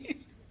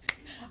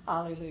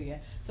Hallelujah.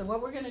 So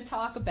what we're going to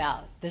talk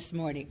about this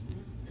morning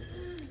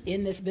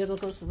in this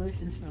Biblical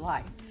Solutions for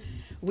Life,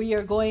 we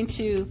are going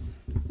to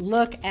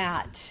look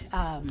at,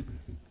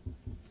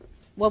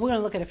 we're going to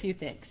look at a few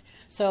things.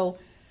 So,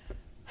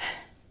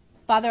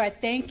 Father, I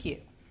thank you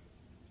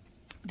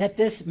that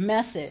this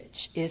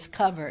message is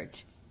covered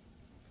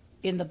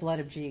in the blood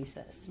of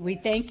Jesus. We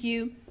thank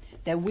you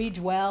that we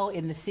dwell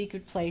in the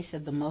secret place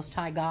of the Most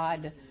High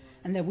God,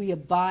 and that we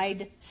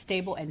abide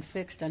stable and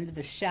fixed under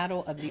the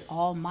shadow of the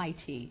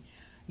Almighty.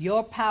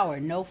 Your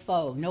power, no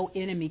foe, no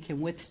enemy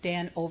can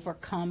withstand,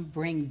 overcome,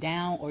 bring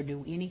down, or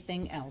do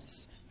anything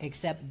else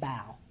except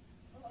bow.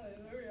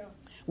 Hallelujah.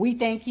 We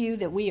thank you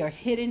that we are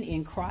hidden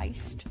in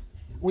Christ.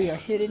 We are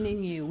hidden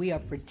in you. We are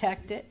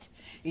protected.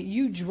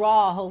 You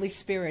draw, Holy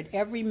Spirit,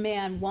 every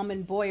man,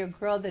 woman, boy, or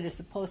girl that is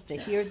supposed to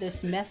hear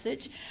this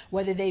message,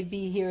 whether they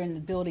be here in the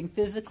building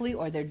physically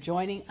or they're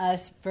joining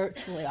us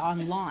virtually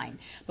online.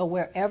 But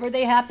wherever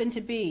they happen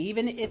to be,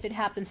 even if it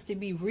happens to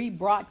be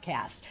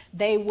rebroadcast,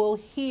 they will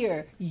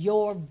hear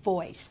your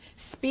voice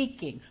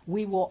speaking.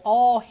 We will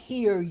all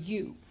hear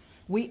you.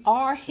 We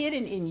are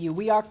hidden in you.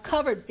 We are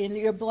covered in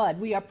your blood.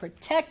 We are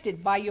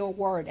protected by your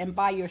word and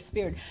by your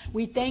spirit.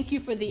 We thank you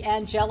for the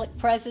angelic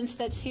presence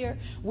that's here.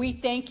 We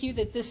thank you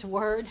that this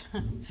word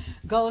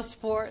goes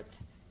forth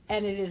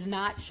and it is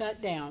not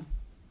shut down,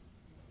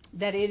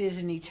 that it is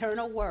an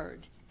eternal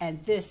word,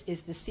 and this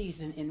is the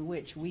season in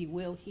which we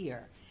will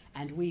hear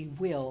and we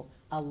will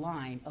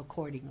align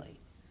accordingly.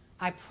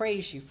 I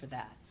praise you for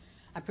that.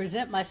 I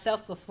present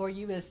myself before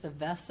you as the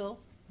vessel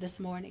this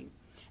morning.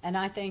 And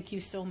I thank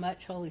you so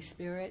much, Holy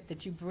Spirit,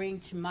 that you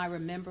bring to my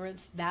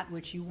remembrance that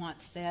which you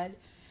once said,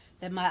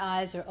 that my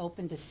eyes are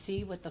open to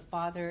see what the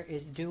Father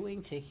is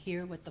doing, to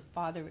hear what the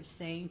Father is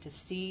saying, to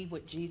see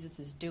what Jesus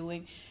is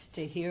doing,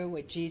 to hear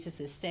what Jesus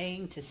is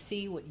saying, to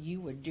see what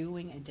you are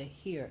doing, and to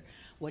hear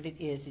what it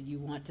is that you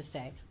want to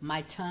say.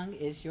 My tongue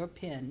is your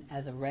pen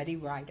as a ready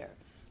writer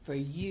for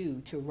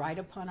you to write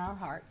upon our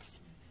hearts,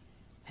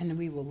 and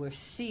we will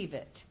receive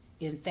it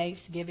in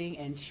thanksgiving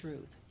and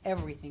truth.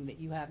 Everything that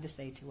you have to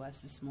say to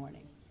us this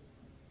morning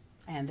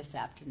and this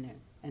afternoon.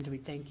 And we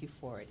thank you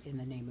for it in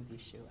the name of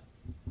Yeshua.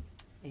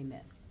 Amen.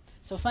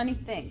 So funny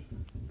thing.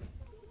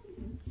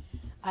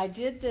 I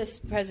did this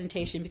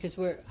presentation because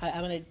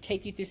I'm going to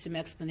take you through some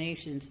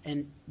explanations,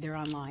 and they're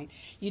online.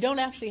 You don't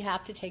actually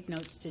have to take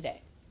notes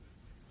today.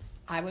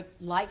 I would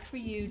like for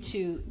you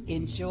to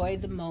enjoy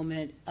the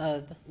moment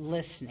of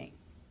listening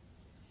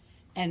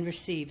and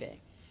receiving.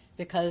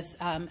 Because,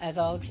 as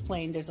I'll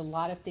explain, there's a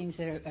lot of things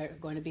that are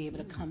going to be able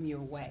to come your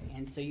way,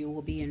 and so you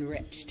will be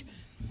enriched.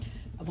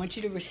 I want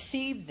you to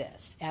receive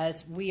this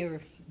as we are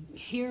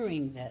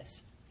hearing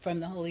this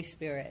from the Holy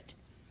Spirit.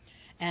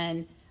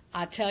 And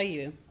I'll tell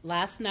you,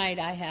 last night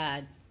I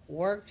had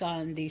worked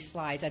on these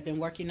slides. I've been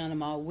working on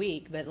them all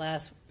week, but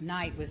last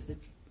night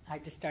I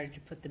just started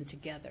to put them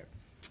together.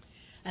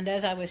 And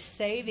as I was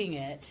saving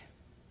it,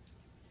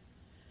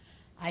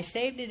 I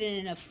saved it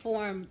in a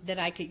form that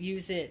I could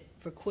use it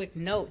for quick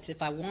notes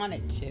if I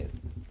wanted to.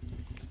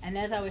 And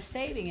as I was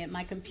saving it,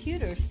 my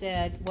computer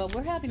said, well,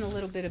 we're having a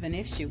little bit of an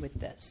issue with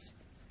this.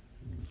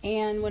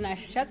 And when I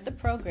shut the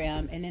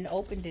program and then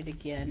opened it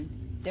again,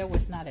 there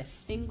was not a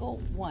single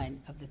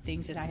one of the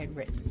things that I had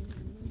written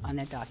on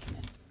that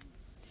document.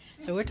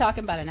 So we're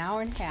talking about an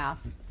hour and a half,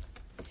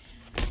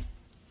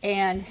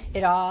 and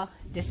it all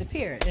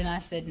disappeared. And I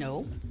said,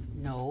 no.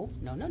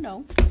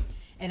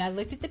 And I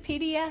looked at the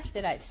PDF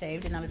that I'd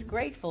saved, and I was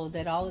grateful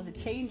that all of the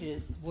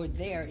changes were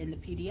there in the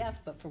PDF,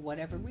 but for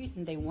whatever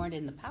reason, they weren't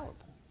in the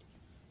PowerPoint.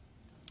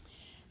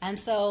 And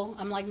so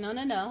I'm like, no.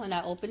 And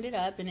I opened it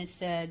up, and it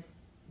said,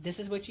 this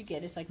is what you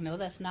get. It's like, no,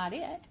 that's not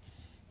it.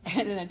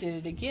 And then I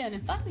did it again.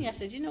 And finally, I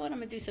said, you know what? I'm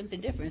going to do something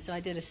different. So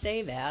I did a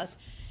save as,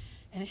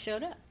 and it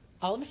showed up.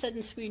 All of a sudden,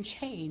 the screen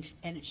changed,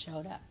 and it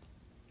showed up.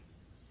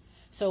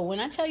 So when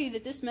I tell you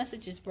that this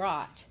message is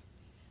brought,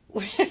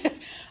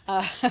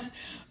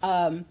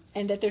 and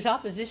that there's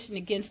opposition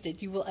against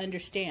it, you will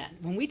understand.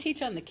 When we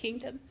teach on the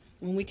kingdom,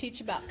 when we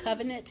teach about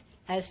covenant,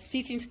 as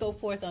teachings go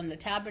forth on the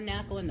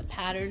tabernacle and the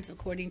patterns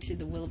according to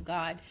the will of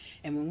God,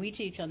 and when we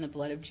teach on the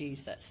blood of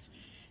Jesus,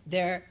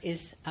 there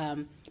is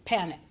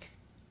panic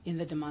in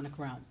the demonic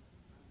realm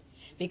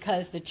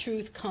because the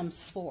truth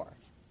comes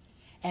forth.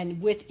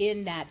 And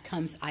within that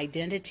comes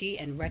identity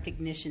and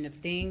recognition of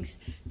things,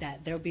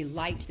 that there'll be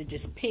lights that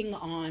just ping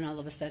on all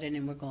of a sudden,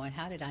 and we're going,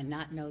 how did I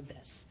not know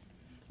this?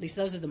 At least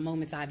those are the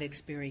moments I've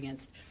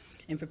experienced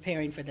in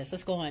preparing for this.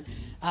 Let's go on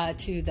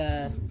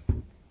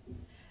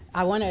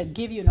I want to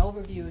give you an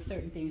overview of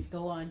certain things.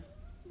 Go on,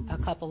 a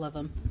couple of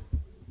them,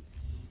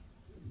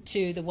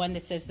 to the one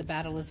that says the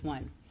battle is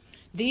won.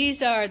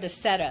 These are the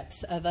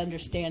setups of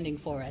understanding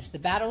for us. The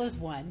battle is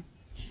won,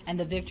 and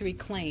the victory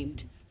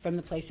claimed from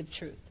the place of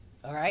truth.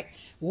 All right?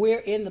 We're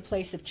in the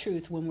place of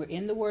truth when we're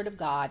in the Word of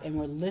God and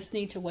we're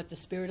listening to what the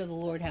Spirit of the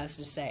Lord has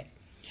to say.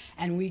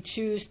 And we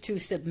choose to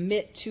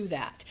submit to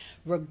that,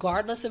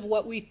 regardless of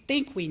what we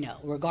think we know,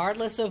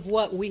 regardless of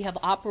what we have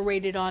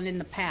operated on in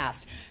the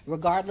past,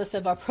 regardless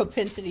of our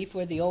propensity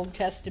for the Old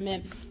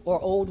Testament or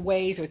old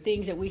ways or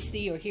things that we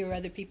see or hear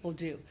other people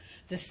do.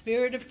 The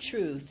Spirit of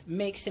truth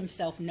makes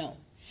himself known.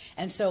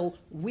 And so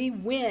we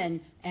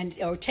win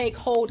or take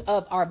hold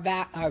of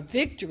our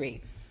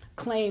victory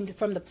claimed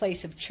from the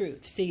place of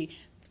truth. See,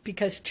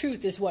 because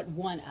truth is what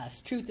won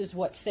us. Truth is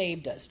what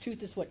saved us.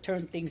 Truth is what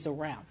turned things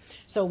around.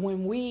 So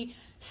when we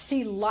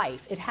see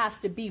life, it has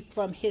to be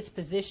from his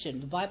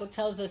position. The Bible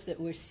tells us that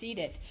we're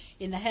seated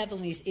in the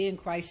heavenlies in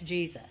Christ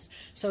Jesus.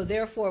 So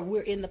therefore,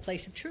 we're in the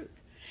place of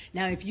truth.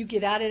 Now, if you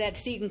get out of that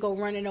seat and go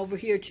running over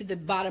here to the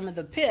bottom of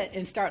the pit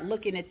and start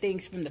looking at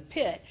things from the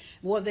pit,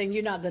 well, then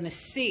you're not going to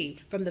see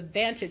from the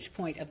vantage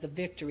point of the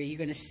victory. You're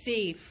going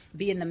to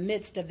be in the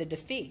midst of the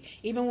defeat.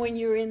 Even when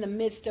you're in the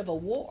midst of a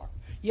war,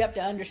 you have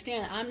to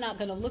understand, I'm not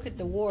going to look at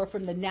the war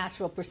from the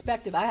natural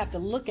perspective. I have to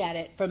look at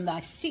it from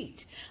my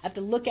seat. I have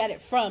to look at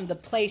it from the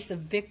place of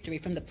victory,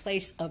 from the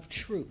place of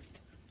truth.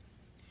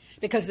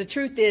 Because the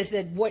truth is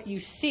that what you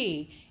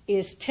see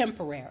is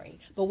temporary,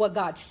 but what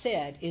God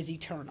said is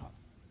eternal.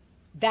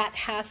 That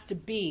has to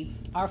be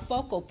our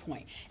focal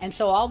point. And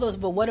so all those,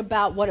 but what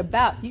about,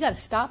 you got to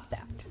stop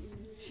that.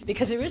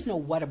 Because there is no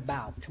what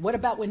about. What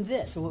about when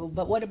this?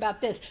 But what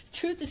about this?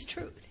 Truth is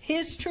truth.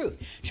 His truth.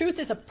 Truth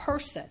is a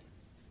person.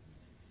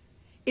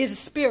 Is a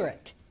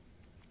spirit.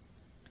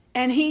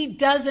 And he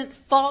doesn't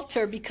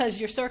falter because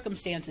your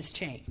circumstances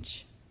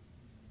change.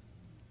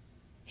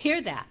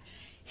 Hear that.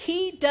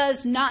 He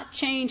does not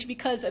change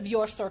because of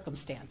your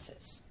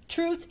circumstances.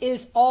 Truth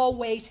is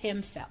always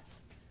himself.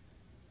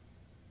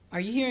 Are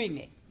you hearing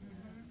me?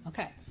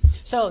 Okay.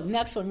 So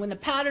next one, when the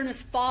pattern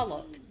is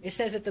followed, it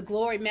says that the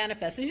glory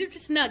manifests. These are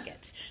just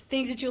nuggets,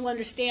 things that you'll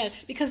understand,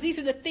 because these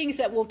are the things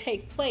that will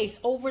take place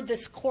over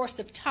this course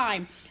of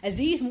time as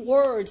these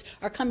words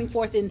are coming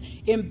forth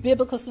in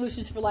Biblical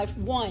Solutions for Life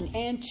 1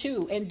 and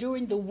 2 and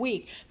during the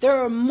week.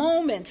 There are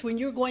moments when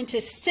you're going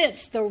to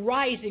sense the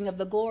rising of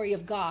the glory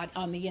of God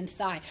on the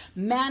inside,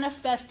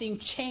 manifesting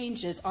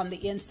changes on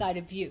the inside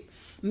of you.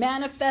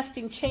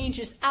 Manifesting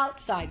changes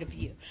outside of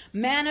you,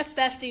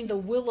 manifesting the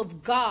will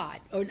of God,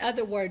 or in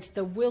other words,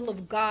 the will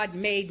of God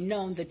made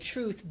known, the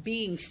truth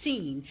being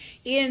seen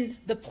in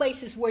the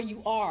places where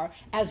you are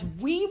as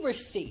we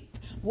receive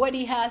what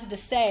he has to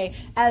say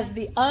as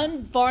the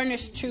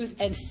unvarnished truth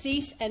and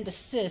cease and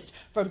desist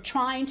from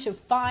trying to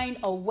find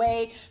a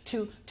way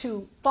to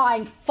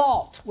find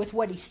fault with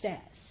what he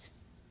says.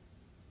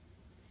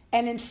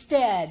 And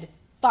instead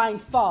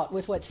find fault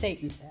with what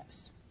Satan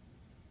says.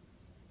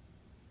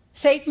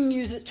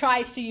 Satan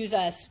tries to use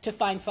us to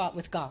find fault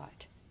with God.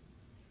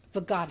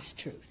 But God is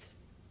truth.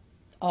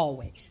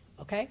 Always.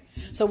 Okay?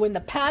 So when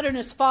the pattern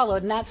is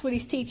followed, and that's what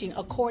he's teaching,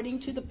 according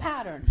to the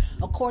pattern,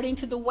 according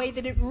to the way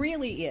that it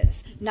really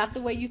is, not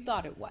the way you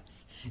thought it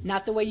was,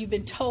 not the way you've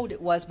been told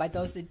it was by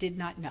those that did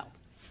not know,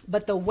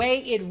 but the way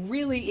it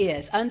really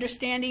is,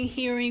 understanding,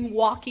 hearing,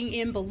 walking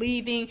in,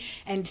 believing,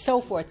 and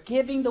so forth,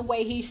 giving the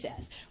way he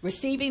says,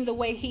 receiving the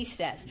way he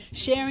says,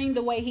 sharing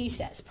the way he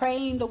says,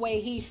 praying the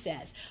way he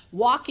says,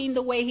 walking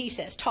the way he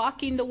says,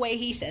 talking the way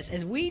he says.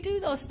 As we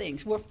do those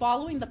things, we're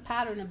following the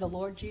pattern of the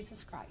Lord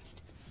Jesus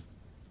Christ,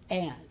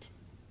 and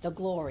the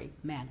glory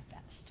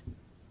manifest.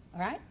 All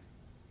right?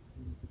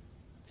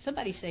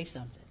 Somebody say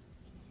something.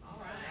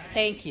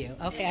 Thank you.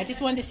 Okay, I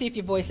just wanted to see if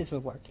your voices were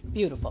working.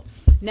 Beautiful.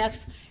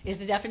 Next is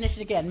the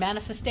definition again,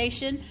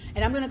 manifestation.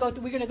 And we're going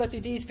to go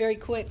through these very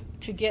quick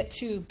to get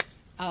to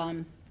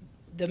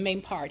the main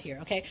part here,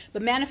 okay?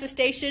 But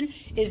manifestation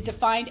is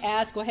defined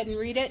as, go ahead and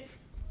read it.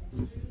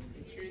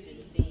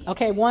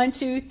 Okay, 1,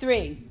 2,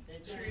 3.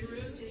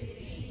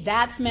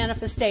 That's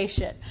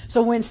manifestation.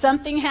 So when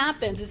something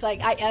happens, it's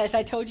like, as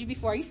I told you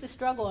before, I used to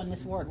struggle on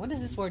this word. What does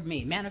this word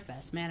mean?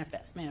 Manifest,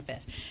 manifest,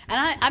 manifest.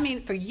 And I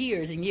mean, for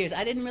years and years,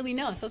 I didn't really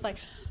know. So it's like,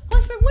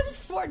 Holy Spirit, what does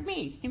this word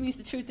mean? It means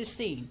the truth is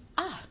seen.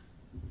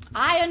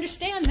 I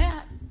understand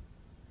that.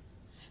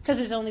 Because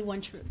there's only one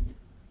truth.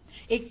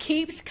 It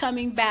keeps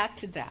coming back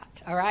to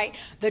that, all right?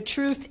 The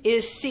truth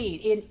is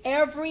seen. In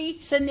every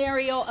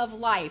scenario of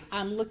life,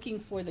 I'm looking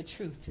for the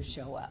truth to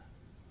show up.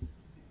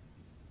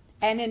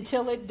 And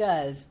until it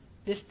does,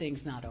 this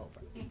thing's not over.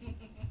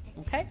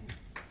 Okay?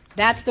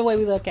 That's the way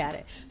we look at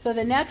it. So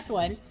the next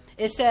one,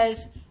 it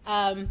says,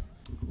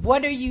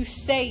 what are you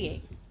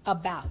saying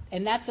about?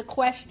 And that's a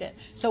question.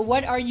 So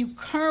what are you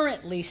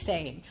currently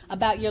saying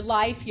about your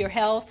life, your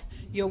health,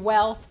 your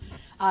wealth,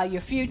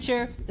 your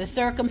future, the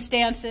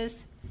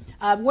circumstances?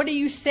 What are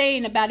you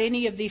saying about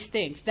any of these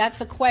things? That's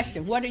a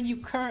question. What are you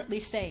currently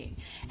saying?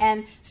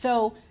 And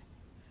so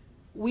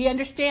we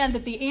understand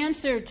that the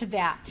answer to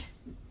that,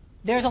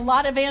 there's a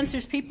lot of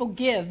answers people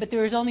give, but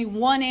there is only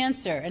one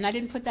answer. And I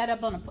didn't put that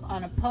up on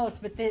a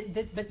post, but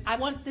I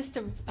want this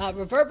to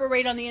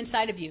reverberate on the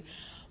inside of you.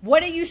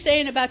 What are you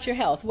saying about your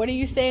health? What are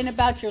you saying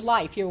about your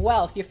life, your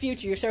wealth, your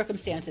future, your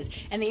circumstances?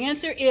 And the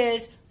answer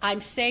is,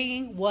 I'm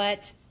saying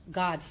what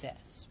God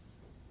says.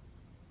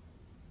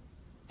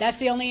 That's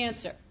the only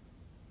answer.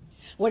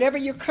 Whatever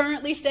you're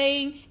currently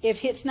saying,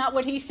 if it's not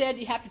what he said,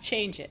 you have to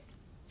change it.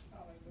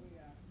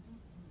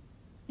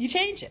 You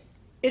change it.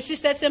 It's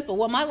just that simple.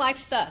 Well, my life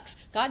sucks.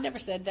 God never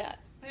said that.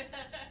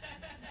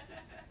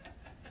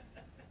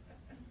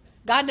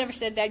 God never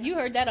said that. You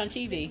heard that on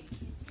TV.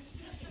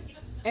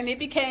 And it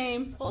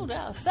became, oh,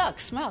 no,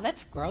 sucks. Wow,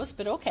 that's gross,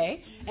 but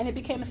okay. And it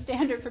became a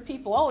standard for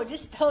people. Oh, it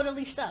just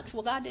totally sucks.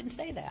 Well, God didn't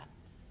say that.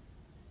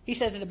 He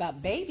says it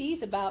about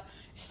babies, about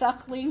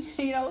suckling,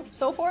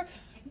 so forth.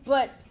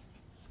 But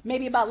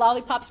maybe about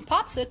lollipops and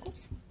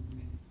popsicles.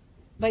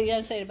 But he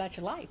doesn't say it about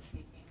your life.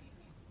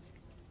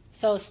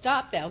 So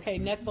stop that. Okay,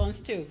 neck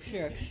bones too,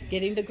 sure.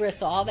 Getting the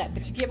gristle, all that.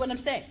 But you get what I'm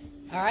saying,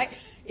 all right?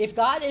 If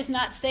God is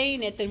not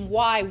saying it, then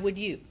why would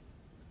you?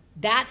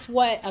 That's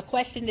what a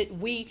question that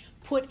we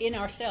put in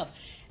ourselves.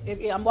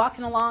 If I'm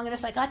walking along and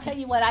it's like, I'll tell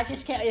you what, I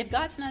just can't. If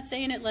God's not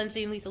saying it,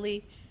 Lindsay and Letha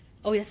Lee,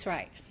 oh, that's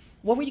right.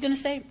 What were you going to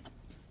say?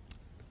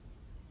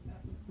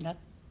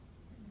 Nothing.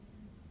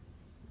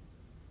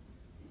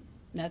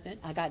 Nothing.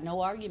 I got no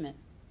argument.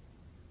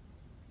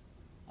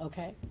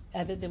 Okay?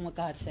 Other than what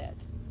God said.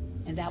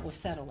 And that will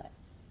settle it.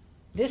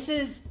 This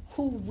is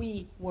who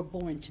we were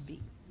born to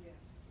be. Yes.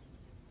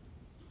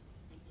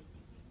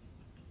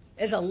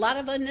 There's a lot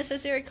of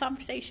unnecessary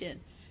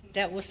conversation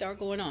that will start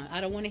going on.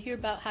 I don't want to hear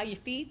about how your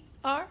feet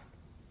are.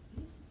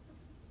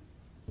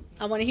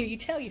 I want to hear you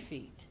tell your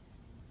feet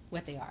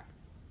what they are.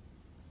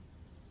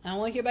 I don't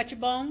want to hear about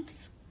your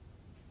bones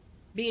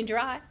being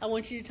dry. I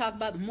want you to talk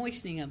about the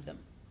moistening of them.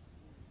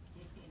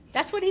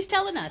 That's what he's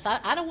telling us.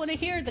 I don't want to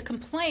hear the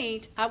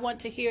complaint. I want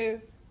to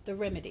hear the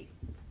remedy.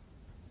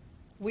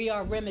 We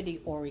are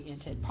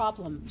remedy-oriented,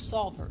 problem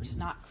solvers,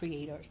 not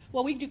creators.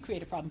 Well, we do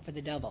create a problem for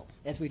the devil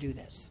as we do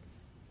this.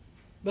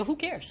 But who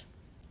cares?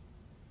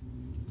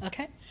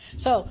 Okay?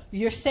 So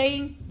you're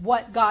saying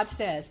what God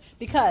says.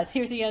 Because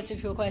here's the answer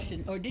to a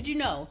question. Or did you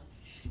know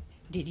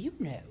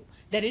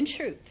that in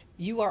truth,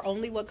 you are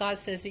only what God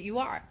says that you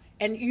are?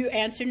 And your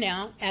answer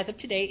now, as of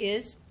today,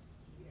 is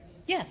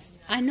yes,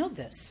 I know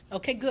this.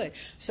 Okay, good.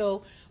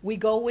 So we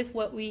go with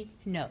what we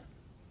know.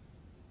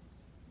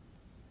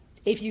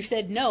 If you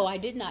said, no, I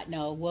did not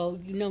know, well,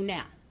 you know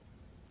now.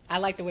 I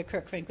like the way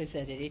Kirk Franklin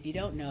says it. If you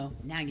don't know,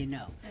 now you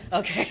know.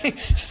 Okay?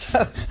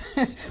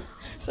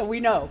 So we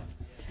know.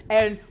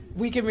 And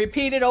we can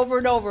repeat it over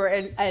and over.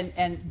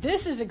 And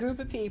this is a group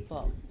of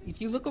people. If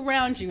you look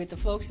around you at the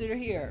folks that are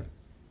here,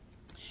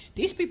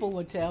 these people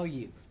will tell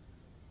you.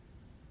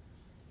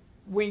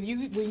 When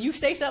you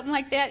say something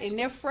like that and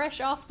they're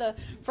fresh off the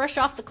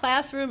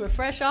classroom or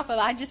fresh off of,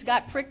 I just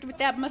got pricked with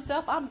that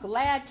myself, I'm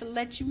glad to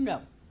let you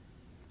know.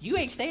 You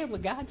ain't saying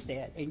what God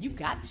said, and you've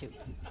got to.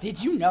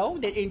 Did you know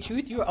that in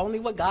truth you're only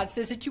what God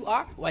says that you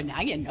are? Well, now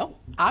you know.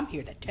 I'm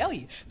here to tell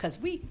you, because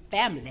we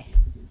family.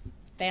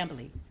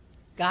 Family.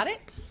 Got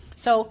it?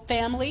 So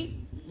family,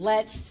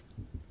 let's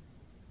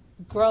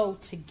grow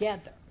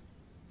together.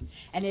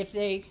 And if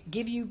they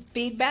give you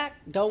feedback,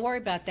 don't worry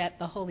about that.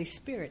 The Holy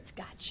Spirit's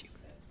got you.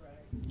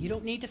 You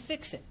don't need to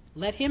fix it.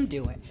 Let him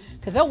do it.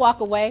 Because they'll walk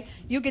away.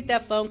 You get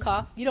that phone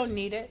call. You don't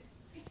need it.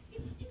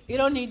 You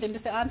don't need them to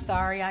say, I'm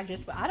sorry. I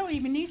don't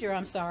even need your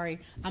I'm sorry.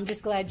 I'm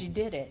just glad you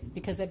did it,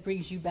 because that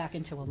brings you back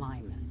into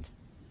alignment.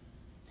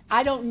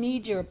 I don't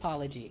need your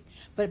apology.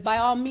 But by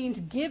all means,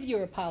 give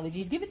your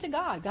apologies. Give it to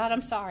God. God,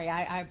 I'm sorry.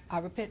 I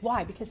repent.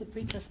 Why? Because it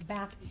brings us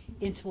back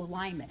into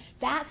alignment.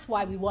 That's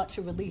why we want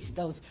to release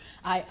those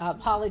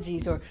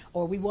apologies,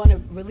 or we want to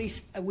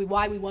release,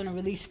 why we want to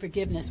release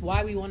forgiveness,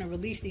 why we want to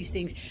release these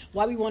things,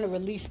 why we want to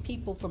release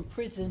people from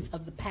prisons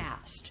of the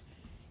past,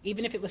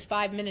 even if it was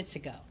 5 minutes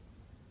ago.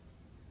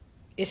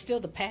 It's still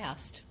the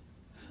past.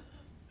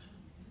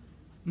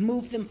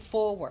 Move them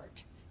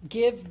forward.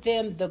 Give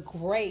them the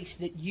grace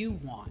that you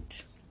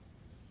want.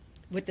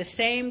 With the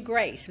same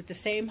grace, with the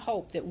same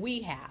hope that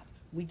we have,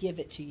 we give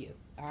it to you.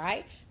 All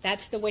right?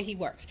 That's the way he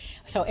works.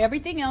 So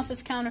everything else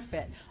is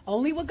counterfeit.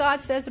 Only what God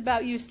says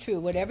about you is true.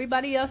 What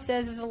everybody else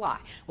says is a lie.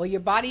 Well,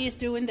 your body is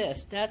doing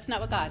this. That's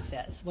not what God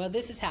says. Well,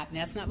 this is happening.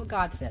 That's not what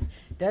God says.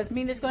 Does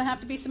mean there's going to have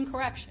to be some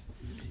correction.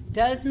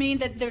 Does mean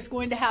that there's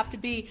going to have to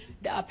be,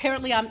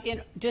 apparently I'm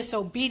in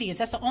disobedience.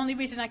 That's the only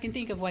reason I can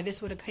think of why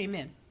this would have came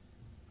in.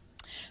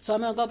 So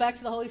I'm going to go back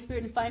to the Holy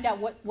Spirit and find out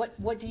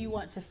what do you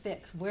want to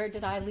fix? Where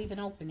did I leave an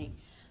opening?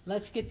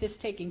 Let's get this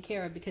taken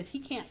care of, because he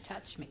can't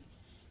touch me.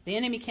 The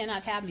enemy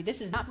cannot have me.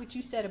 This is not what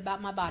you said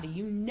about my body.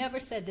 You never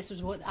said this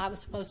was what I was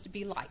supposed to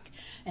be like.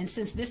 And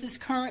since this is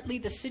currently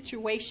the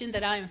situation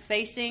that I am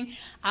facing,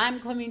 I'm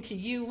coming to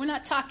you. We're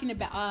not talking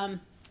about...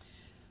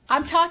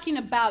 I'm talking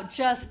about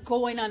just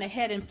going on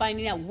ahead and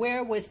finding out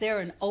where was there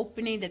an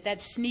opening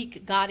that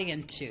sneak got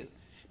into.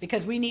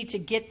 Because we need to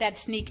get that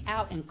sneak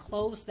out and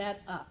close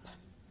that up.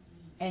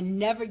 And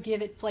never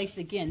give it place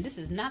again. This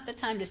is not the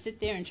time to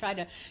sit there and try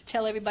to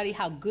tell everybody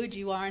how good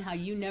you are and how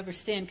you never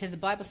sin. Because the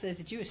Bible says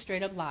that you're a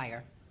straight up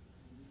liar.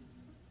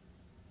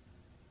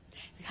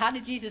 How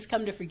did Jesus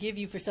come to forgive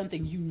you for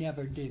something you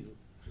never do?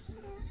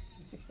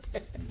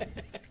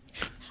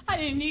 I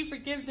didn't need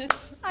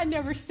forgiveness. I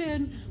never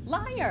sinned.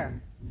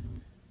 Liar.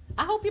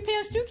 I hope your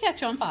pants do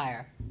catch on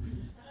fire.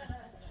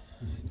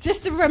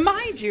 Just to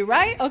remind you,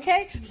 right?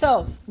 Okay?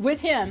 So,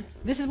 with him,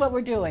 this is what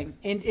we're doing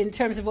in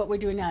terms of what we're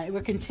doing now.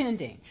 We're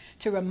contending.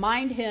 To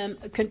remind him,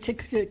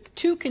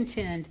 to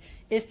contend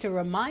is to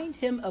remind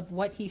him of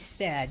what he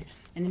said.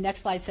 And the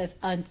next slide says,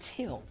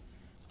 until.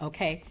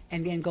 Okay?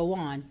 And then go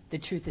on, the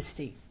truth is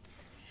seen.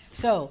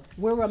 So,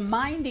 we're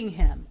reminding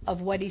him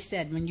of what he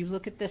said. When you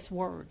look at this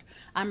word,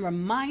 I'm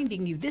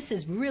reminding you, this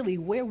is really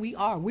where we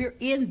are. We're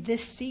in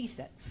this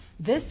season.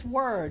 This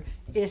word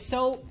is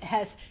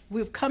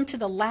we've come to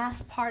the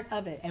last part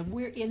of it, and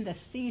we're in the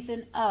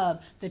season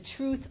of the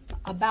truth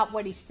about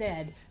what he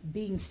said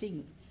being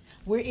seen.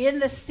 We're in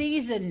the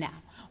season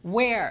now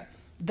where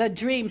the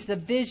dreams, the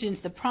visions,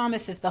 the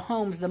promises, the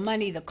homes, the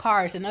money, the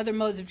cars, and other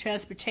modes of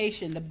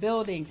transportation, the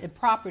buildings and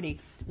property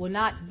will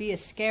not be a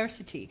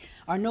scarcity,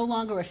 are no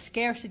longer a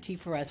scarcity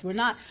for us. We're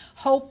not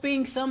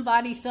hoping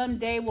somebody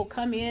someday will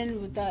come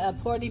in with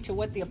according to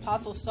what the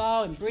apostles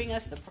saw and bring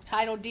us the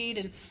title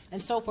deed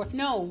and so forth.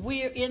 No,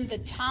 we're in the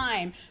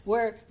time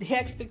where the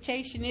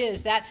expectation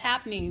is that's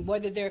happening,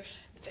 whether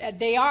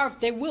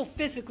they will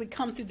physically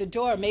come through the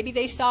door. Maybe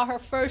they saw her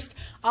first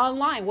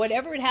online,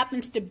 whatever it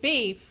happens to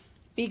be.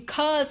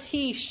 Because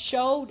he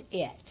showed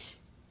it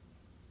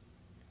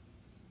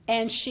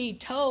and she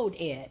told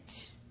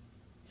it,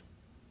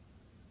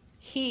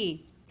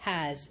 he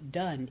has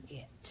done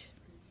it.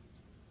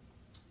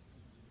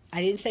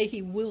 I didn't say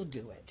he will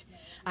do it.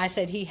 I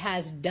said he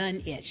has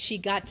done it. She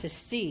got to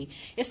see.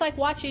 It's like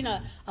watching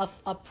a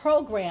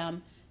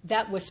program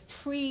that was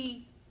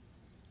pre-taped.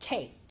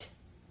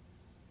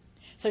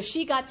 So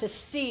she got to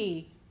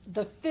see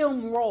the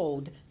film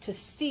rolled to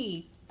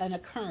see an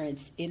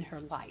occurrence in her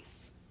life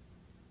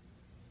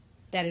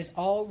that is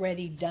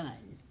already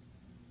done.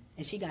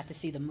 And she got to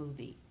see the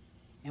movie.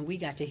 And we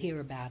got to hear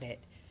about it.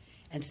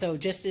 And so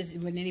just as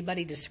when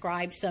anybody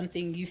describes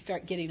something, you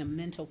start getting a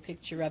mental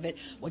picture of it.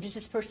 What does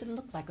this person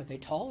look like? Are they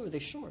tall? Are they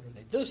short? Are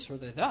they this? Or are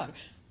they that?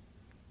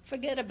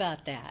 Forget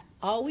about that.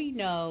 All we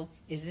know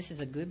is this is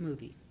a good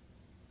movie.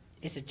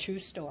 It's a true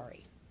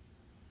story.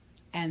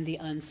 And the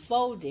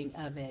unfolding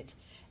of it,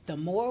 the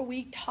more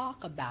we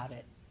talk about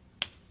it,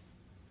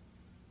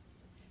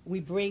 we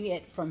bring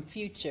it from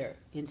future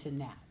into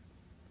now.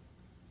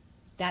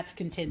 That's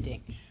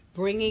contending.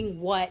 Bringing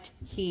what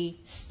he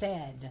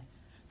said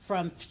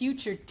from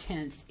future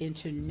tense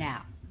into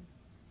now.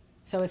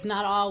 So it's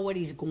not all what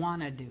he's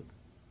gonna do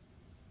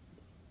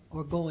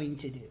or going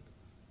to do.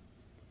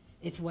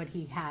 It's what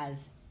he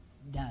has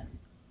done.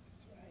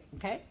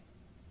 Okay?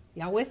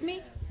 Y'all with me?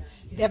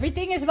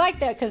 Everything is like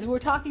that because we're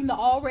talking the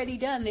already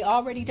done, the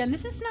already done.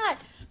 This is not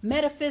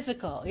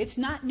metaphysical. It's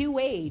not new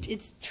age.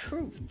 It's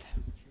truth.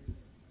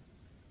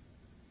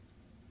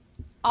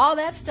 All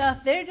that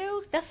stuff they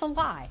do, that's a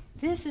lie.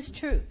 This is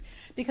truth.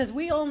 Because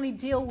we only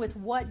deal with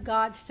what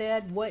God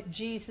said, what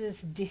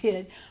Jesus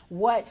did,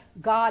 what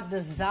God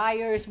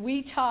desires.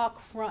 We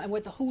talk from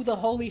with who the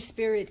Holy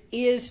Spirit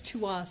is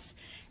to us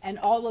and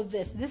all of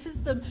this. This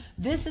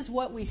is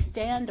what we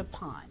stand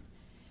upon.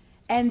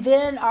 And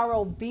then our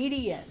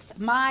obedience,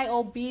 my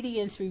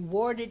obedience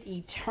rewarded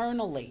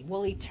eternally.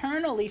 Well,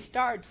 eternally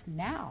starts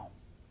now.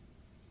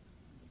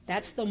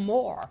 That's the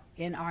more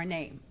in our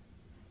name.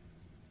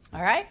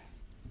 All right?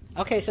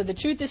 Okay, so the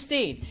truth is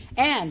seen.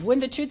 And when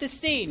the truth is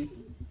seen,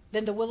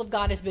 then the will of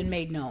God has been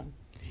made known.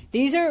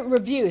 These are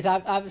reviews.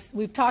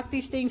 We've talked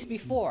these things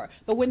before.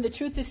 But when the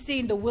truth is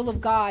seen, the will of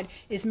God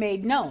is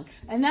made known.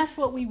 And that's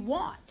what we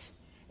want.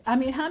 I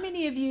mean, how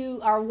many of you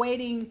are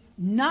waiting,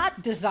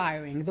 not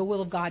desiring the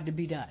will of God to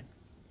be done?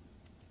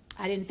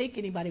 I didn't think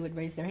anybody would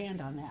raise their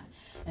hand on that.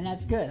 And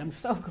that's good. I'm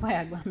so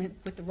glad I'm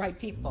with the right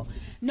people.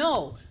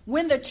 No,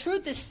 when the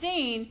truth is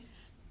seen,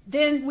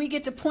 then we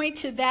get to point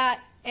to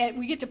that. And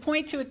we get to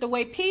point to it the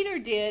way Peter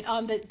did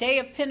on the day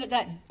of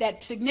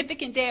that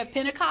significant day of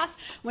Pentecost,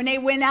 when they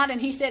went out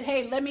and he said,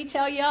 hey, let me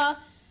tell y'all,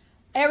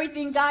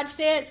 everything God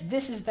said,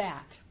 this is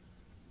that.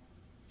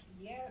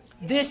 Yes.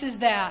 This is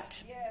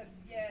that. Yes.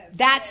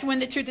 That's when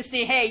the truth is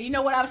seen. Hey, you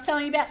know what I was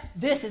telling you about?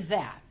 This is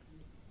that.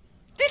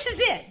 This is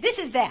it. This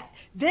is that.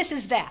 This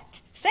is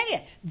that. Say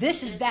it.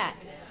 This is that.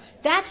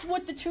 That's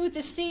what the truth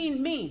is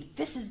seen means.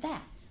 This is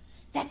that.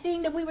 That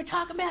thing that we were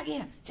talking about,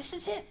 yeah, this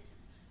is it.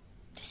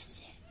 This is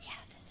it. Yeah,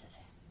 this is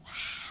it.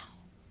 Wow.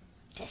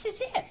 This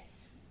is it.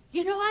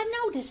 You know, I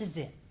know this is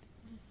it.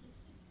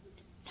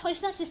 No,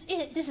 it's not just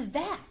it. This is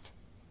that.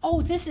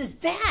 Oh, this is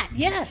that.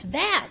 Yes,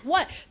 that.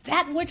 What?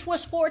 That which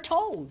was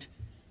foretold.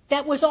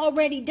 That was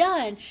already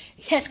done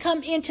has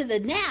come into the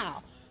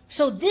now.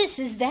 So this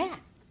is that.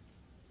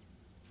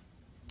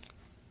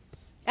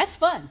 That's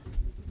fun.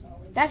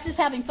 That's just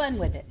having fun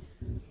with it.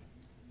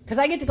 Because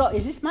I get to go,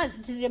 is it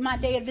my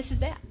day of this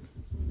is that?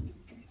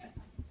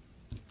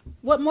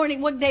 What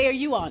day are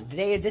you on? The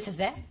day of this is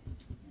that?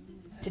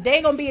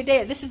 Today going to be a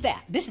day of this is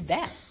that. This is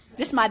that.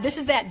 This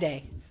is that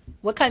day.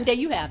 What kind of day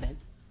you having?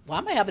 Well,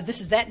 I might have a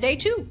this is that day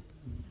too.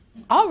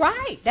 All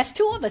right. That's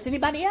two of us.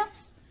 Anybody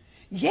else?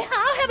 Yeah,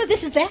 I'll have a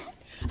this is that.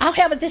 I'll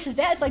have a this is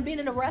that. It's like being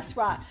in a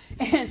restaurant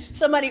and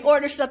somebody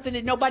orders something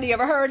that nobody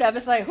ever heard of.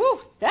 It's like,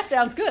 whew, that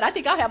sounds good. I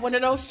think I'll have one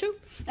of those too.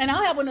 And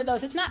I'll have one of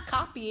those. It's not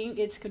copying,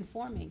 it's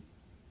conforming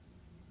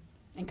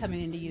and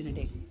coming into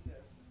unity.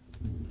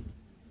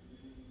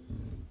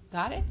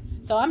 Got it?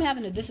 So I'm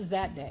having a this is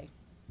that day.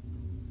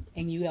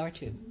 And you are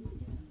too.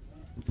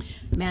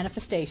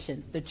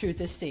 Manifestation. The truth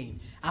is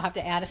seen. I'll have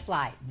to add a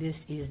slide.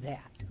 This is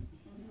that.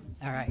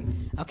 All right.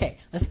 Okay,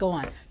 let's go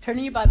on. Turn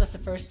in your Bibles to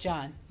 1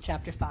 John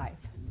chapter 5.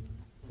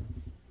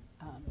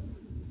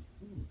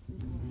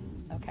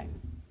 Okay.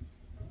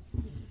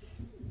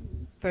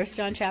 1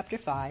 John chapter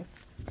 5.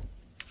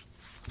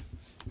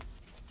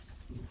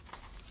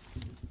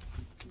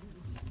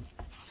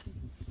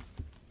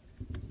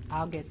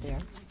 I'll get there.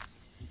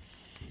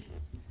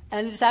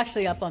 And it's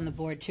actually up on the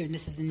board too, and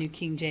this is the New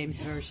King James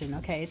Version.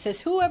 Okay, it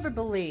says, whoever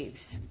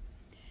believes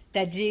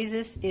that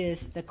Jesus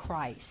is the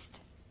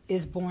Christ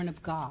is born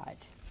of God.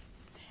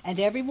 And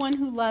everyone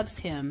who loves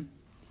him,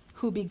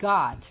 who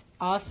begot,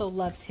 also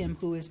loves him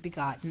who is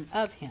begotten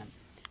of him.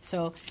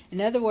 So,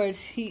 in other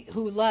words, he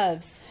who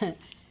loves,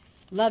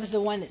 loves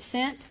the one that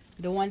sent,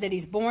 the one that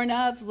he's born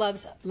of,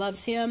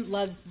 loves him,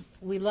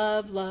 we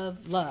love.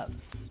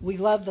 We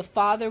love the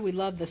Father, we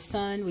love the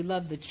Son, we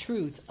love the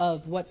truth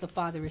of what the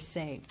Father is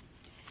saying.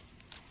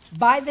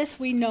 By this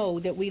we know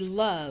that we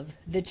love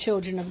the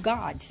children of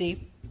God.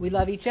 See, we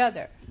love each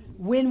other.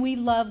 When we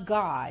love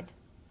God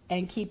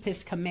and keep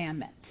his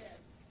commandments.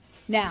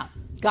 Now,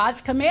 God's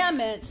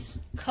commandments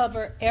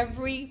cover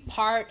every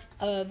part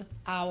of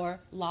our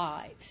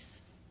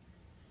lives.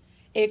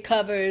 It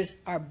covers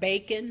our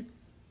bacon.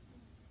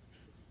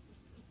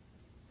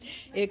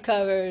 It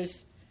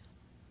covers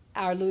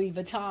our Louis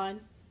Vuitton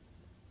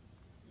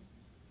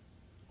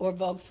or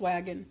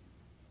Volkswagen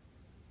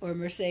or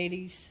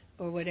Mercedes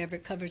or whatever.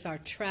 It covers our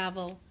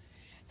travel.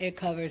 It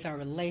covers our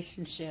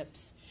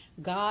relationships.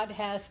 God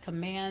has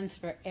commands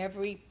for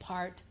every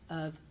part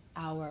of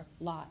our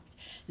lives.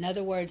 In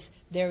other words,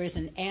 there is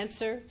an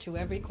answer to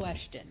every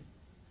question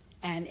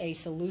and a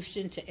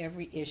solution to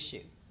every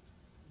issue.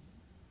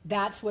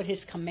 That's what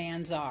his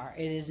commands are.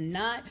 It is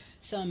not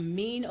some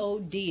mean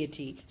old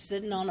deity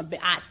sitting on a bed.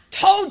 I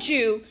told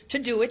you to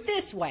do it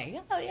this way.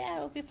 Oh,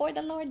 yeah, before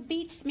the Lord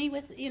beats me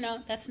with,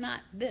 that's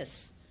not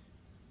this.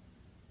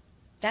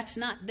 That's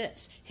not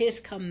this. His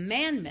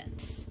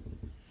commandments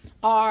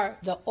are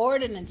the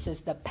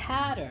ordinances, the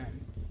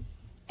pattern,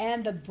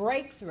 and the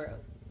breakthrough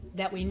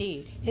that we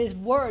need. His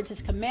words,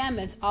 his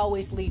commandments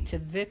always lead to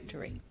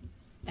victory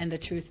and the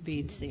truth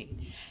being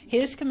seen.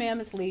 His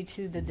commandments lead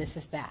to the this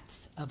is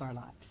that's of our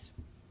lives.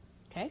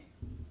 Okay?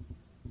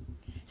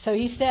 So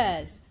he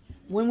says,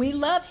 when we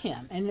love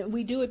him, and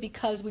we do it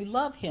because we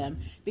love him,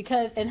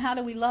 and how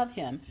do we love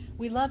him?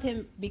 We love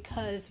him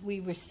because we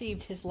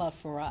received his love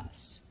for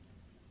us.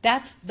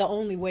 That's the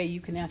only way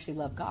you can actually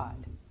love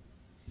God.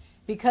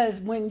 Because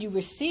when you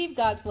receive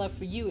God's love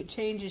for you, it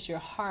changes your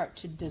heart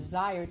to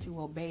desire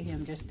to obey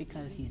him just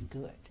because he's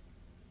good.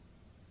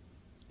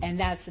 And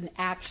that's an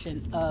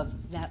action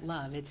of that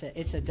love.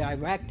 It's a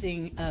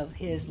directing of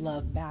his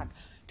love back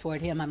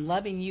toward him. I'm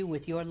loving you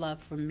with your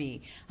love for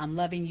me. I'm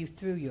loving you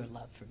through your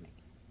love for me.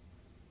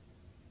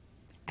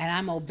 And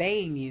I'm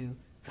obeying you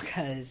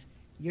because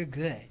you're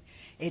good.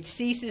 It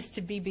ceases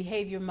to be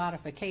behavior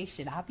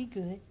modification. I'll be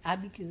good. I'll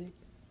be good.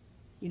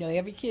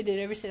 Every kid that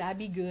ever said, I'll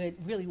be good,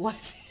 really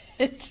wasn't.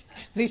 At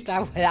least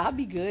I'll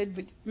be good,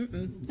 but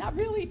not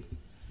really.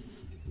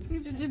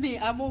 To me,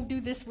 I won't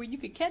do this where you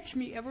could catch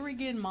me ever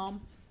again,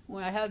 Mom,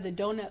 when I have the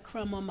donut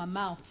crumb on my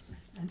mouth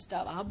and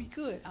stuff. I'll be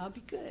good. I'll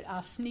be good.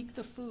 I'll sneak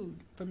the food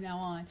from now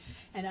on.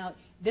 And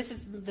this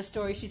is the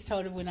story she's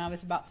told of when I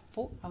was about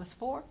 4. I was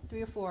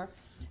 3 or 4,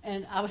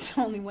 and I was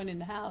the only one in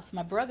the house.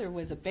 My brother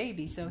was a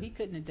baby, so he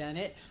couldn't have done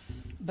it.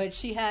 But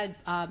she had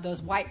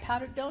those white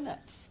powdered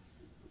donuts.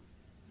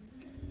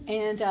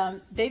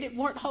 And they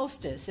weren't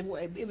Hostess.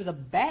 It was a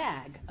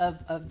bag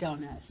of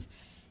donuts.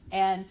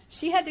 And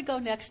she had to go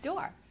next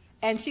door.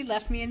 And she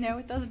left me in there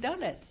with those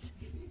donuts.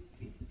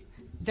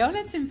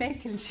 Donuts and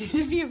bacon seemed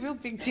to be a real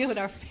big deal in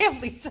our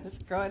family as I was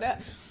growing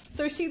up.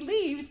 So she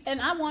leaves, and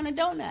I want a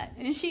donut.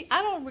 And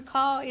I don't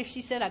recall if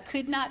she said I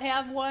could not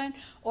have one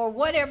or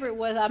whatever it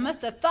was. I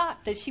must have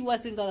thought that she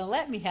wasn't going to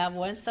let me have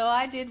one. So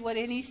I did what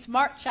any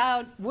smart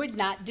child would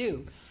not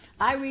do.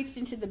 I reached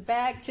into the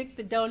bag, took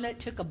the donut,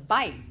 took a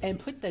bite, and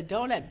put the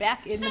donut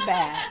back in the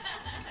bag.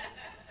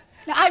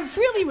 Now, I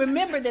really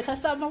remember this. I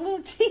saw my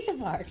little teeth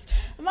marks.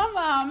 My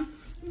mom,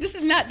 this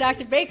is not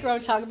Dr. Baker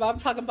I'm talking about.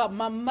 I'm talking about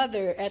my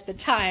mother at the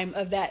time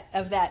of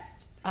that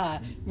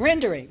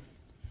rendering.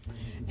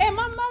 And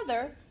my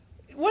mother,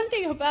 one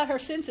thing about her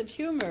sense of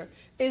humor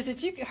is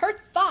that her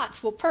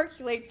thoughts will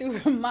percolate through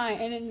her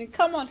mind and then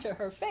come onto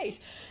her face.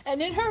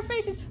 And then her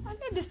face is, I know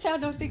this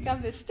child don't think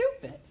I'm this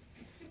stupid.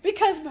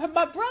 Because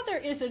my brother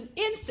is an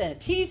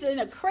infant. He's in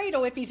a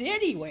cradle if he's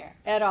anywhere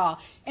at all.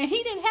 And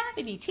he didn't have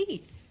any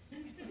teeth.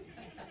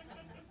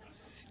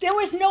 There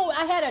was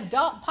I had a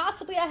dog.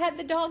 Possibly I had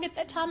the dog at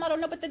that time. I don't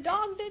know. But the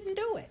dog didn't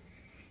do it.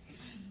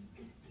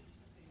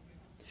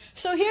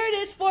 So here it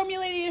is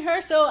formulating in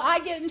her, so I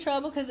get in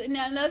trouble because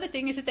another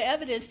thing is that the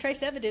evidence,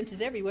 trace evidence,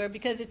 is everywhere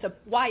because it's a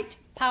white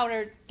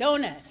powdered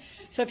donut.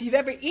 So if you've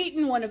ever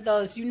eaten one of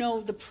those, you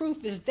know the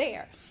proof is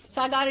there.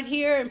 So I got it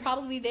here and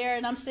probably there,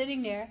 and I'm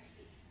sitting there,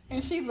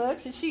 and she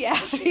looks and she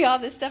asks me all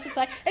this stuff. It's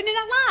like, and then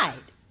I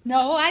lied.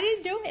 No, I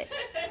didn't do it.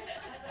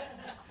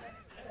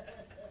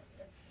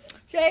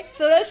 Okay,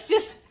 so that's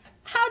just,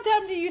 how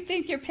dumb do you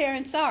think your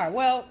parents are?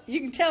 Well, you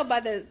can tell by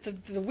the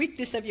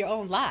weakness of your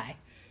own lie,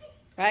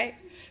 right?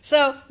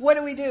 So what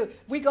do?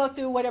 We go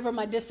through whatever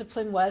my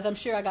discipline was. I'm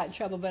sure I got in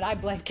trouble, but I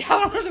blank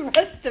out on the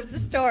rest of the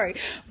story.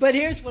 But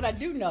here's what I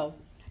do know.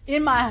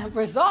 In my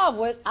resolve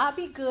was, I'll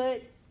be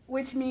good,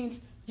 which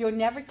means you'll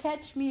never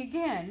catch me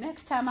again.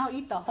 Next time I'll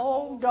eat the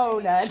whole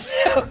donut.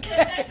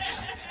 Okay?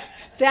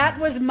 That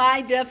was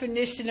my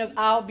definition of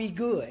I'll be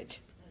good.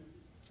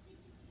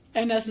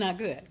 And that's not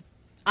good.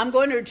 I'm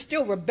going to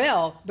still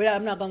rebel, but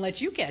I'm not going to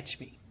let you catch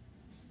me.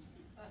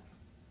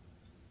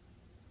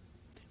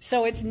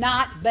 So it's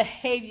not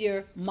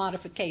behavior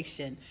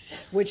modification,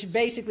 which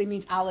basically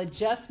means I'll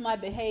adjust my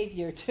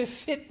behavior to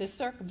fit the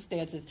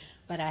circumstances,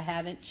 but I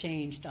haven't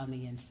changed on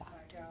the inside.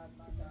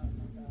 My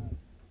God.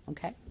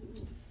 Okay?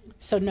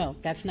 So no,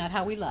 that's not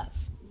how we love.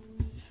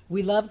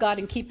 We love God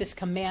and keep his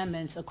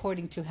commandments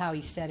according to how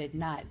he said it,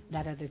 not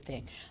that other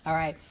thing. All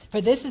right? For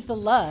this is the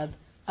love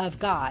of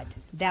God,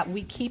 that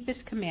we keep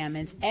his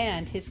commandments,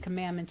 and his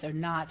commandments are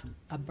not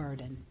a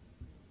burden.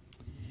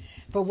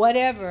 For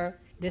whatever,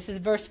 this is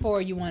verse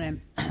 4, you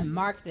want to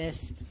mark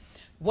this,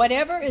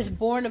 whatever is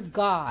born of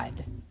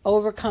God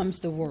overcomes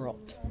the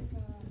world.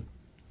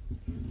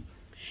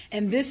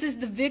 And this is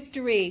the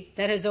victory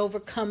that has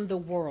overcome the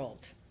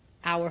world,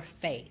 our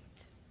faith.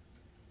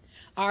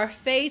 Our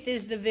faith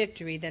is the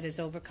victory that has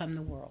overcome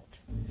the world.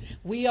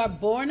 We are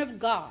born of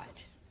God,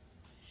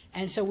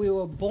 and so we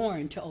were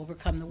born to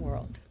overcome the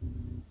world.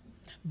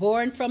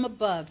 Born from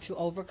above to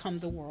overcome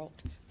the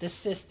world, the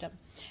system.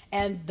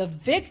 And the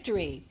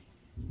victory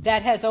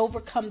that has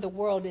overcome the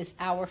world is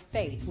our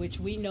faith, which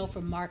we know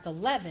from Mark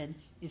 11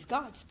 is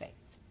God's faith.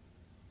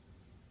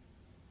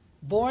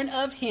 Born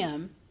of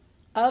him,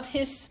 of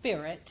his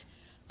spirit,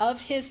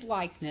 of his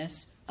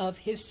likeness, of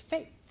his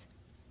faith,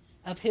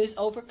 of his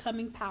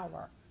overcoming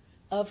power,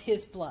 of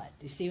his blood.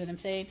 You see what I'm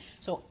saying?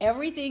 So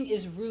everything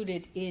is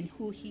rooted in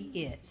who he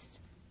is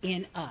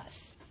in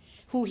us.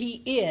 Who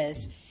he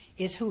is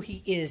who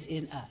he is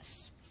in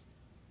us.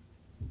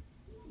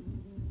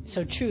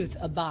 So truth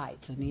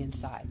abides on the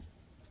inside.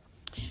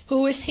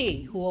 Who is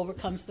he who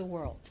overcomes the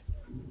world?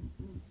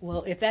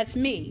 Well, if that's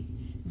me,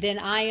 then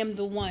I am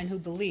the one who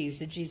believes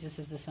that Jesus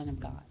is the Son of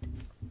God.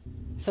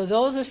 So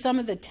those are some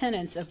of the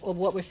tenets of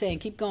what we're saying.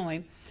 Keep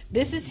going.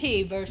 This is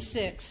he, verse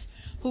 6,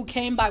 who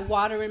came by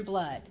water and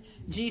blood.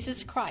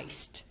 Jesus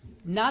Christ.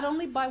 Not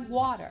only by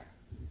water,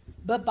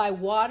 but by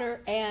water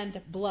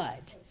and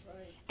blood.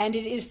 And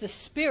it is the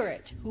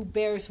Spirit who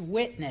bears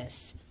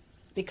witness,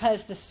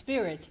 because the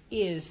Spirit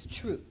is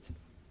truth.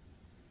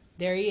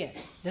 There he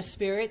is. The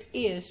Spirit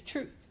is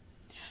truth.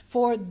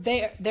 For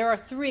there are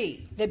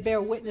three that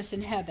bear witness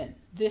in heaven.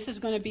 This is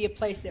going to be a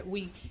place that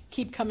we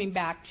keep coming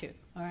back to.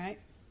 All right?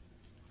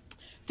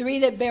 Three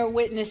that bear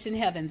witness in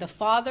heaven. The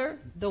Father,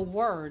 the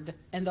Word,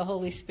 and the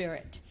Holy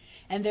Spirit.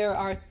 And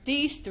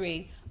these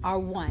three are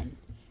one.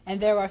 And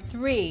there are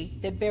three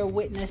that bear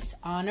witness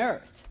on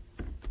earth.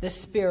 The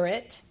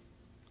Spirit,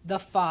 the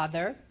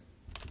Father.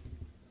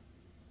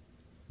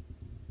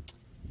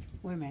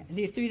 Wait a minute.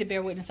 These three that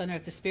bear witness on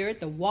earth. The Spirit,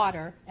 the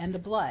water, and the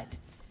blood.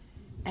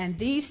 And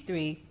these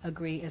three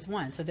agree as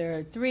one. So there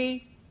are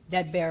three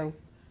that bear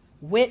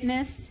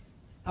witness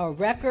or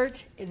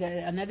record.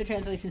 Another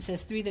translation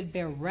says three that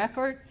bear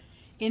record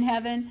in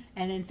heaven,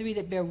 and then three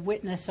that bear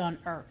witness on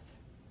earth.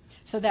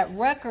 So that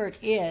record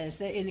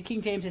is, in the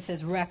King James it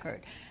says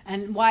record.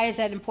 And why is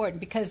that important?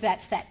 Because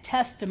that's that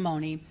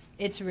testimony.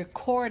 It's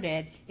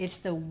recorded. It's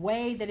the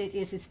way that it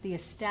is. It's the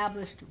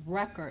established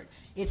record.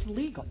 It's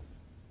legal.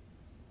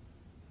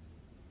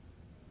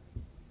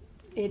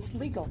 It's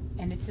legal,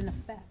 and it's in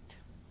effect.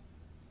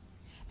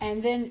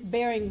 And then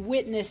bearing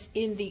witness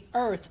in the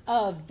earth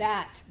of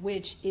that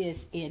which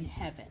is in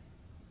heaven.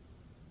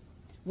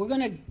 We're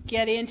going to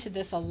get into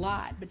this a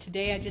lot, but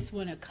today I just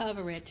want to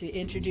cover it to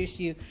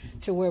introduce you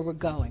to where we're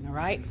going, all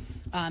right?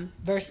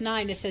 Verse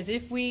 9, it says,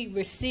 if we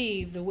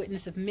receive the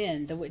witness of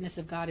men, the witness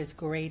of God is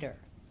greater.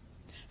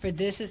 For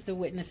this is the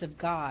witness of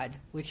God,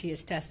 which he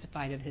has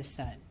testified of his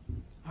Son.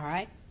 All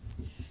right?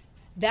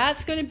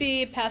 That's going to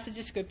be a passage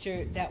of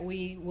Scripture that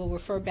we will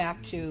refer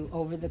back to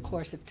over the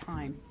course of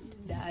time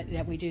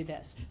that we do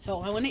this.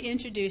 So I want to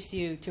introduce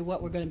you to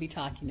what we're going to be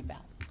talking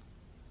about.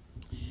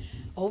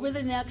 Over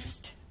the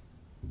next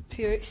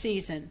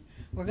season,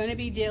 we're going to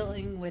be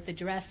dealing with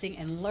addressing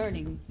and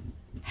learning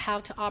how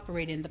to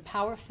operate in the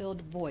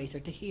power-filled voice, or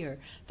to hear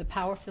the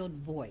power-filled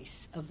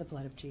voice of the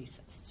blood of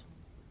Jesus.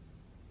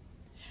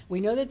 We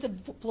know that the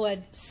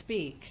blood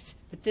speaks,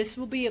 but this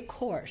will be a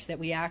course that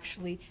we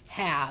actually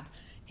have,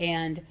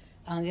 and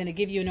I'm going to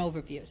give you an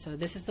overview. So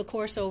this is the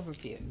course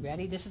overview.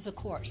 Ready? This is a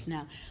course.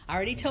 Now, I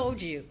already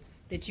told you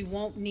that you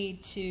won't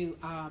need to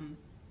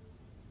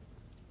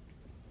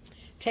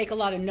take a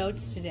lot of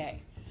notes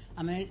today.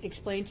 I'm going to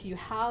explain to you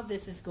how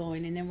this is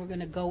going, and then we're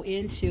going to go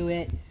into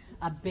it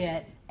a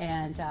bit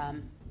and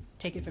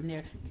take it from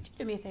there. Could you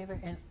do me a favor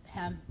and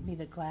hand me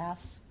the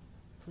glass,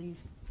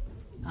 please?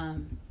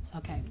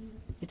 Okay.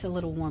 It's a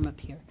little warm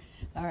up here.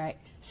 All right.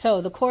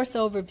 So the course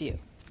overview.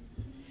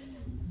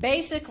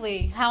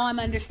 Basically, how I'm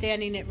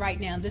understanding it right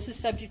now, this is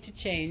subject to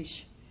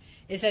change,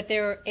 is that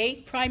there are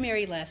 8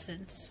 primary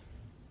lessons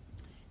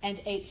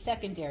and 8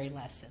 secondary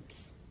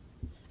lessons.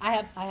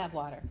 I have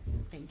water.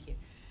 Thank you.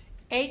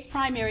 8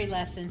 primary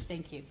lessons,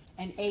 thank you,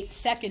 and 8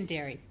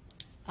 secondary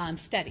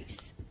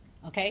studies.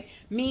 Okay?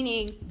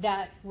 Meaning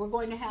that we're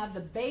going to have the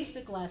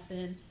basic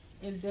lesson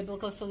in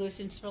Biblical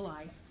Solutions for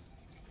Life,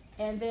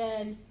 and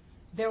then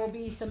there will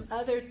be some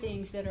other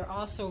things that are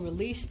also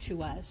released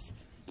to us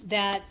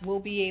that we'll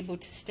be able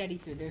to study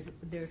through.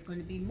 There's going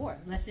to be more.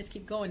 Let's just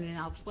keep going, and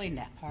I'll explain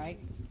that, all right?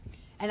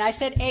 And I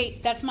said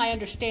 8. That's my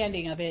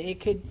understanding of it.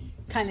 It could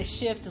kind of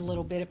shift a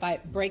little bit if I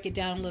break it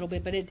down a little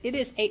bit, but it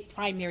is 8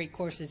 primary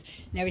courses,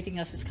 and everything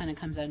else just kind of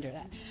comes under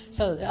that.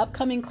 So the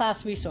upcoming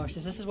class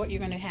resources, this is what you're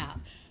going to have.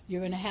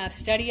 You're going to have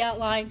study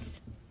outlines.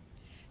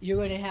 You're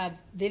going to have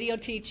video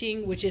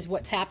teaching, which is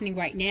what's happening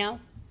right now.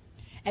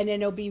 And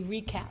then there'll be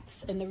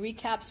recaps. And the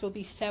recaps will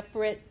be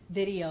separate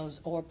videos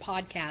or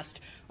podcast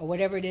or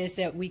whatever it is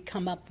that we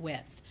come up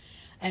with.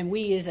 And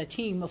we as a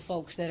team of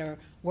folks that are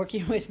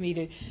working with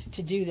me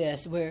to do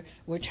this, we're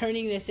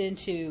turning this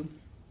into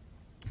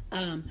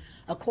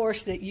a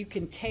course that you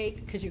can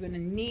take, because you're going to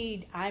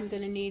need, I'm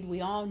going to need,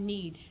 we all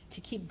need to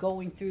keep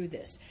going through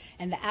this.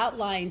 And the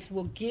outlines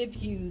will give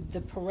you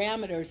the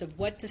parameters of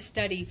what to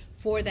study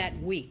for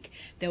that week.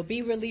 They'll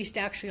be released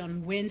actually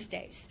on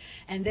Wednesdays.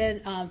 And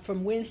then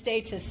from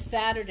Wednesday to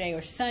Saturday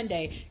or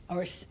Sunday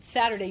or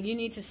Saturday, you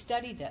need to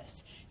study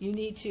this. You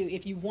need to,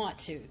 if you want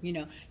to,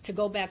 to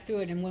go back through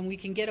it. And when we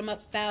can get them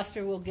up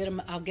faster, I'll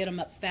get them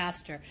up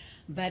faster.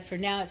 But for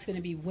now, it's going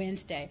to be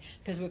Wednesday,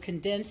 because we're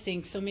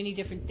condensing so many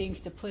different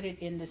things to put it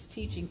in this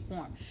teaching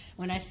form.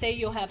 When I say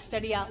you'll have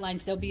study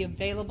outlines, they'll be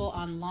available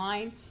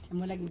online. And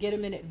when I can get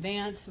them in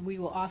advance, we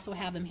will also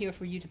have them here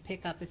for you to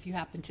pick up if you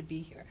happen to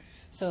be here.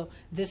 So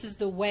this is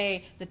the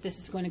way that this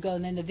is going to go.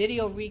 And then the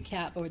video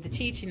recap, or the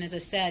teaching, as I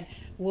said,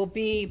 will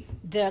be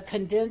the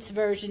condensed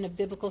version of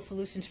Biblical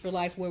Solutions for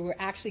Life, where we're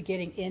actually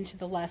getting into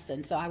the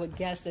lesson. So I would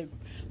guess that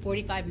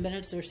 45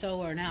 minutes or so,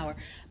 or an hour.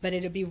 But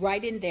it'll be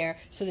right in there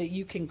so that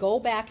you can go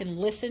back and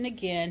listen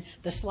again.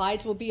 The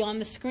slides will be on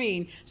the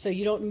screen, so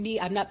you don't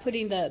need, I'm not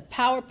putting the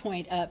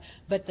PowerPoint up,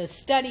 but the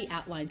study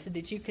outline, so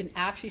that you can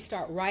actually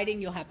start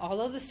writing. You'll have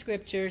all of the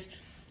scriptures.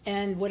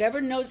 And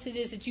whatever notes it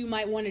is that you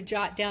might want to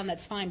jot down,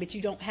 that's fine, but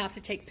you don't have to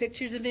take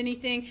pictures of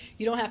anything.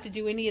 You don't have to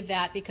do any of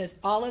that, because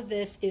all of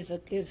this is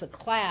a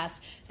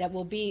class that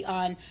will be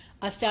on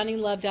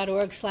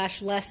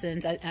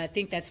astoundinglove.org/lessons. I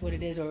think that's what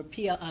it is, or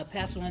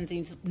Pastor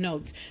Lindsay's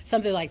notes,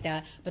 something like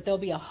that. But there'll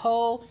be a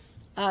whole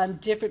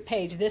different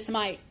page.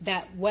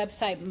 That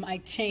website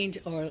might change,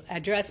 or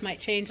address might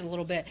change a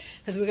little bit,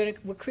 because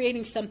we're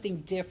creating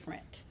something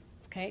different.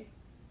 Okay,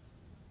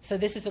 so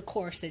this is a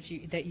course that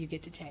you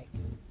get to take.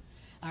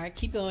 All right,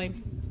 keep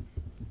going.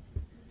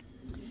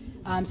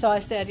 So I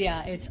said,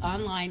 yeah, it's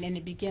online, and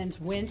it begins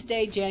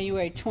Wednesday,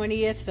 January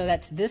 20th. So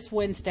that's this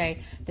Wednesday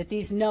that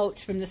these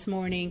notes from this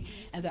morning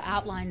and the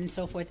outline and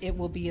so forth, it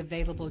will be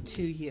available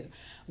to you.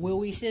 Will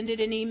we send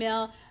it an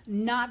email?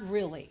 Not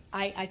really.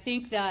 I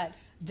think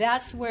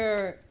that's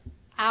where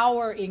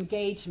our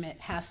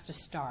engagement has to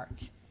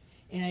start.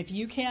 And if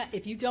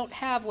you don't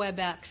have web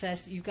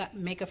access, you've got to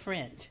make a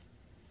friend.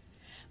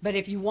 But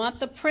if you want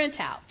the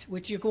printout,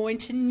 which you're going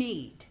to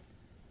need,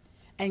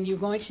 and you're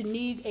going to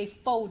need a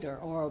folder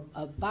or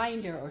a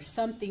binder or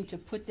something to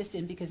put this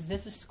in, because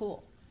this is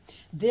school.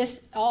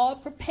 This all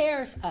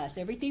prepares us.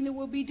 Everything that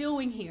we'll be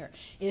doing here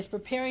is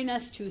preparing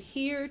us to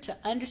hear, to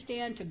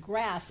understand, to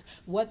grasp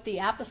what the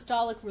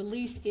apostolic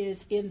release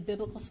is in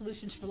Biblical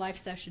Solutions for Life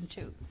Session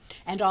 2.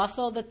 And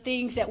also the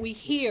things that we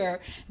hear,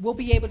 we'll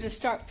be able to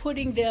start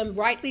putting them,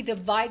 rightly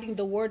dividing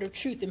the word of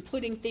truth and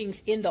putting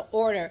things in the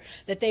order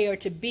that they are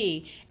to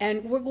be.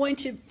 And we're going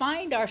to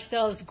find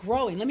ourselves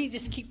growing. Let me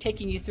just keep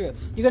taking you through.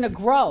 You're going to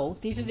grow.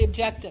 These are the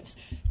objectives.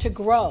 To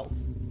grow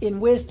in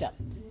wisdom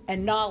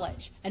and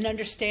knowledge and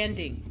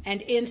understanding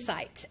and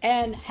insights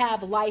and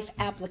have life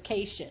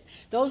application.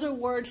 Those are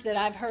words that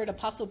I've heard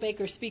Apostle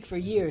Baker speak for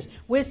years.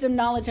 Wisdom,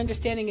 knowledge,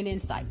 understanding, and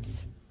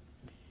insights.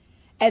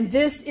 And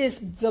this is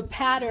the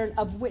pattern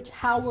of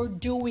how we're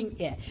doing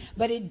it.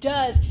 But it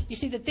does, you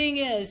see, the thing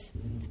is,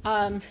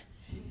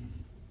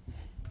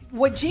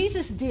 what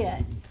Jesus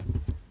did,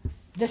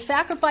 the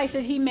sacrifice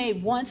that he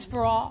made once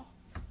for all,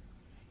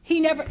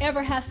 he never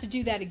ever has to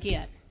do that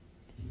again,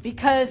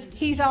 because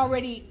he's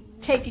already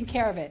taken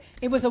care of it.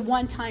 It was a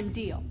one-time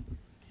deal.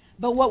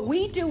 But what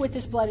we do with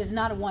this blood is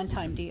not a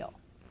one-time deal.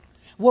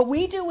 What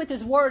we do with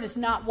his word is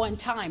not one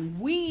time.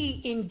 We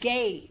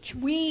engage.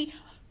 We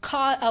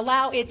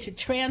allow it to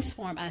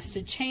transform us,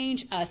 to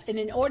change us. And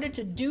in order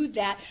to do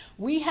that,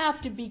 we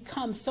have to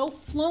become so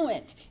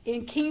fluent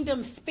in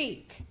kingdom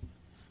speak,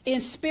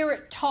 in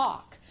spirit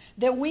talk,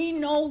 that we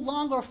no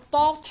longer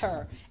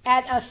falter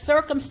at a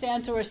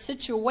circumstance or a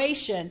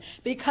situation,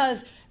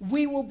 because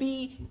we will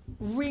be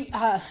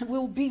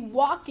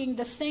walking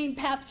the same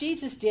path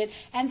Jesus did.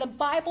 And the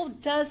Bible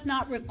does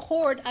not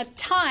record a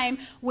time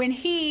when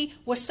he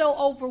was so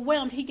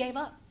overwhelmed he gave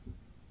up.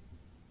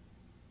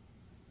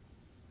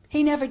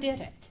 He never did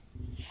it.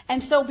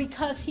 And so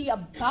because he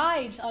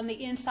abides on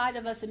the inside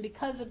of us and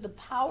because of the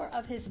power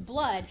of his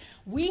blood,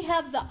 we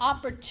have the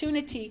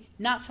opportunity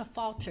not to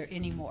falter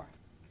anymore.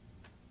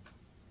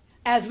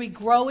 As we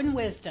grow in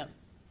wisdom,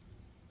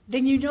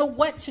 then you know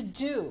what to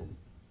do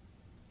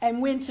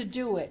and when to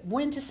do it,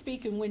 when to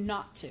speak and when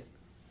not to.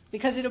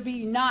 Because it'll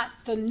be not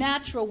the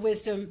natural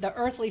wisdom, the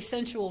earthly,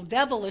 sensual,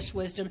 devilish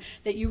wisdom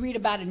that you read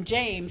about in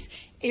James.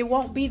 It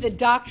won't be the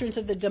doctrines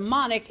of the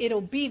demonic.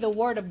 It'll be the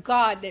word of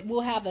God that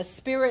will have a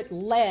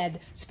spirit-led,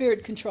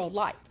 spirit-controlled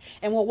life.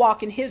 And we'll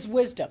walk in his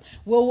wisdom.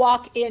 We'll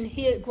walk in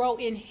his, grow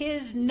in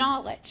his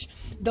knowledge.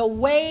 The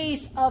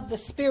ways of the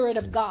Spirit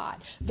of God.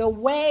 The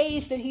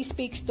ways that he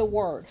speaks the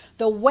word.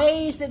 The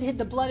ways that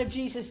the blood of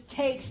Jesus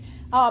takes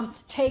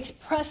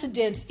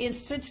precedence in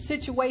such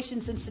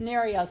situations and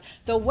scenarios.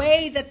 The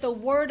way that the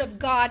word of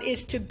God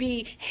is to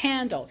be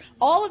handled.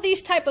 All of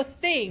these type of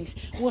things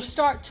will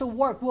start to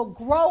work. We'll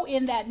grow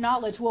in that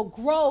knowledge. We'll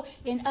grow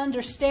in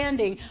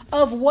understanding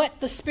of what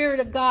the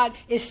Spirit of God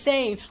is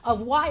saying,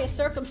 of why a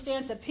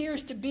circumstance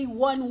appears to be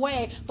one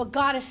way, but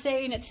God is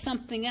saying it's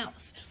something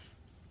else.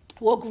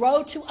 We'll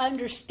grow to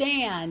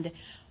understand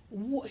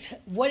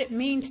what it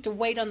means to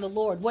wait on the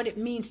Lord, what it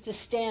means to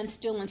stand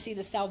still and see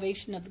the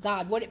salvation of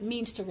God, what it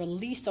means to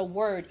release a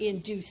word in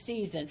due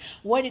season,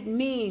 what it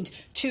means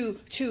to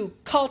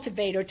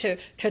cultivate or to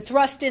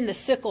thrust in the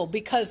sickle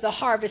because the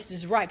harvest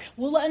is ripe.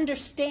 We'll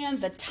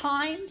understand the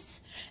times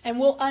and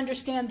we'll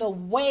understand the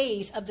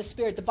ways of the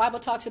Spirit. The Bible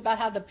talks about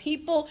how the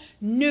people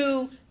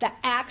knew the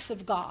acts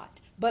of God,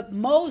 but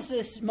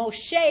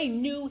Moshe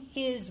knew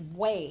his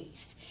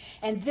ways.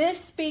 And this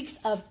speaks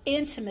of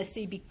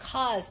intimacy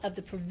because of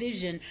the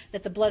provision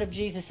that the blood of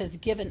Jesus has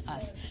given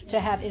us to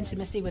have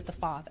intimacy with the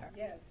Father.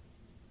 Yes.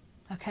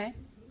 Okay?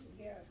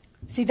 Yes.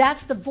 See,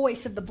 that's the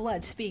voice of the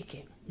blood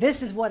speaking.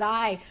 This is what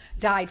I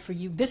died for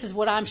you. This is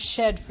what I'm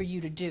shed for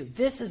you to do.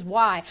 This is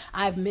why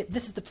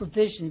this is the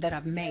provision that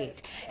I've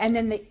made. And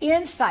then the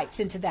insights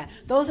into that.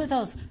 Those are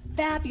those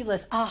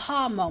fabulous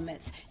aha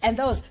moments. And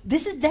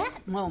this is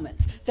that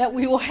moments that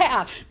we will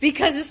have.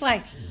 Because it's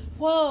like,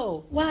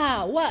 whoa,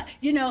 wow, what?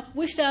 You know,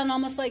 we sound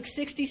almost like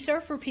 60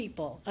 surfer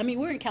people. I mean,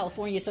 we're in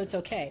California, so it's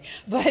okay.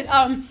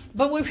 But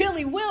we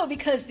really will,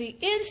 because the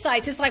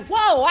insights, it's like,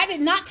 whoa, I did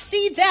not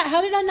see that.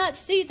 How did I not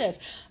see this?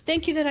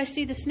 Thank you that I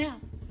see this now.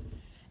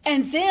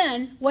 And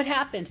then what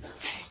happens?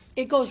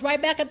 It goes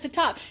right back at the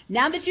top.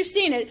 Now that you've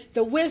seen it,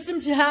 the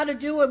wisdom to how to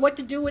do it, what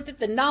to do with it,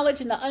 the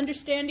knowledge and the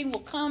understanding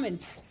will come, and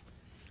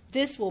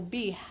this will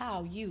be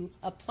how you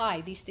apply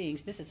these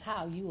things. This is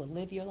how you will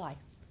live your life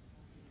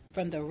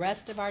from the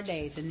rest of our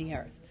days in the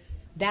earth.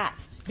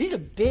 These are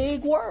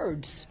big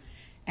words,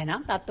 and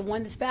I'm not the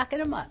one that's backing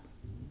them up.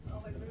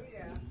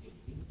 Hallelujah.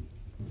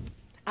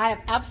 I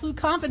have absolute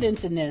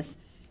confidence in this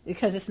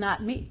because it's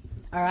not me.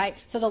 All right?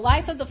 So the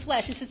life of the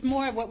flesh, this is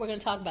more of what we're going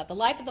to talk about. The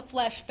life of the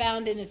flesh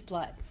found in his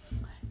blood.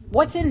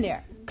 What's in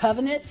there?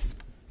 Covenants,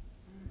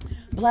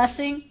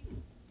 blessing,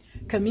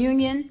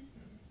 communion,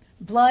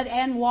 blood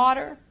and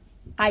water,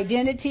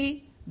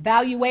 identity,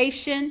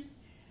 valuation,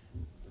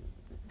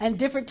 and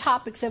different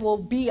topics that will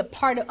be a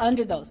part of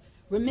under those.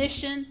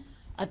 Remission,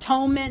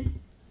 atonement,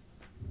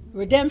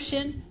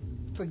 redemption,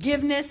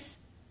 forgiveness,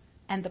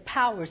 and the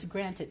powers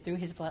granted through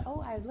his blood.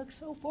 Oh, I look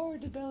so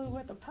forward to knowing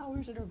what the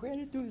powers that are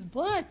granted through his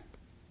blood.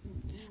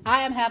 I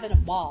am having a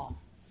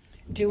ball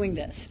doing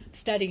this,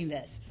 studying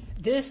this.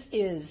 This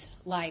is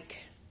like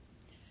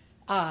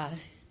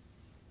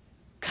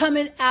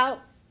coming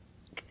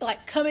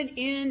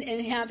in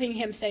and having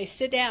him say,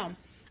 sit down.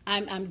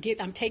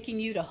 I'm taking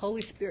you to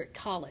Holy Spirit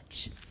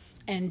College.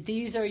 And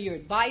these are your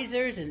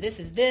advisors, and this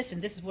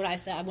is what I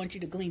said. I want you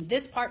to glean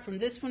this part from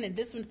this one, and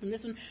this one from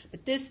this one.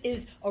 But this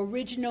is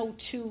original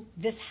to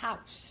this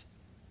house.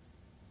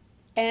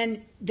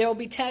 And there will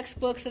be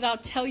textbooks that I'll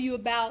tell you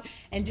about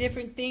and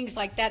different things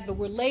like that. But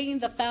we're laying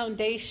the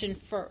foundation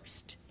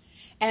first.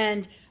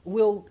 And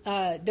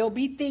there'll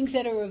be things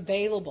that are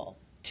available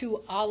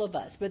to all of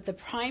us. But the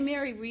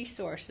primary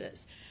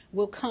resources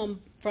will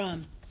come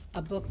from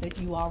a book that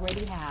you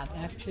already have.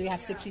 Actually, I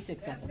have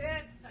 66 of them.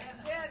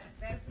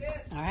 That's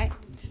it. All right?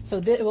 So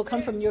it will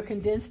come from your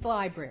condensed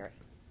library.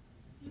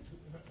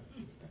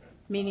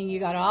 Meaning you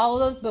got all of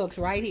those books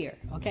right here,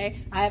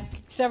 okay? I have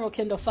several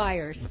Kindle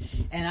Fires,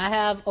 and I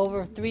have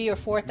over 3,000 or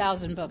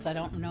 4,000 books. I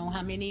don't know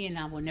how many, and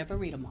I will never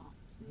read them all.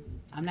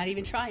 I'm not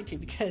even trying to,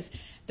 because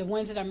the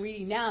ones that I'm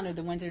reading now are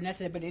the ones that are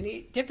necessary. But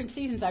in different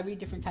seasons, I read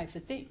different types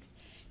of things.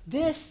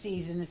 This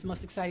season is the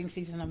most exciting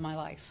season of my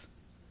life,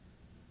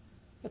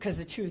 because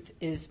the truth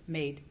is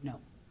made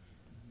known.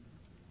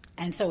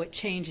 And so it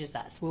changes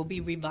us. We'll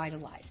be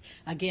revitalized.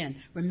 Again,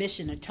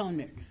 remission,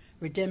 atonement,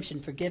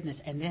 redemption,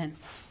 forgiveness, and then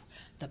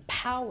the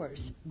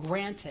powers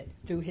granted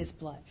through his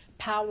blood,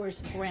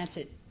 powers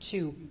granted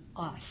to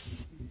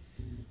us.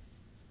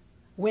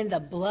 When the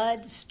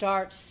blood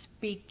starts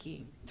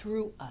speaking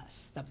through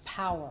us, the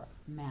power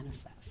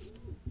manifests.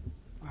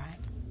 All right?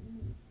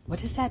 What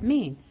does that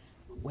mean?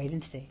 Wait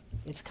and see.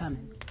 It's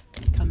coming.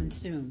 Coming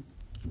soon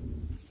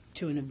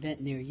to an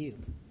event near you.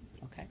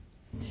 Okay?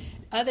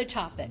 Other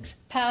topics.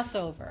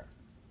 Passover.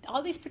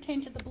 All these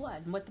pertain to the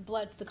blood and what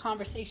the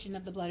conversation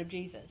of the blood of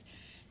Jesus.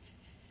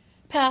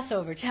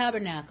 Passover,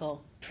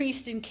 tabernacle,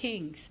 priests and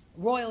kings,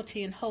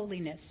 royalty and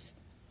holiness,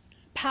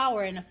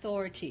 power and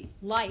authority,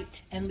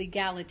 light and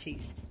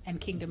legalities,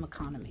 and kingdom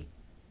economy.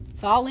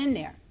 It's all in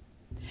there.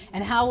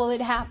 And how will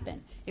it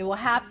happen? It will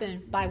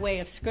happen by way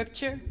of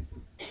scripture,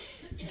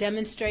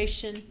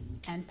 demonstration,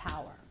 and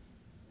power.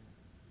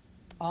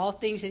 All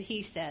things that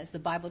he says, the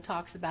Bible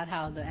talks about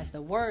how as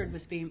the word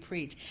was being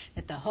preached,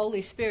 that the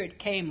Holy Spirit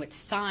came with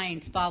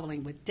signs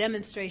following, with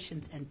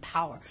demonstrations and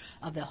power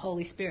of the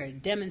Holy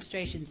Spirit.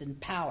 Demonstrations and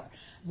power,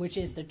 which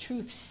is the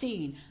truth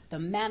seen, the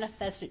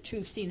manifested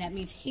truth seen. That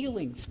means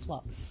healings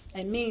flow.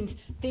 It means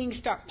things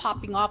start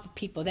popping off of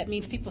people. That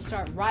means people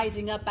start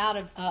rising up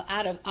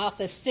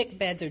off of sick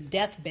beds or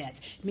death beds.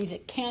 It means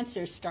that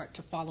cancers start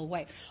to fall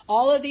away.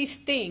 All of these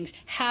things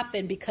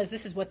happen because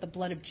this is what the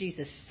blood of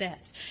Jesus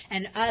says.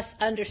 And us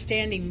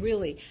understanding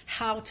really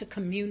how to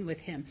commune with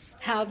him,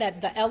 how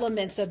that the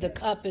elements of the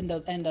cup and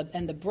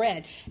the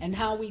bread, and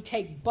how we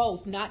take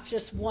both, not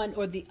just one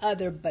or the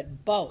other,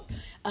 but both.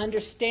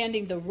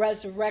 Understanding the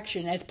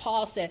resurrection, as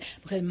Paul said,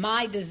 because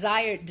my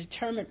desired,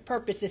 determined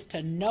purpose is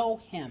to know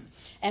him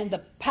and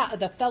the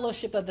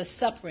fellowship of the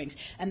sufferings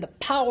and the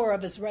power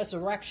of his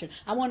resurrection.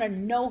 I want to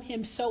know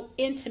him so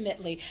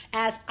intimately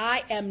as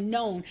I am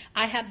known.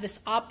 I have this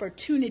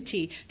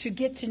opportunity to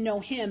get to know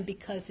him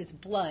because his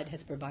blood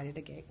has provided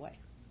a gateway.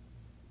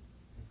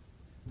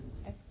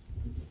 Okay?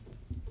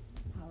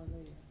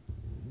 Hallelujah.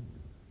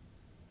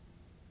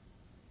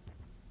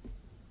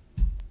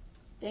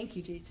 Thank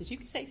you, Jesus. You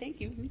can say thank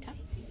you anytime.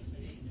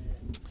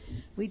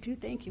 We do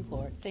thank you,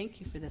 Lord. Thank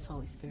you for this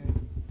Holy Spirit.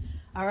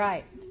 All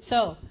right.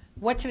 So,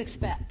 what to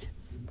expect?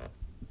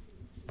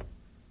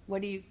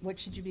 What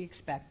should you be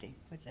expecting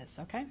with this,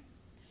 okay?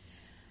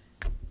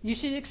 You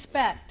should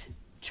expect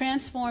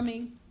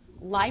transforming,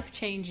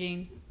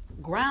 life-changing,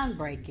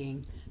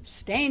 groundbreaking,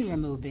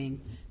 stain-removing,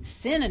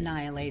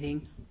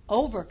 sin-annihilating,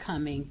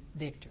 overcoming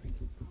victory.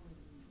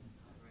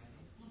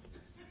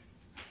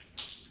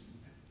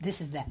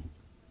 This is that.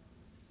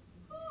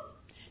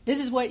 This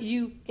is what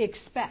you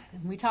expect.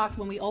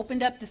 When we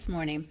opened up this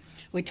morning,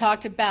 we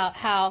talked about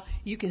how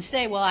you can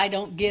say, well, I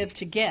don't give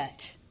to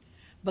get.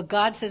 But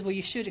God says, well,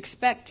 you should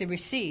expect to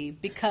receive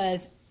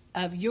because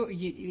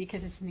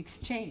it's an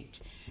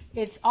exchange.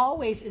 It's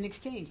always an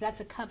exchange. That's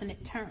a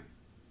covenant term.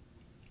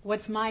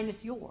 What's mine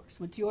is yours.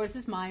 What's yours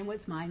is mine.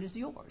 What's mine is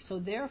yours. So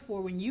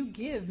therefore, when you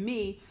give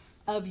me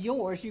of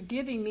yours, you're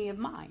giving me of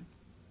mine.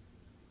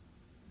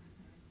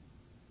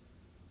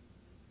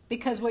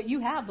 Because what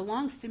you have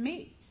belongs to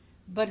me.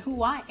 But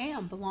who I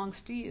am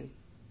belongs to you.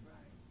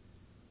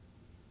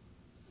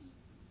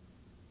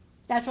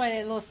 That's why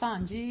that little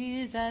song,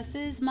 Jesus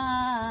is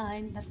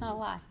mine. That's not a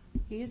lie.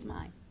 He is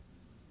mine.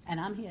 And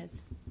I'm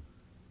his.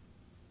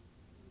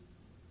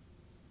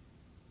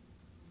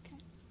 Okay.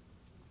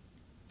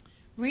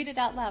 Read it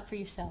out loud for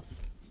yourself.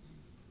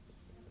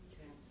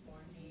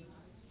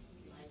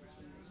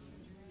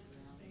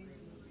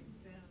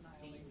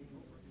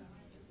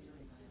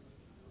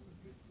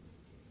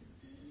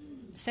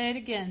 Say it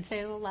again. Say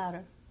it a little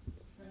louder.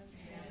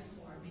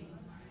 Transforming,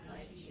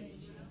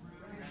 life-changing,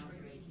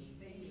 groundbreaking,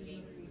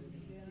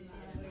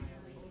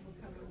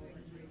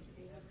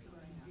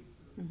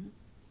 mm-hmm.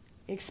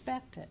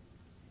 Expect it.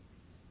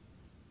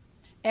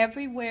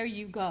 Everywhere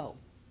you go,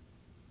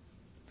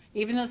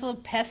 even those little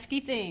pesky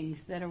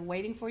things that are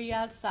waiting for you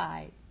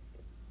outside,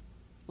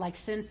 like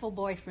sinful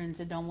boyfriends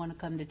that don't want to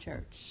come to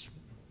church.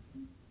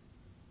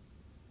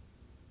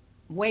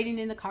 Waiting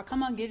in the car.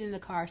 Come on, get in the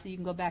car so you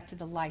can go back to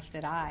the life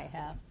that I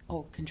have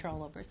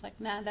control over. It's like,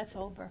 nah, that's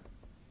over.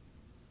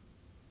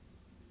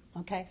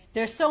 Okay?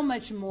 There's so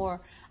much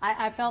more.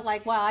 I felt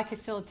like, wow, I could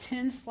fill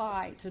 10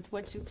 slides with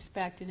what to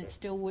expect, and it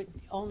still would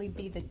only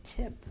be the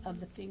tip of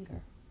the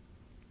finger.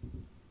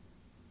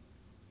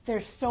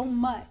 There's so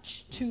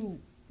much to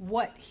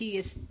what he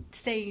is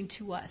saying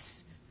to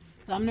us.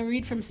 So I'm going to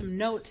read from some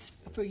notes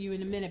for you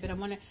in a minute, but I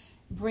want to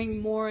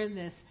bring more in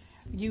this.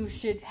 You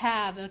should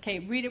have, okay,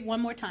 read it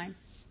one more time.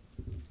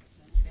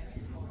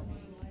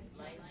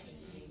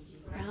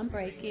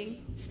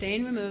 Groundbreaking,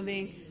 stain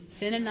removing,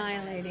 sin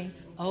annihilating,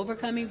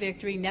 overcoming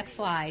victory. Next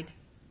slide.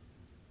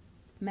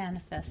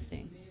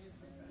 Manifesting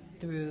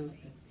through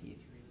you.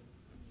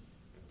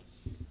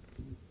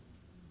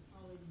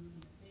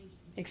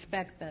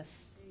 Expect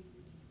this.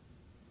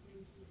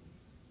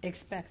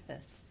 Expect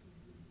this.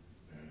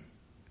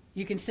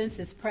 You can sense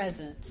his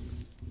presence.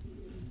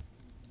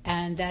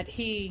 And that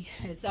he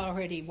is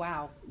already,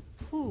 wow,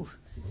 whew,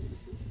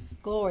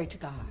 glory to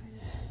God.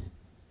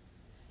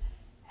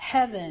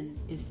 Heaven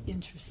is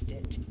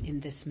interested in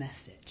this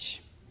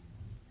message.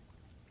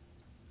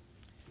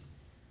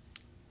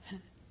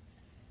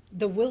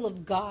 the will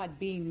of God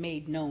being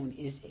made known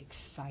is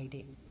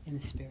exciting in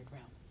the spirit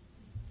realm.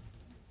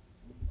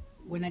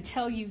 When I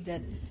tell you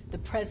that the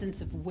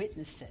presence of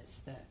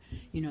witnesses,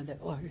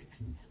 or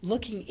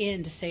looking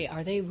in to say,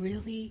 are they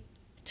really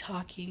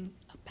talking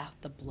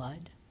about the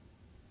blood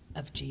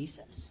of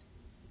Jesus?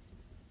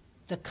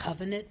 The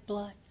covenant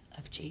blood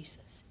of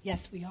Jesus?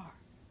 Yes, we are.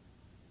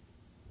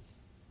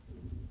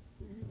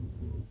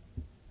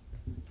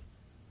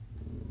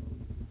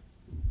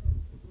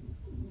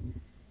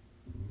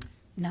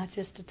 Not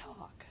just to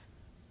talk,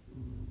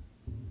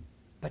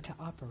 but to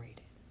operate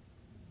it.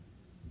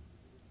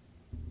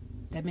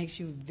 That makes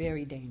you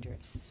very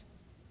dangerous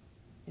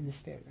in the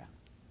spirit realm.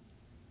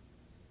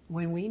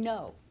 When we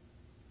know,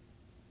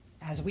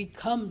 as we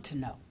come to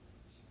know,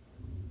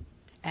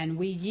 and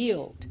we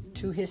yield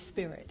to his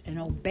spirit and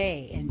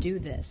obey and do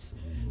this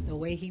the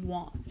way he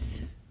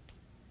wants,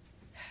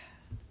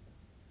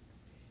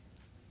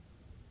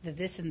 the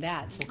this and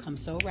that's will come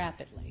so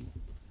rapidly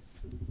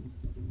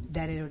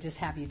that it'll just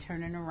have you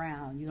turning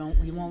around.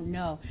 You won't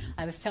know.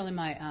 I was telling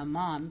my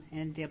mom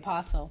and the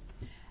apostle,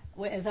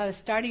 as I was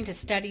starting to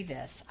study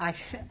this, I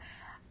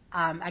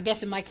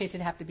guess in my case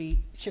it'd have to be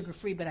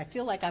sugar-free, but I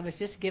feel like I was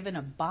just given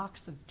a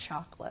box of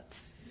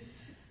chocolates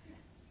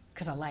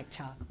because I like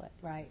chocolate,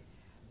 right?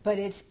 But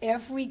it's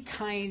every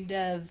kind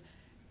of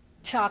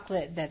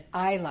chocolate that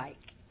I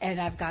like, and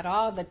I've got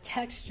all the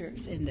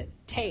textures and the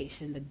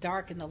taste and the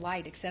dark and the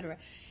light, etc.,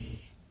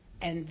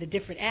 and the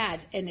different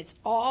ads, and it's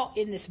all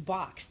in this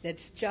box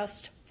that's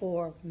just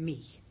for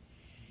me.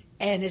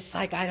 And it's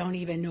like I don't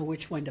even know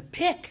which one to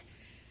pick,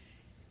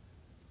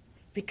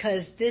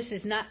 because this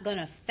is not going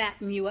to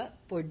fatten you up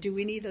or do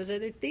any of those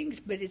other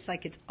things, but it's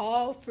like it's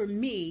all for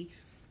me.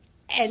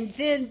 And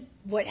then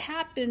what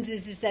happens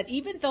is that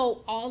even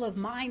though all of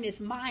mine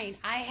is mine,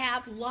 I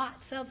have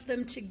lots of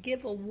them to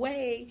give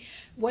away,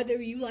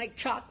 whether you like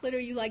chocolate or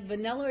you like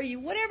vanilla or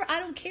whatever, I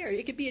don't care.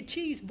 It could be a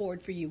cheese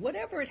board for you,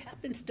 whatever it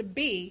happens to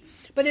be.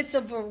 But it's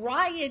a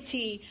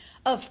variety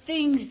of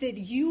things that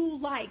you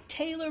like,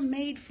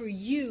 tailor-made for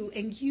you,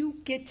 and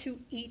you get to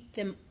eat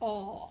them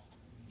all.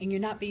 And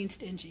you're not being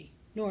stingy,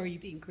 nor are you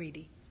being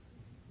greedy.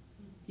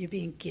 You're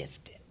being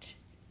gifted.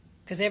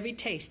 Because every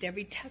taste,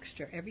 every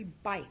texture, every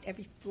bite,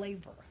 every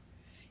flavor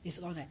is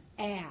going to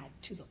add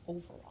to the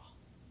overall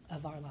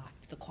of our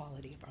lives, the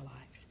quality of our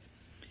lives.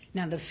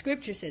 Now, the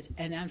scripture says,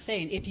 and I'm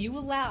saying, if you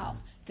allow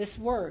this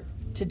word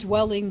to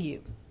dwell in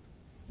you,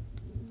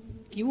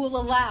 if you will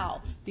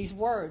allow these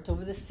words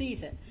over the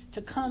season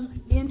to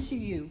come into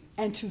you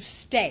and to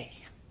stay.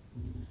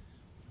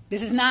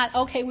 This is not,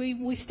 okay,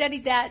 we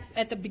studied that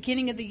at the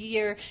beginning of the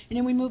year, and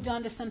then we moved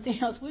on to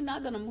something else. We're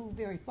not going to move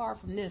very far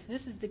from this.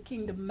 This is the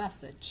kingdom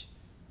message.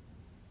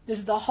 This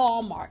is the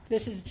hallmark.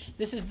 This is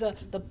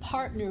the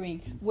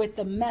partnering with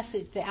the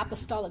message, the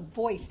apostolic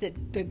voice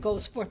that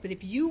goes forth. But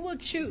if you will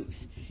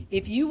choose,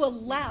 if you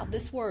allow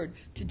this word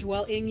to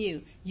dwell in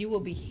you, you will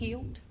be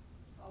healed,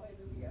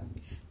 Hallelujah.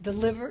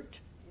 delivered,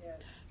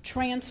 Yes.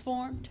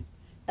 transformed,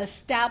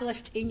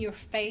 established in your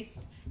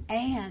faith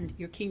and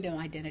your kingdom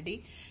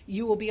identity.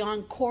 You will be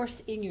on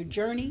course in your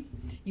journey.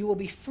 You will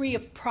be free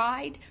of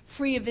pride,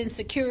 free of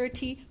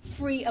insecurity,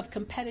 free of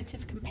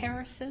competitive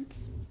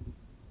comparisons.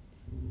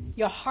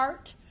 Your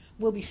heart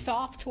will be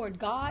soft toward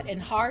God and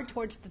hard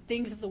towards the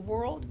things of the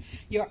world.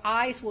 Your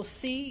eyes will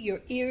see, your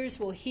ears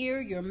will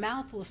hear, your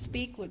mouth will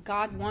speak what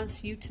God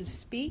wants you to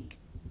speak.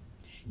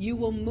 You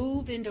will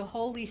move into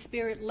Holy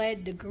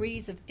Spirit-led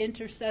degrees of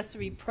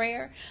intercessory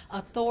prayer,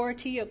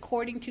 authority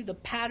according to the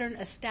pattern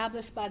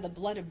established by the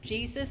blood of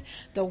Jesus.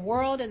 The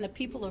world and the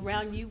people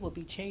around you will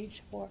be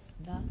changed for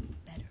the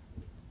better.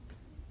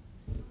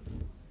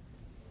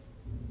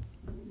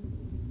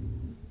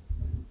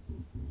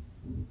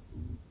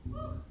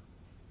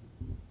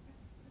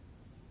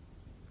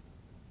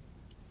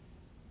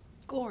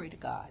 Glory to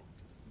God.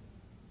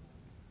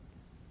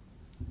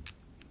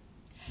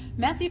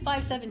 Matthew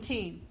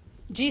 5:17.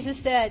 Jesus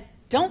said,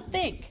 don't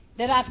think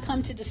that I've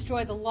come to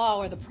destroy the law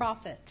or the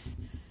prophets.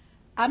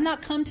 I've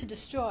not come to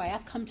destroy,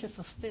 I've come to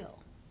fulfill.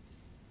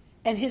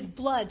 And his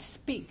blood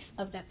speaks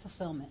of that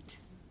fulfillment.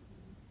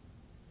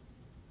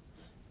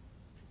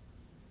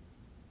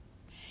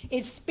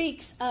 It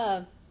speaks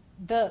of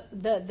the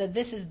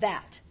this is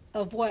that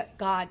of what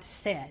God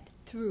said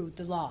through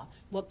the law,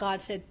 what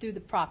God said through the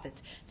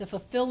prophets, the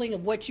fulfilling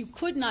of what you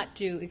could not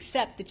do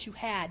except that you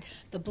had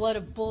the blood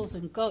of bulls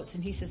and goats.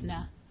 And he says,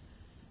 nah,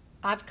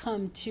 I've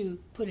come to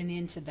put an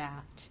end to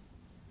that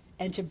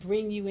and to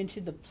bring you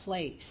into the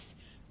place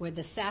where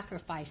the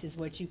sacrifice is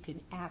what you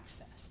can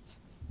access.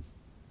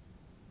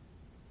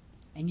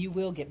 And you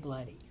will get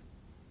bloody.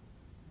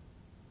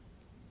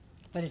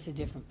 But it's a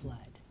different blood.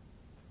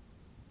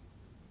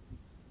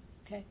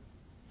 Okay?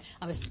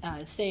 I was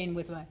saying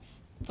with my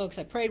folks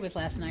I prayed with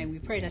last night, we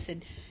prayed, I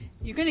said,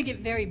 you're going to get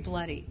very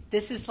bloody.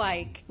 This is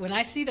like, when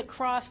I see the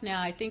cross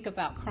now, I think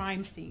about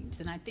crime scenes,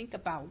 and I think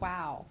about,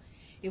 wow,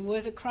 it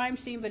was a crime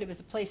scene, but it was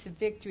a place of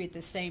victory at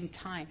the same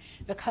time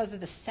because of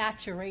the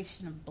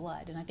saturation of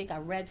blood. And I think I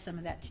read some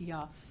of that to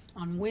y'all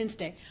on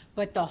Wednesday.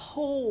 But the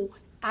whole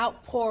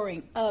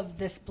outpouring of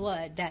this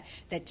blood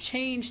that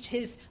changed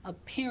his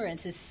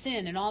appearance, his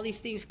sin, and all these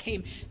things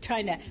came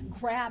trying to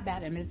grab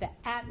at him. And the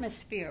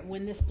atmosphere,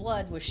 when this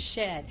blood was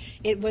shed,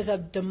 it was a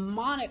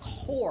demonic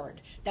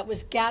horde that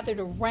was gathered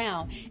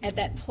around at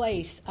that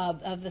place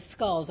of the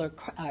skulls, or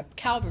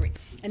Calvary.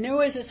 And there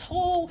was this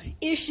whole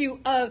issue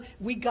of,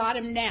 we got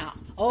him now.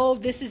 Oh,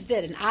 this is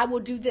it, and I will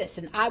do this,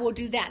 and I will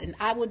do that, and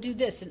I will do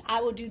this, and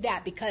I will do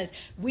that, because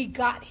we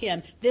got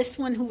him. This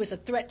one who was a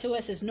threat to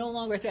us is no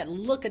longer a threat.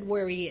 Look at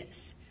where he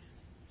is.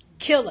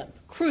 Kill him,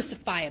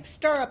 crucify him,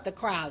 stir up the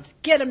crowds,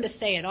 get him to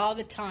say it all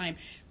the time.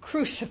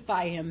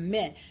 Crucify him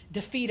meant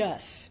defeat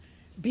us,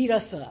 beat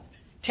us up,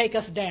 take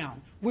us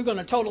down. We're going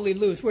to totally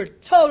lose. We're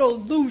total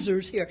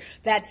losers here.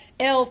 That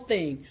L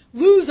thing.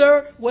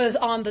 Loser was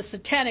on the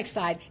satanic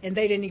side, and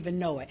they didn't even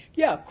know it.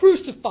 Yeah,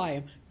 crucify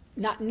him.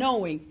 Not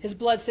knowing, his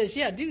blood says,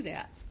 yeah, do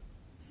that.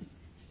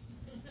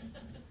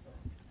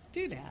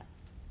 Do that.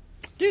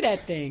 Do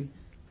that thing.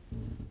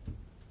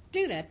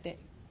 Do that thing.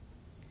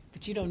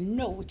 But you don't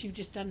know what you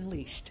just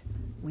unleashed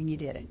when you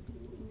did it.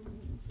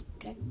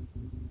 Okay?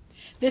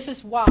 This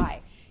is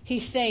why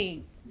he's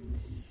saying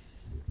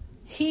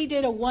he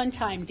did a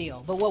one-time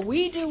deal. But what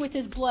we do with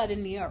his blood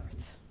in the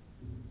earth,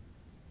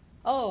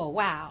 oh,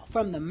 wow,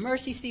 from the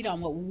mercy seat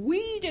on, what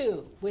we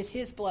do with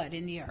his blood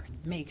in the earth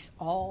makes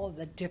all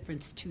the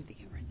difference to the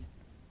earth.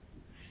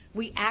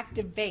 We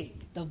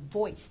activate the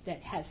voice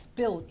that has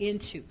spilled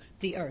into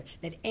the earth,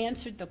 that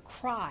answered the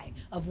cry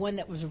of one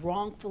that was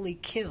wrongfully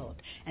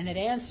killed, and that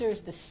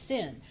answers the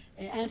sin.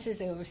 It answers,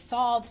 it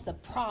solves the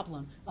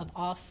problem of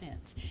all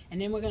sins.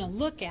 And then we're going to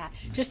look at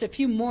just a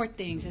few more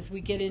things as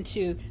we get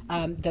into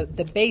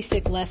the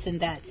basic lesson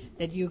that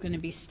you're going to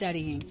be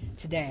studying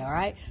today, all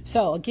right?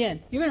 So,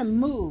 again, you're going to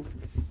move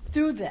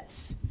through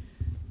this.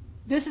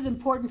 This is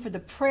important for the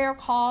prayer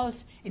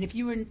calls, and if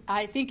you were,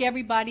 I think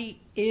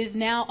everybody is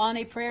now on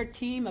a prayer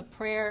team, a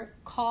prayer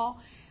call,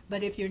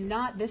 but if you're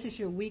not, this is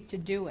your week to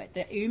do it.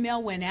 The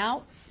email went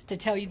out to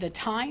tell you the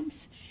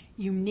times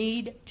you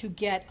need to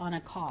get on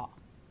a call.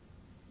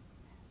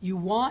 You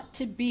want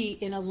to be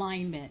in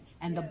alignment,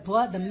 and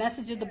the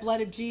message of the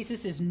blood of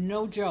Jesus is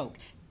no joke.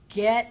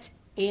 Get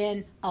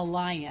in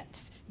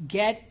alliance.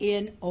 Get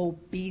in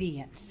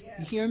obedience.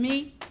 You hear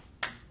me?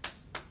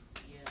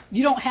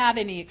 You don't have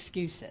any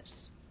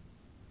excuses.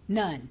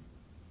 None.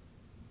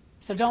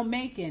 So don't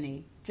make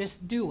any.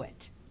 Just do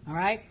it. All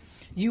right?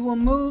 You will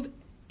move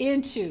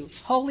into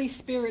Holy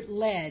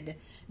Spirit-led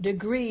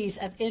degrees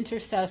of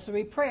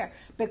intercessory prayer,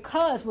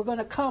 because we're going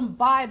to come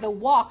by the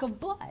walk of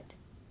blood.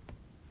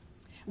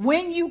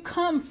 When you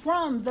come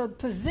from the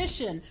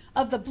position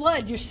of the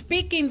blood, you're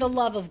speaking the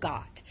love of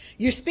God.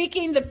 You're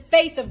speaking the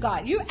faith of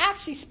God. You're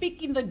actually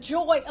speaking the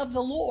joy of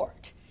the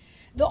Lord.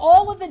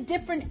 All of the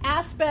different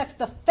aspects,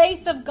 the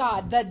faith of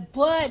God, the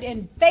blood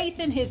and faith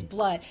in his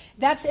blood,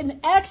 that's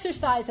an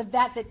exercise of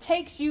that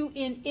takes you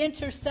in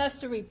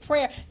intercessory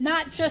prayer,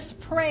 not just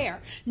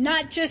prayer,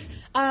 not just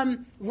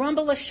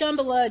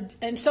rumbala-shumbala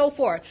and so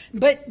forth,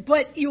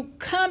 but you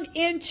come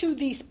into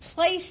these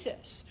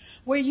places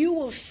where you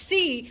will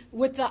see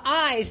with the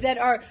eyes that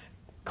are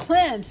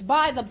cleansed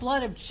by the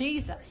blood of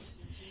Jesus.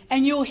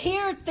 And you'll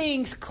hear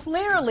things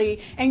clearly,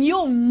 and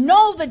you'll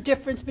know the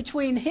difference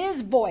between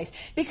his voice.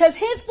 Because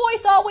his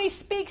voice always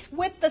speaks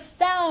with the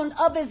sound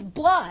of his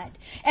blood.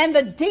 And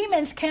the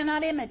demons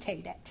cannot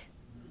imitate it.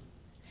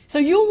 So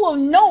you will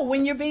know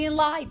when you're being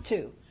lied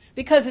to.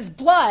 Because his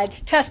blood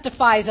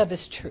testifies of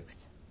his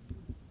truth.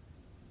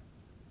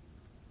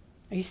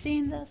 Are you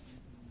seeing this?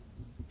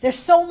 There's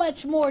so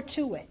much more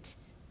to it.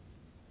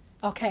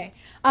 Okay.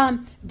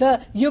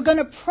 You're going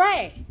to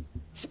pray.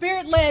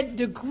 Spirit-led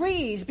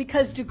degrees,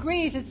 because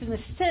degrees is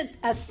an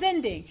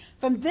ascending.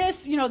 From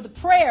this, the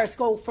prayers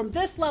go from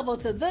this level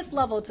to this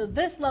level to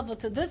this level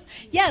to this.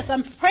 Yes,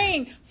 I'm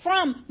praying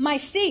from my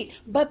seat,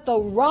 but the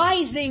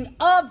rising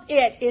of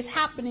it is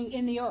happening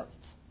in the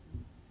earth.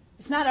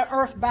 It's not an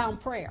earthbound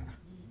prayer.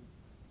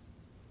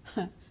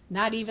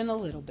 Not even a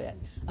little bit.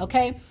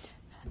 Okay?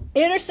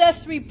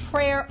 Intercessory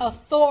prayer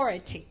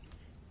authority.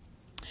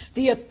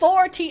 The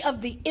authority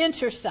of the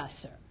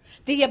intercessor.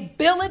 The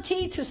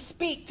ability to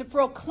speak, to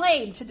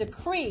proclaim, to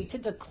decree, to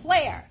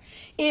declare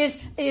is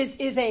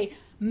a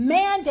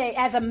mandate,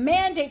 as a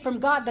mandate from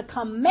God, the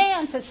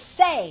command to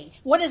say.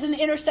 What is an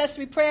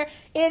intercessory prayer?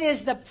 It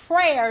is the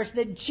prayers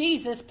that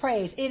Jesus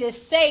prays. It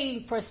is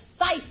saying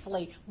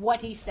precisely what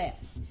he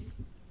says,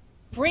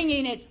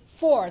 bringing it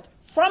forth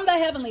from the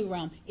heavenly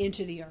realm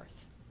into the earth.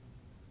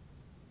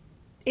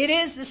 It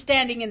is the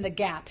standing in the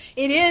gap.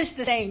 It is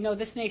the saying, no,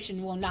 this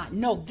nation will not.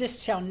 No,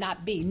 this shall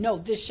not be. No,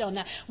 this shall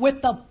not.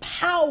 With the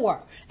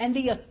power and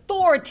the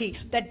authority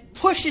that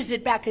pushes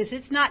it back, because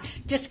it's not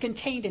just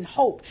contained in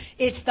hope.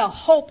 It's the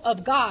hope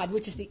of God,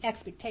 which is the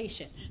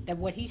expectation that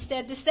what he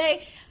said to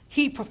say,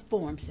 he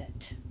performs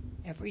it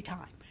every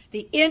time.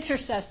 The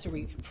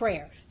intercessory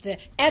prayer, the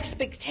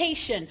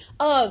expectation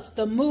of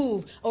the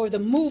move or the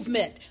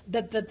movement,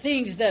 the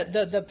things,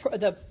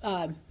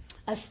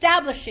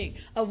 establishing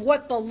of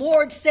what the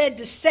Lord said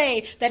to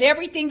say, that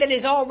everything that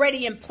is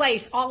already in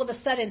place, all of a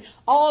sudden,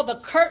 all the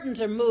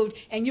curtains are moved,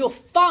 and you'll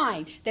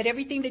find that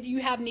everything that you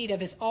have need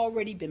of has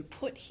already been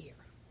put here.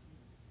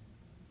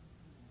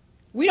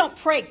 We don't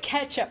pray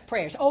catch-up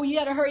prayers. Oh, you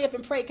got to hurry up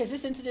and pray because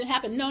this incident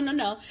happened. No.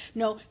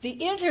 No, the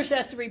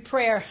intercessory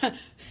prayer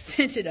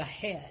sent it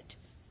ahead.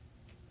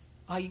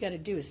 All you got to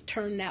do is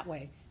turn that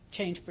way,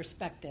 change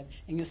perspective,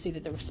 and you'll see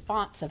that the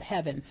response of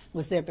heaven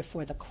was there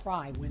before the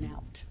cry went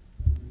out.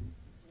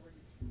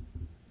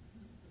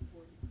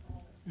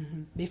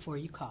 Before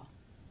you call.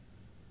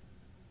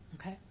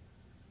 Okay?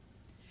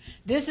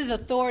 This is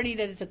authority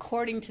that is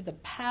according to the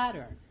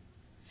pattern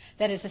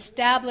that is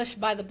established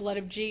by the blood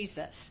of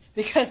Jesus,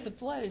 because the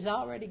blood has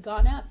already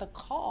gone out. The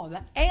call,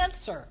 the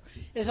answer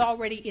is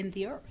already in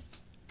the earth.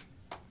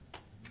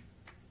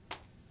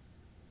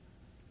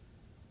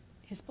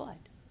 His blood.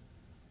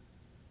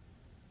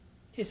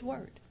 His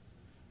word.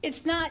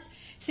 It's not,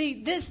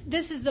 see, this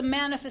is the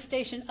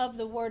manifestation of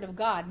the word of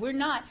God. We're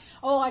not,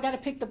 oh, I got to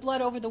pick the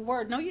blood over the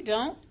word. No, you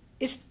don't.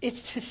 It's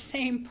the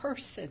same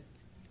person.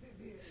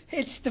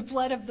 It's the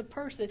blood of the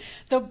person.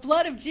 The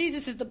blood of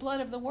Jesus is the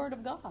blood of the word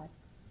of God.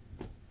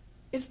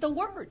 It's the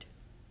word.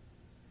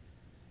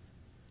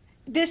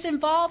 This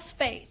involves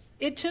faith.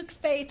 It took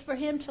faith for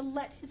him to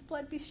let his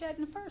blood be shed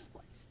in the first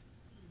place.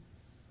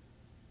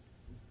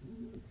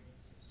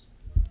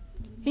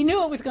 He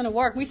knew it was going to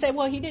work. We say,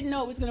 well, he didn't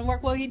know it was going to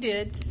work. Well, he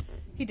did.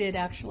 He did,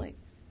 actually.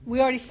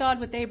 We already saw it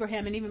with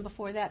Abraham, and even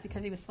before that,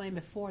 because he was slain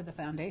before the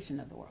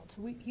foundation of the world.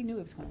 So he knew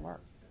it was going to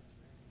work.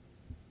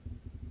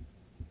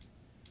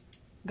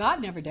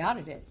 God never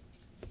doubted it.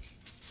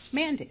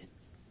 Man did.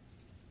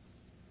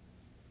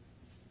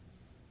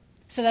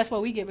 So that's why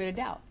we get rid of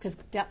doubt, because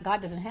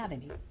God doesn't have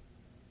any.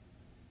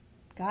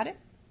 Got it?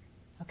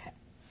 Okay.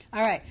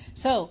 All right.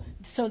 So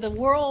the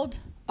world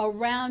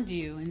around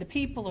you and the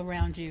people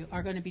around you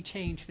are going to be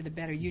changed for the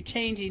better. You're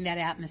changing that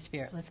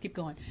atmosphere. Let's keep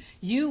going.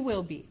 You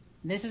will be.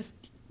 This is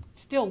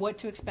still what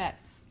to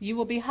expect. You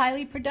will be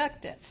highly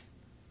productive.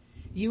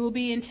 You will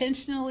be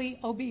intentionally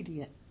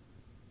obedient.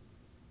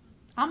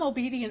 I'm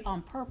obedient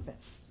on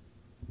purpose.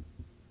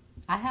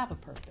 I have a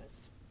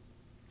purpose.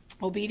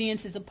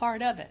 Obedience is a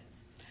part of it.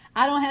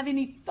 I don't have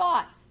any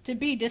thought to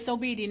be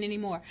disobedient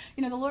anymore.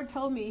 You know, the Lord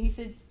told me, he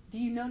said, do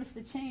you notice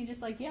the change?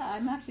 It's like, yeah,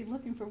 I'm actually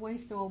looking for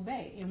ways to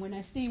obey. And when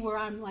I see where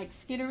I'm like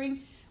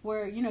skittering,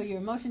 where, you know, your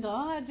emotions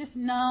are,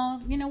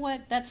 no, you know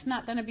what, that's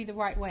not going to be the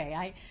right way.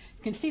 I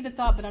can see the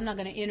thought, but I'm not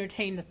going to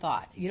entertain the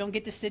thought. You don't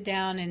get to sit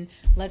down and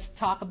let's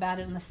talk about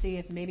it and let's see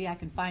if maybe I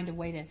can find a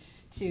way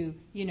to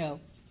you know,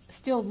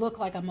 still look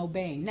like I'm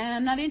obeying. Nah,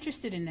 I'm not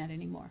interested in that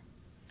anymore.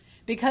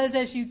 Because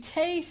as you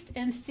taste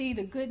and see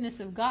the goodness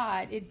of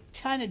God, it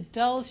kind of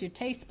dulls your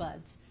taste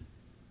buds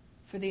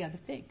for the other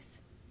things.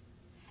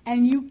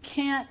 And you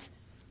can't,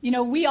 you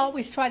know, we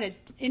always try to,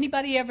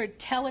 anybody ever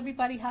tell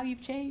everybody how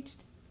you've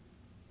changed?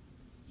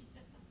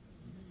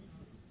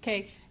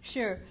 Okay,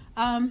 sure.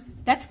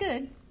 That's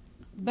good.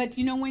 But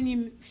you know when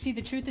you see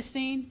the truth is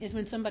seen is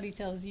when somebody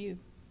tells you.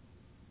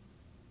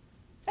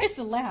 I used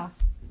to laugh.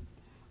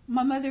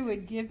 My mother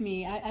would give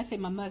me, I say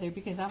my mother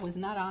because I was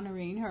not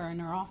honoring her in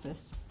her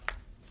office.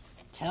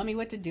 Tell me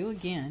what to do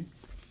again.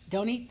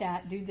 Don't eat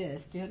that, do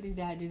this. Don't do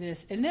that, do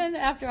this. And then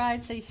after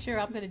I'd say, sure,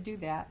 I'm going to do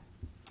that.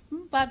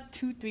 About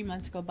 2-3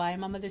 months go by,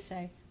 and my mother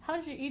say,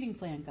 how's your eating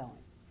plan going?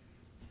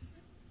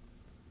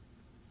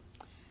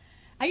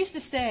 I used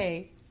to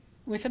say,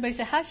 when somebody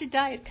said, how's your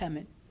diet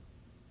coming?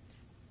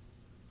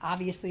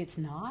 Obviously it's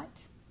not.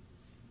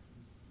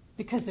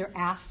 Because they're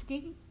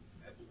asking.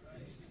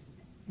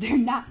 They're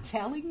not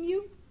telling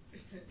you.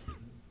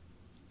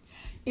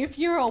 If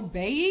you're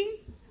obeying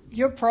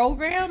your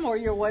program or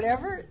your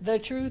whatever, the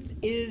truth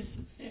is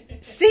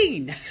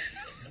seen.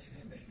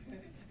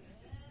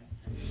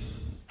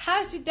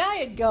 How's your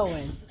diet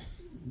going?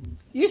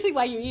 Usually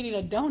while you're eating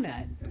a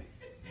donut.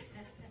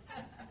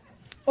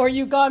 Or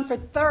you've gone for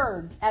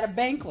thirds at a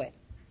banquet.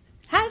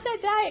 How's that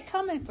diet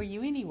coming for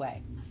you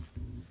anyway?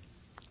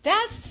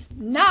 That's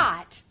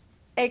not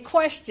a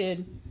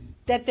question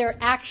that they're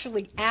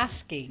actually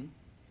asking.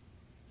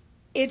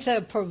 It's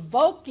a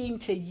provoking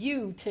to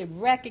you to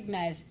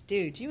recognize,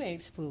 dude, you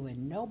ain't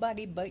fooling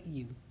nobody but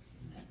you.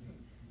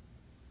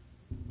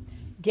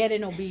 Get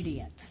in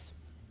obedience.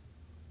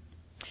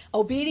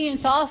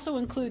 Obedience also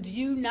includes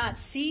you not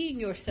seeing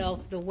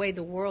yourself the way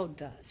the world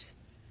does,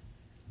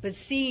 but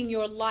seeing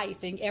your life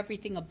and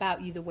everything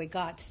about you the way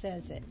God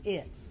says it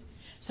is.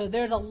 So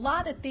there's a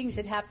lot of things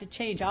that have to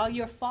change. All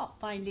your fault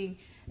finding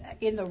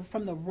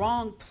from the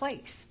wrong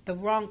place, the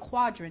wrong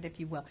quadrant, if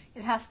you will,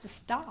 it has to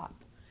stop.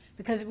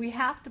 Because we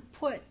have to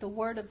put the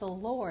word of the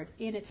Lord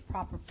in its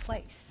proper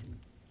place.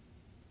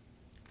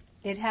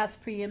 It has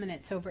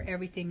preeminence over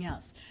everything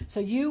else. So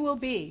you will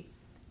be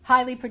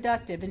highly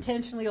productive,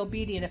 intentionally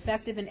obedient,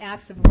 effective in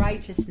acts of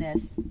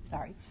righteousness.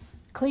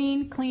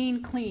 Clean,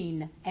 clean,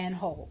 clean, and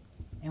whole.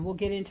 And we'll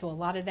get into a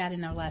lot of that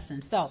in our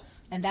lesson. So,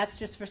 and that's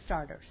just for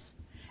starters.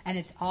 And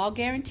it's all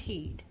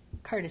guaranteed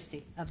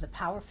courtesy of the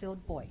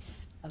power-filled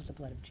voice of the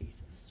blood of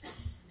Jesus.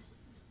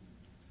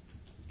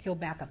 He'll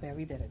back up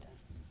every bit of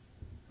this.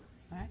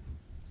 All right?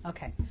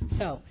 Okay.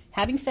 So,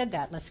 having said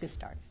that, let's get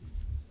started.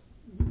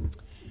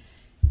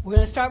 We're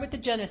going to start with the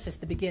Genesis,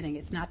 the beginning.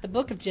 It's not the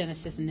book of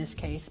Genesis in this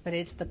case, but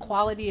it's the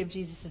quality of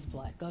Jesus'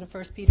 blood. Go to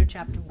 1 Peter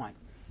chapter 1.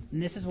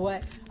 And this is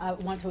what I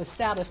want to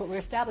establish. What we're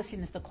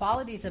establishing is the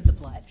qualities of the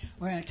blood.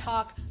 We're going to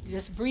talk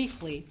just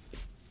briefly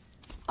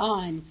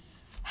on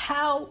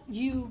how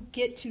you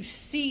get to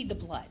see the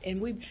blood.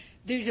 And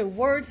these are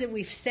words that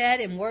we've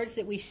said and words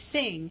that we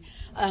sing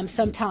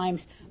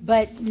sometimes,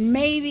 but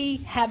maybe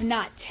have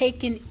not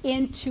taken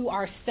into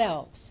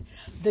ourselves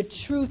the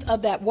truth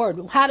of that word.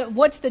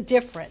 What's the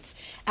difference?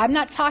 I'm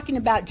not talking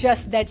about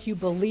just that you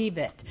believe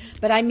it,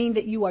 but I mean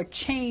that you are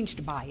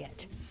changed by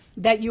it.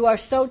 That you are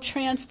so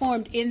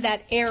transformed in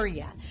that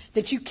area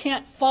that you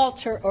can't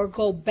falter or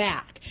go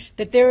back.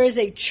 That there is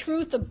a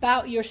truth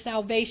about your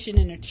salvation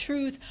and a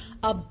truth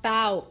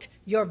about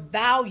your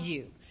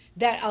value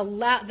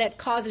that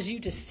causes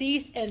you to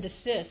cease and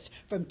desist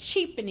from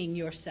cheapening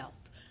yourself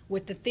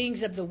with the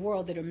things of the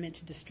world that are meant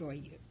to destroy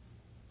you.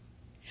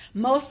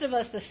 Most of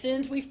us, the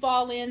sins we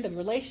fall in, the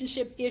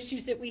relationship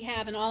issues that we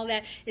have and all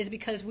that is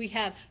because we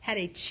have had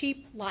a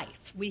cheap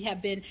life. We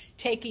have been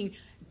taking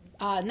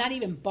not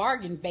even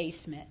bargain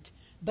basement,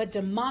 but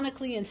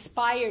demonically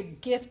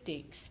inspired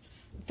giftings,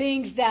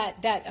 things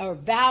that are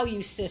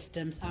value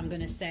systems, I'm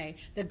going to say,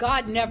 that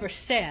God never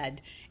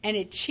said, and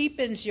it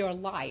cheapens your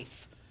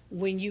life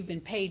when you've been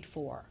paid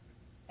for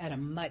at a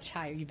much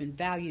higher, you've been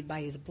valued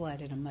by his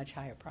blood at a much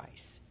higher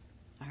price.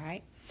 All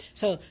right?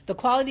 So the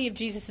quality of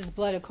Jesus'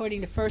 blood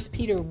according to 1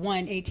 Peter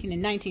 1, 18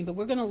 and 19, but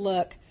we're going to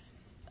look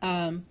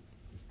 1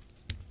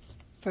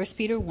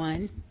 Peter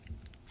 1.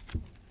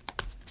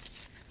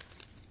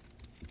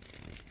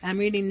 I'm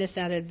reading this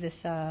out of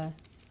this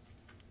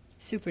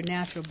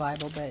Supernatural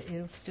Bible, but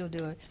it'll still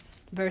do it.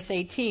 Verse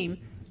 18,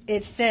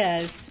 it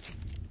says,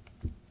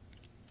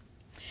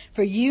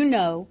 "For you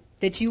know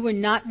that you were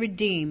not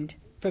redeemed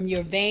from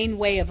your vain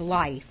way of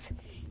life,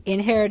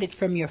 inherited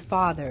from your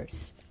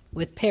fathers,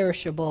 with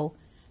perishable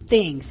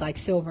things like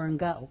silver and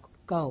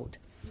gold.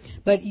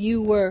 But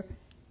you were,"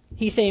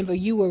 he's saying, "for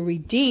you were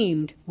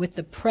redeemed with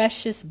the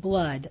precious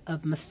blood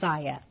of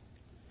Messiah,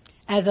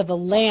 as of a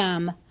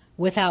lamb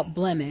without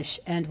blemish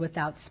and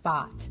without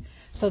spot."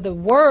 So the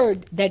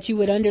word that you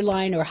would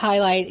underline or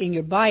highlight in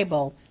your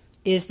Bible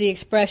is the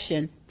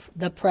expression,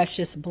 the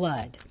precious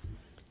blood.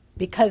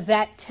 Because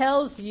that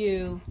tells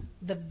you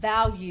the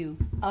value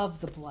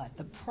of the blood,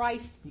 the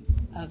price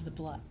of the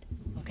blood.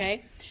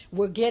 Okay?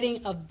 We're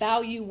getting a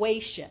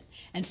valuation.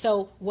 And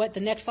so what the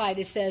next slide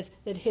it says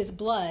that his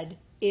blood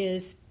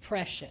is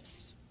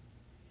precious.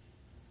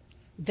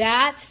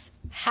 That's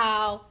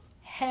how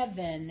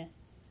heaven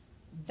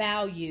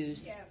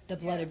values the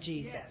blood of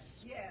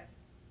Jesus. Yes.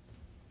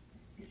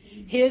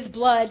 His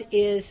blood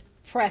is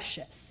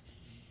precious.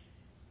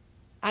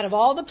 Out of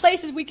all the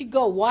places we could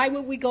go, why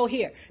would we go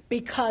here?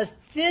 Because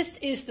this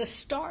is the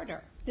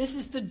starter. This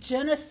is the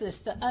genesis,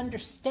 the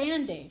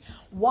understanding.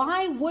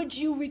 Why would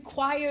you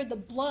require the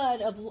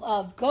blood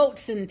of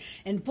goats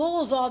and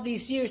bulls all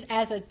these years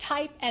as a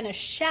type and a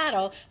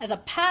shadow, as a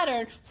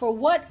pattern for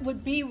what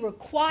would be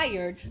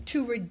required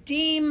to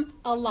redeem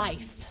a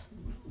life?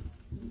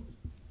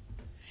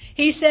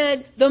 He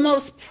said, the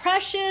most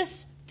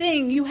precious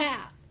thing you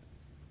have.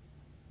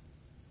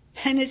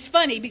 And it's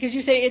funny because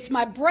you say, it's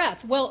my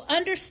breath. Well,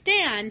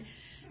 understand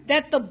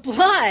that the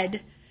blood,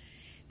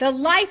 the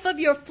life of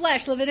your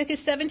flesh,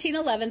 Leviticus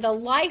 17:11, the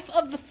life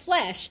of the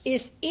flesh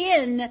is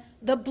in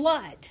the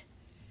blood.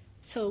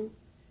 So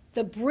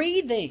the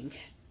breathing,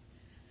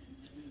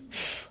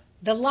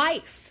 the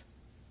life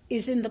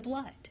is in the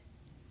blood.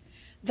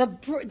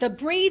 The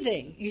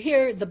breathing, you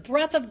hear the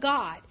breath of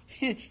God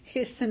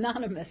is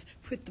synonymous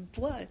with the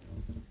blood.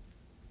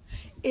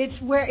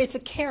 It's where it's a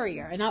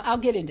carrier, and I'll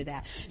get into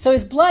that. So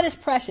his blood is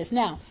precious.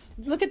 Now,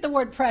 look at the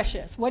word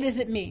precious. What does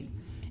it mean?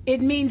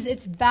 It means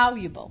it's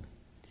valuable,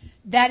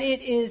 that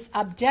it is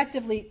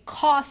objectively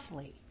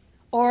costly,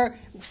 or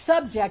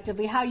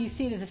subjectively, how you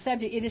see it as a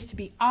subject, it is to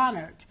be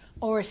honored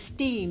or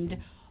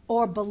esteemed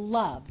or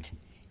beloved.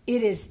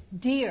 It is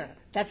dear.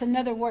 That's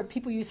another word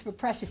people use for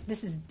precious.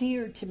 This is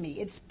dear to me.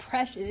 It's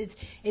precious.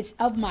 It's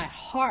of my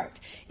heart.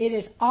 It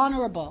is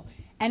honorable.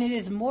 And it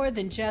is more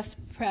than just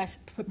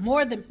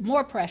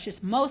more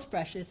precious, most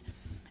precious,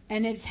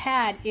 and it's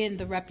had in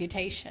the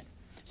reputation.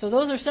 So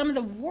those are some of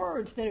the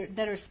words that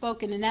are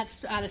spoken, and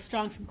that's out of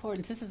Strong's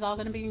Concordance. This is all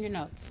going to be in your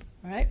notes,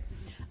 all right?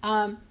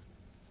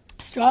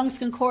 Strong's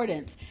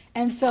Concordance.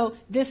 And so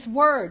this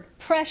word,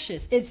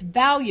 precious, is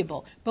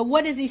valuable. But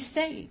what is he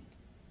saying?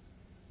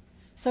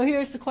 So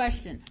here's the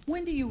question.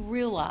 When do you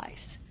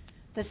realize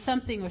that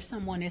something or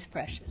someone is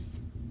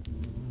precious?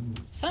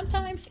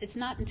 Sometimes it's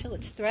not until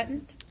it's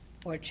threatened,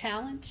 or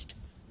challenged,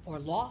 or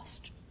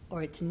lost,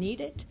 or it's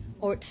needed,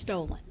 or it's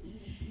stolen.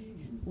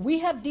 We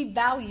have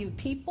devalued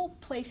people,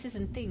 places,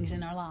 and things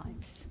in our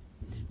lives.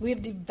 We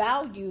have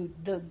devalued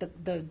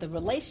the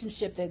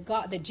relationship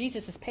that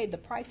Jesus has paid the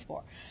price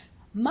for.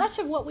 Much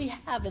of what we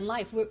have in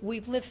life,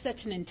 we've lived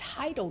such an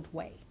entitled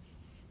way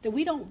that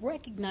we don't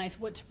recognize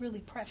what's really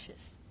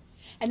precious.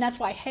 And that's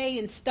why hay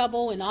and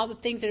stubble and all the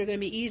things that are going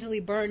to be easily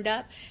burned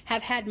up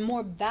have had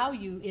more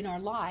value in our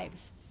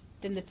lives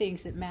than the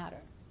things that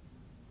matter.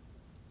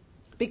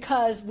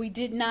 Because we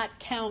did not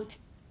count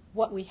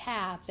what we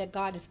have that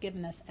God has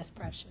given us as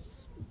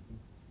precious.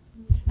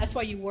 That's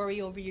why you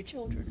worry over your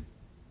children.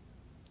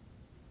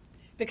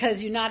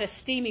 Because you're not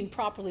esteeming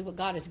properly what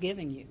God is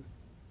giving you.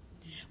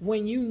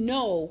 When you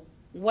know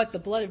what the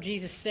blood of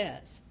Jesus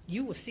says,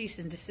 you will cease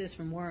and desist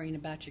from worrying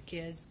about your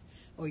kids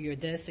or your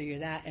this or your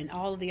that and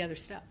all of the other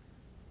stuff.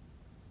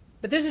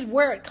 But this is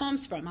where it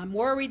comes from. I'm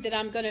worried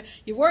that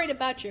you're worried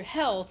about your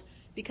health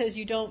because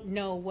you don't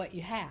know what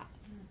you have.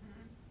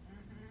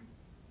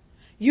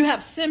 You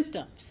have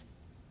symptoms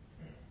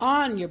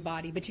on your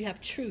body, but you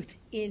have truth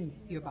in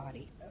your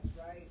body. That's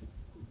right.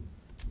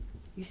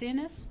 You seeing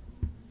this?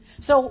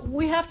 So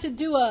we have to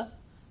do a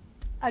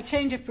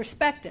change of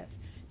perspective,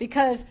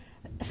 because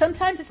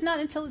sometimes it's not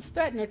until it's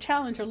threatened or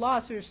challenged or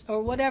lost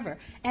or whatever.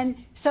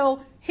 And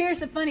so here's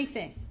the funny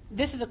thing.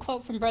 This is a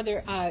quote from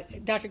Brother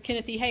Dr.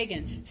 Kenneth E.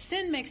 Hagin.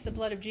 Sin makes the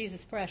blood of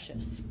Jesus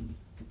precious.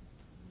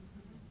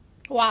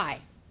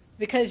 Why?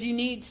 Because you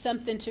need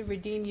something to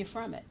redeem you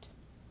from it.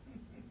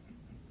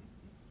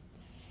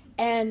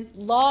 And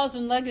laws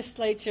and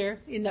legislature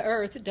in the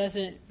earth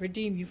doesn't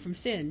redeem you from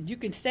sin. You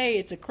can say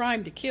it's a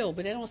crime to kill,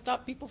 but it don't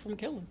stop people from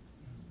killing.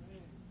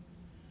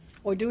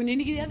 Or doing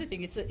any other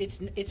thing.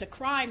 It's a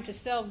crime to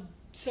sell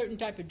certain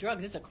type of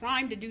drugs. It's a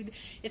crime to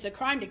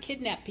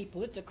kidnap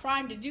people. It's a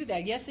crime to do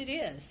that. Yes, it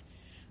is.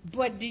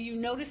 But do you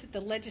notice that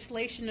the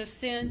legislation of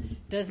sin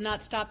does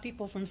not stop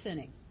people from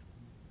sinning?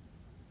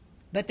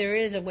 But there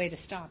is a way to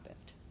stop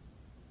it.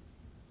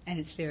 And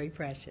it's very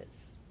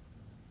precious.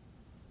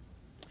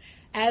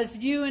 As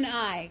you and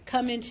I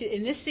come in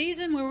this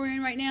season where we're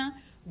in right now,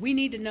 we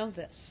need to know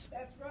this.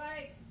 That's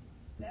right.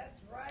 That's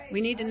right. We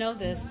need to know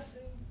this.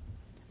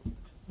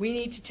 We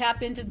need to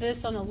tap into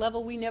this on a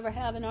level we never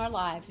have in our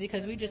lives,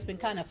 because we've just been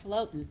kind of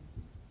floating.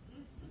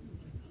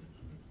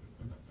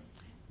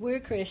 We're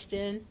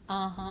Christian.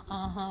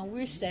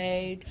 We're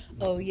saved.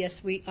 Oh,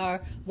 yes, we are.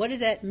 What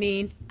does that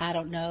mean? I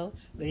don't know,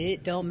 but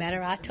it don't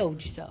matter. I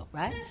told you so,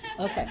 right?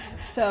 Okay,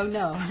 so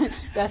no,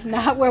 that's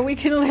not where we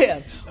can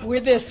live. We're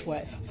this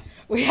way.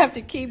 We have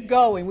to keep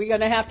going. We're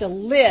going to have to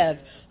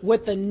live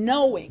with the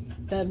knowing,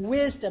 the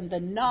wisdom, the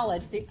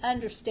knowledge, the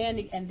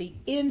understanding, and the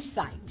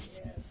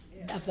insights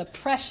of the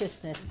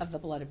preciousness of the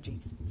blood of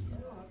Jesus.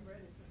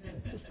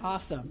 This is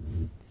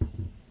awesome.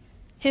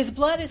 His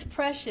blood is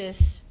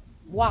precious.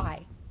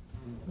 Why?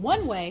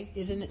 One way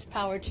is in its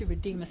power to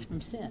redeem us from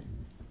sin.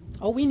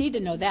 Oh, we need to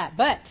know that.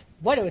 But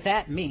what does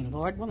that mean,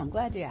 Lord? Well, I'm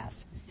glad you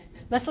asked.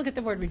 Let's look at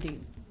the word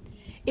redeem.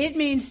 It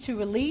means to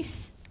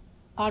release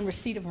on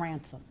receipt of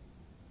ransom.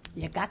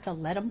 You got to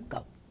let them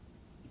go.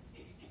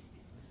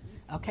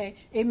 Okay?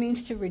 It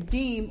means to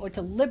redeem or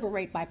to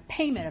liberate by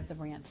payment of the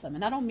ransom.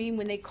 And I don't mean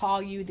when they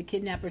call you, the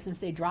kidnappers, and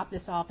say, drop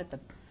this off at the,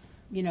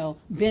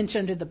 bench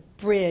under the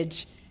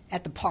bridge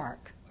at the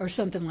park or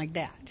something like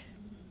that.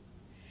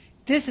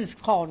 This is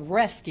called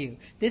rescue.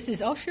 This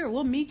is, oh, sure,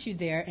 we'll meet you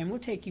there and we'll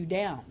take you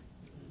down.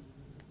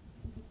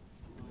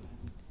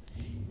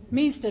 It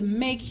means to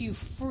make you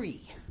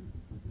free,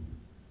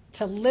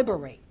 to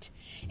liberate.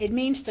 It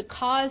means to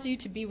cause you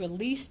to be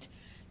released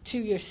to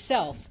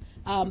yourself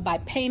by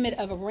payment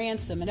of a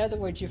ransom. In other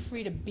words, you're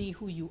free to be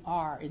who you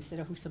are instead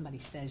of who somebody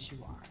says you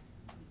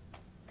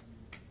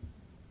are.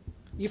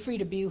 You're free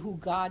to be who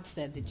God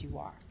said that you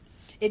are.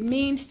 It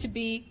means to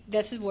be,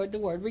 that's the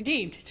word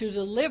redeemed, to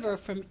deliver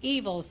from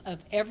evils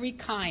of every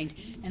kind.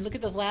 And look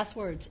at those last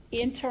words,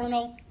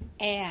 internal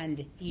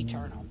and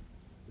eternal.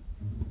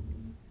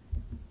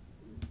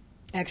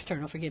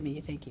 External, forgive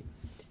me, thank you.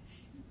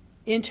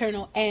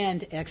 Internal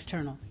and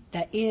external,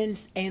 the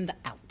ins and the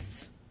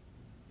outs.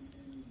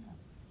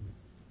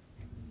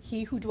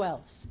 He who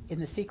dwells in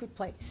the secret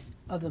place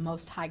of the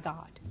Most High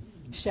God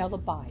shall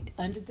abide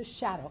under the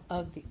shadow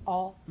of the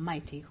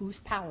Almighty, whose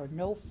power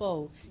no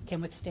foe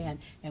can withstand.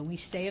 And we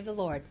say of the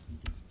Lord,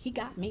 He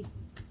got me.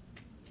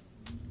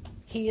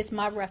 He is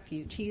my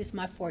refuge. He is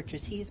my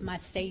fortress. He is my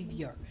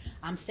Savior.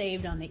 I'm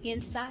saved on the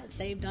inside,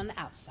 saved on the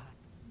outside.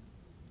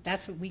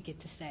 That's what we get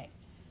to say.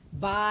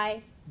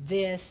 By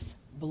this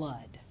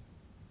blood.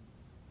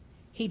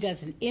 He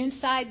does an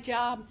inside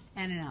job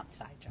and an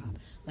outside job.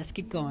 Let's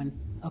keep going.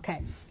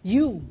 Okay.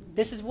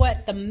 This is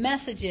what the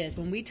message is.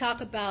 When we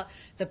talk about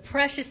the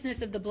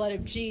preciousness of the blood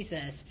of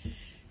Jesus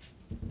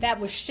that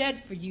was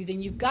shed for you,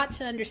 then you've got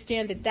to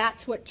understand that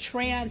that's what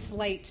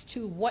translates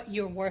to what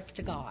you're worth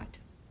to God.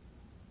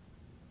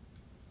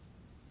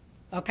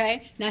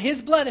 Okay? Now,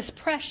 His blood is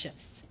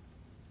precious.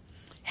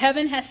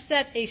 Heaven has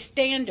set a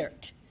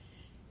standard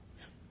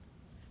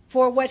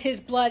for what His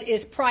blood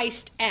is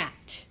priced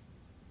at.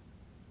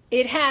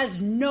 It has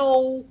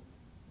no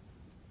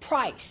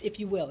price, if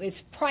you will.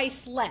 It's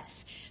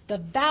priceless. The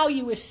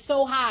value is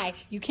so high,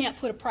 you can't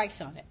put a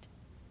price on it.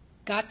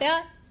 Got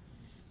that?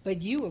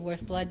 But you are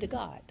worth blood to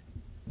God.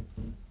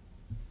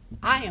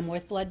 I am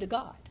worth blood to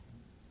God.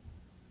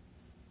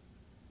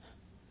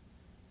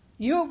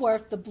 You're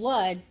worth the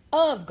blood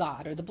of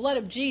God, or the blood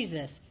of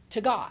Jesus,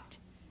 to God.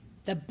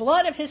 The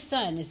blood of his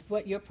son is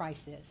what your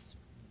price is.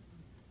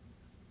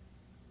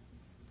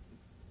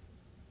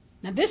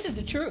 Now, this is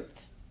the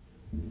truth.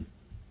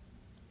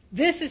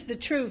 This is the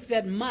truth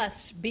that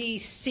must be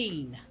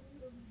seen.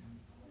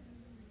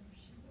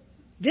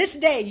 This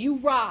day you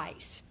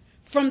rise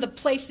from the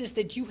places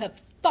that you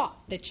have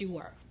thought that you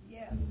were.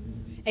 Yes.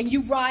 And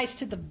you rise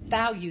to the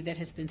value that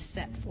has been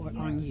set for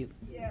on you.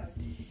 Yes.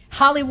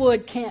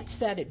 Hollywood can't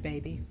set it,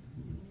 baby.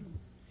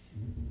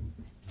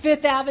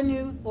 Fifth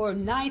Avenue or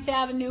 9th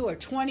Avenue or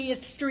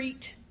 20th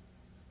Street,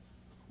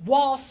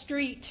 Wall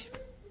Street,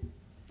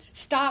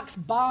 stocks,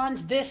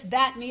 bonds, this,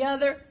 that, and the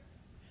other.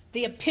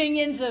 The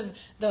opinions of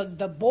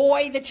the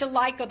boy that you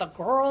like or the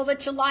girl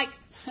that you like,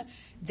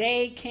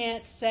 they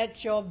can't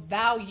set your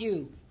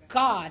value.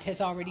 God has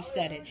already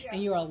said it.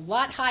 And you're a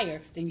lot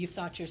higher than you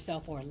thought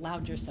yourself or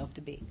allowed yourself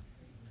to be.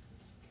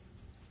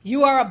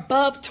 You are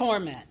above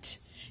torment.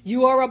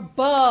 You are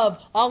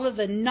above all of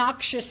the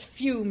noxious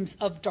fumes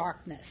of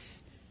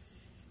darkness.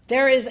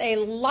 There is a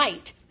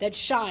light that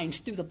shines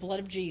through the blood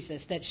of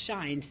Jesus, that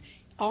shines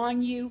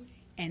on you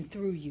and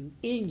through you,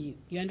 in you.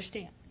 You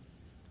understand?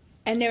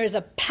 And there is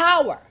a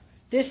power.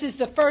 This is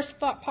the first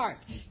part.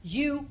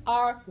 You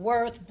are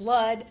worth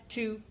blood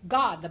to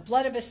God, the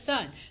blood of his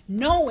son,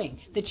 knowing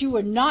that you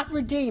were not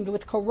redeemed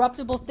with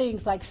corruptible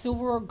things like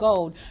silver or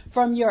gold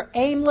from your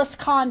aimless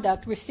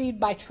conduct received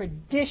by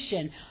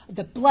tradition,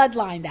 the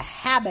bloodline, the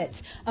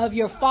habits of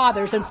your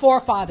fathers and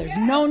forefathers.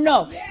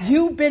 No.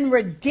 You've been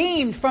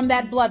redeemed from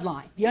that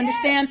bloodline. You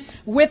understand?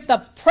 With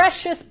the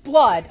precious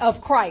blood of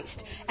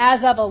Christ,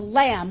 as of a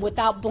lamb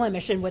without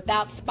blemish and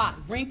without spot,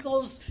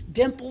 wrinkles,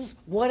 dimples,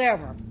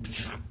 whatever.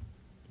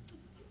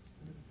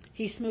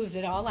 He smooths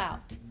it all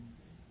out.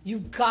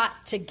 You've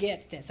got to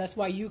get this. That's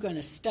why you're going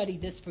to study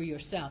this for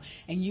yourself.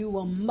 And you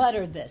will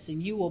mutter this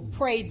and you will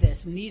pray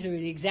this. And these are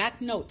the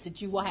exact notes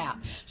that you will have.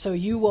 So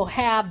you will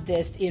have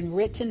this in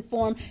written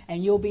form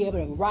and you'll be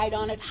able to write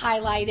on it,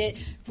 highlight it,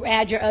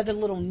 add your other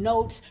little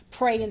notes,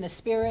 pray in the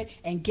Spirit,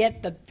 and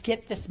get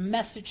this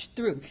message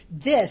through.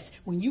 This,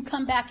 when you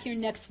come back here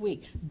next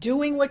week,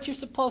 doing what you're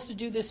supposed to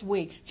do this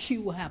week,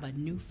 you will have a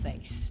new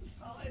face.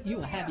 Hallelujah. You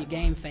will have your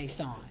game face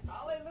on.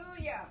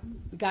 Hallelujah.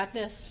 We got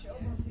this?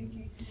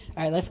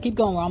 All right, let's keep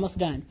going. We're almost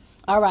done.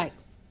 All right.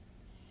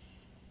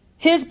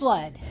 His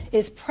blood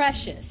is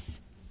precious.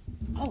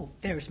 Oh,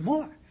 there's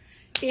more.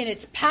 In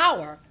its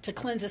power to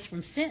cleanse us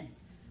from sin.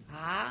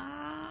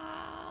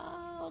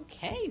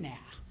 Okay now.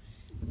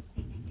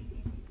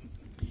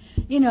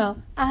 You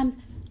know,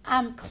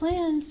 I'm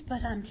cleansed,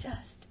 but I'm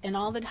just. And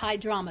all the high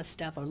drama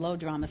stuff or low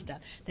drama stuff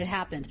that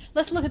happens.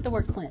 Let's look at the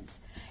word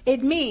cleanse.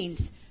 It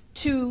means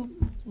to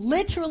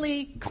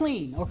literally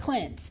clean or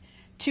cleanse,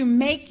 to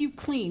make you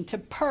clean, to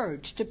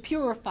purge, to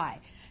purify,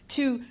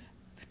 to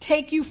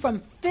take you from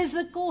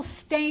physical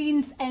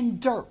stains and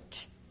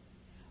dirt,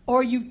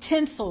 or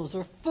utensils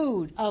or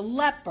food, a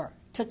leper,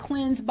 to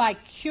cleanse by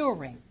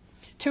curing,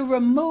 to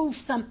remove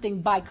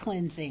something by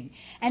cleansing.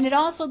 And it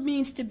also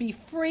means to be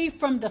free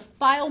from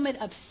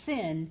defilement of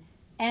sin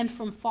and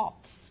from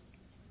faults.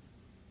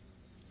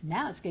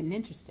 Now it's getting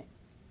interesting.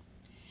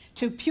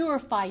 To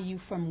purify you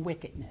from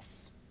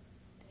wickedness.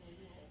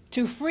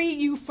 To free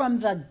you from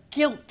the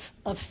guilt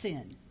of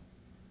sin,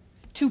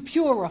 to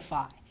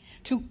purify,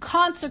 to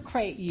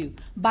consecrate you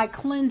by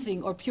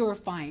cleansing or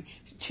purifying,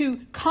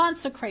 to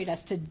consecrate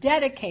us, to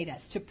dedicate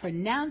us, to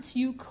pronounce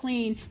you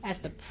clean as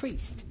the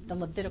priest, the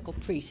Levitical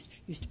priest,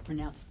 used to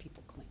pronounce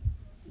people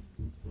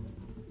clean.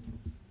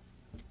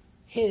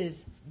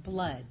 His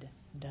blood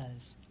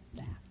does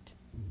that.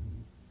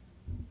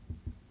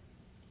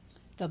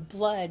 The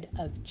blood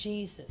of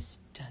Jesus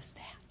does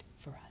that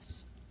for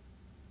us.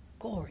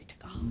 Glory to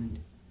God.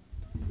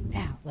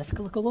 Now, let's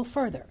look a little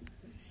further.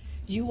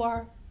 You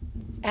are,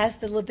 as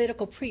the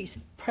Levitical priest,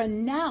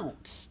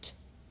 pronounced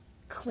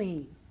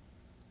clean.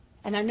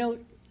 And I know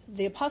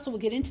the apostle will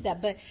get into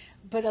that,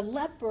 but a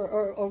leper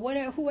or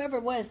whatever, whoever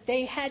it was,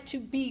 they had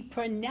to be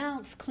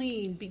pronounced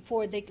clean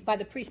by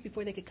the priest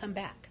before they could come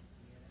back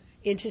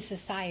into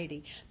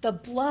society. The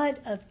blood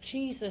of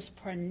Jesus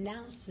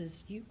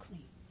pronounces you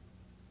clean.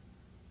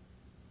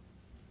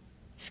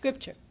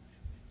 Scripture.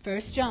 1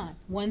 John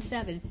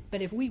 1:7,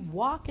 but if we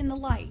walk in the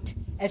light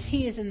as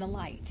he is in the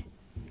light,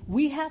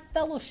 we have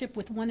fellowship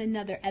with one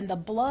another, and the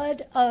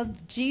blood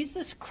of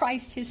Jesus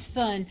Christ, his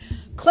son,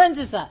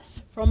 cleanses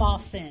us from all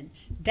sin.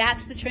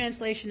 That's the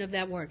translation of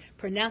that word.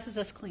 Pronounces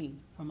us clean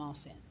from all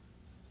sin.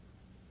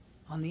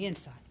 On the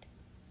inside.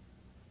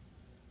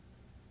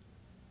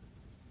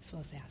 As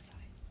well as the outside.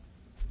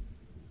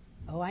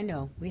 Oh, I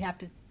know. We have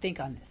to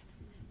think on this.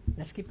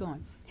 Let's keep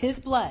going.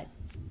 His blood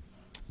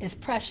is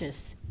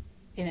precious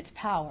in its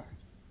power.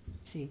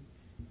 See,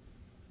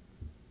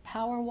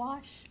 power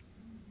wash?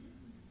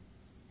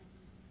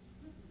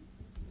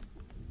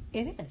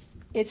 It is.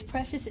 It's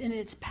precious in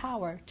its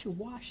power to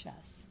wash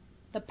us.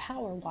 The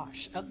power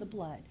wash of the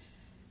blood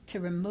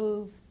to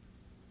remove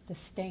the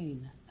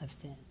stain of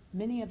sin.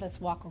 Many of us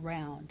walk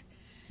around,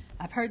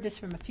 I've heard this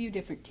from a few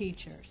different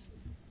teachers,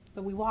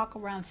 but we walk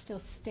around still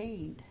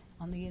stained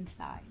on the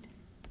inside.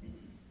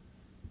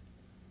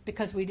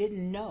 because we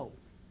didn't know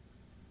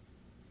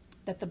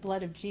that the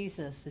blood of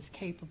Jesus is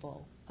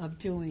capable of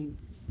doing.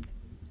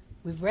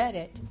 We've read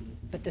it,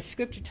 but the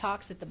scripture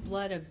talks that the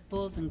blood of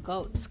bulls and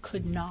goats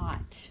could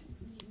not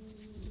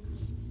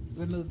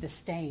remove the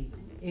stain.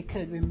 It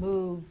could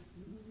remove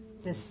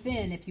the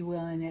sin, if you will,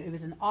 and it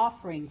was an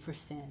offering for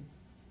sin.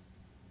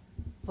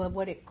 But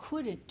what it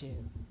couldn't do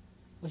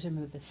was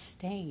remove the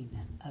stain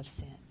of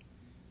sin,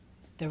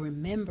 the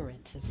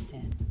remembrance of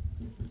sin,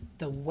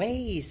 the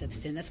ways of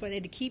sin. That's why they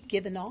had to keep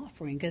giving the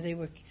offering, because they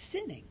were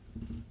sinning.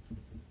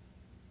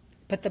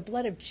 But the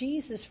blood of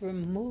Jesus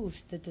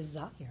removes the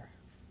desire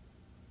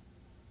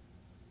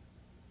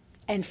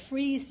and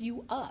frees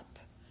you up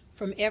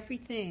from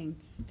everything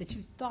that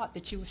you thought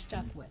that you were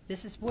stuck with.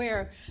 This is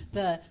where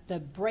the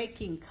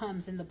breaking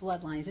comes in the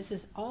bloodlines. This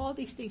is all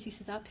these things. He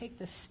says, I'll take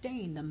the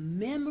stain, the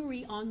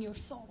memory on your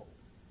soul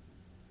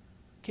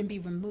can be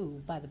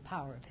removed by the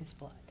power of his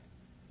blood.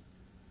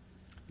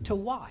 To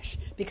wash,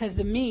 because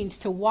it means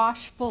to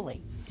wash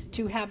fully,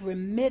 to have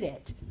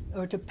remitted,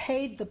 or to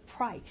pay the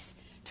price,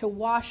 to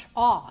wash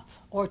off,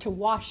 or to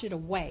wash it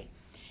away.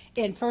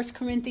 In 1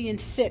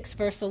 Corinthians 6,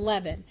 verse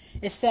 11,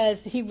 it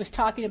says, he was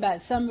talking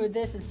about some were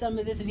this and some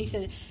were this, and he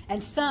said,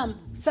 and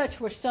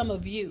such were some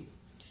of you,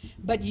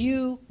 but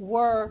you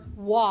were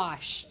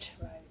washed.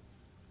 Right.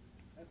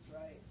 That's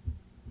right.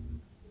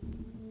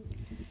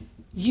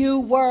 You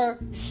were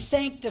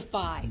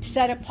sanctified,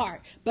 set apart,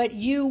 but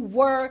you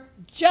were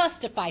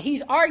justified.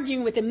 He's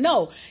arguing with him.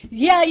 No,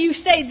 yeah, you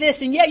say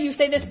this, and yeah, you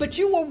say this, but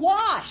you were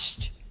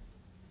washed.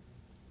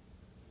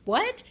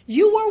 What?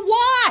 You were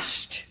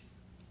washed.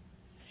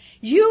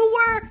 You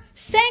were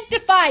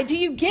sanctified. Do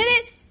you get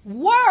it?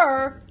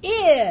 Were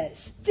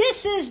is.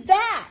 This is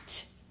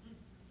that.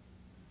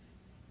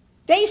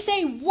 They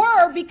say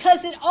were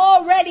because it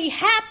already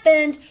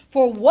happened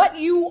for what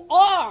you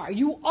are.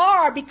 You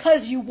are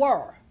because you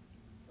were.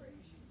 Praise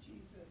you,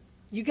 Jesus.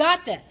 You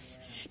got this.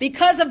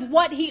 Because of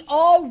what he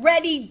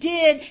already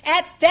did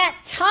at that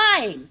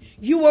time,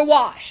 you were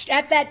washed.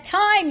 At that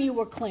time, you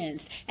were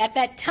cleansed. At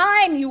that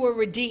time, you were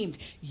redeemed.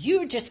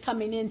 You're just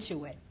coming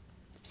into it.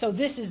 So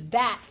this is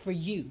that for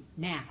you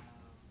now.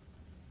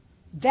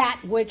 That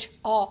which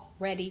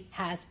already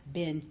has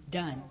been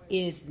done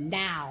is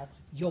now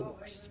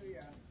yours.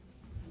 Hallelujah.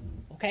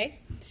 Okay?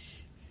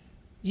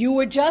 You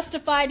were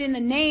justified in the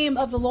name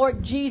of the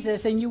Lord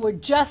Jesus, and you were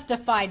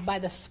justified by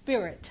the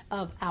Spirit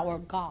of our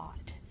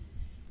God.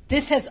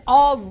 This has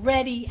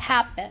already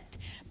happened.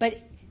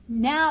 But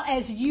now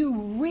as you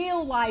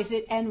realize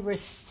it and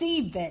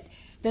receive it,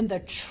 then the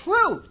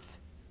truth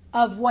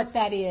of what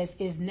that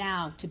is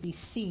now to be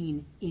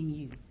seen in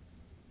you.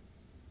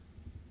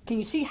 Can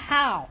you see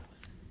how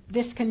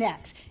this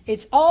connects?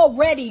 It's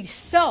already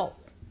so.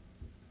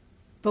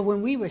 But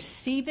when we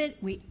receive it,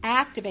 we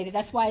activate it.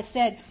 That's why I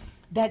said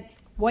that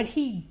what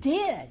he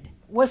did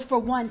was for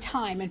one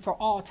time and for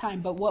all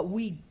time. But what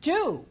we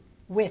do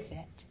with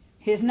it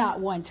is not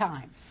one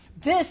time.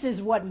 This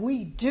is what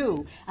we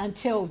do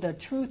until the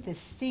truth is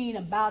seen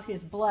about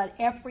his blood.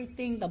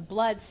 Everything the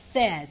blood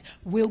says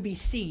will be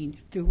seen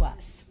through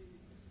us.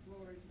 Jesus.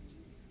 Glory to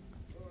Jesus.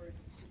 Glory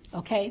to Jesus.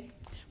 Okay?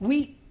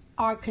 We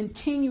are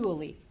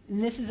continually,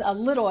 and this is a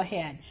little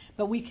ahead,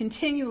 but we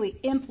continually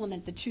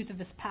implement the truth of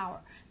his power.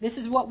 This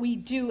is what we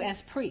do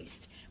as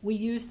priests. We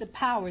use the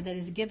power that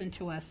is given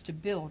to us to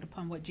build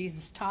upon what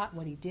Jesus taught,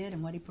 what he did,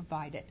 and what he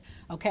provided.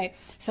 Okay?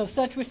 So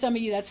such were some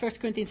of you. That's 1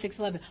 Corinthians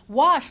 6:11.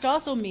 Washed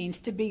also means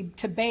to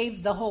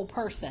bathe the whole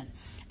person.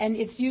 And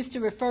it's used to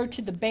refer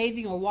to the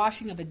bathing or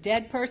washing of a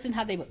dead person,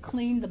 how they would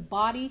clean the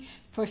body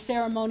for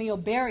ceremonial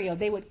burial.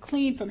 They would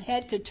clean from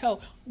head to toe,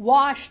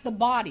 wash the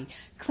body,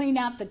 clean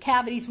out the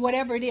cavities,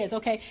 whatever it is,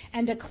 okay?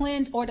 And to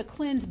cleanse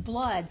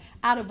blood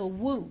out of a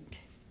wound.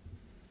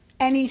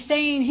 And he's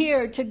saying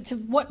here to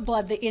what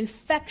blood? The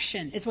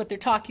infection is what they're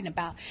talking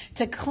about.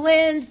 To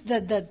cleanse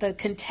the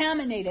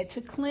contaminated,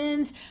 to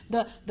cleanse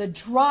the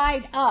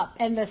dried up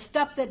and the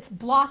stuff that's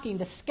blocking,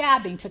 the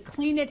scabbing, to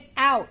clean it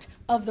out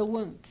of the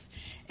wounds.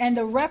 And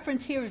the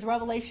reference here is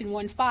Revelation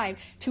 1:5,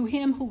 to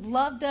him who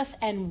loved us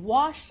and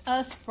washed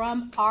us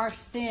from our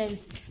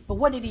sins. But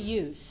what did he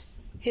use?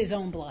 His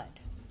own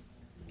blood.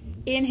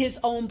 In his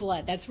own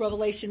blood. That's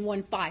Revelation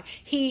 1:5.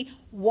 He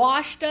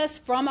washed us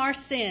from our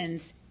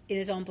sins in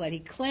his own blood.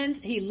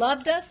 He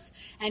loved us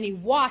and he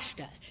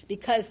washed us,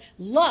 because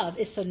love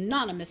is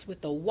synonymous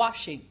with the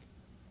washing.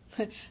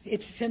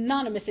 It's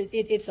synonymous.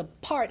 It's a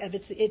part of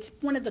it's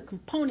one of the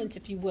components,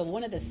 if you will,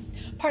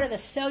 part of the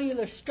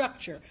cellular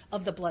structure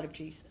of the blood of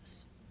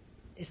Jesus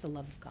is the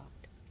love of God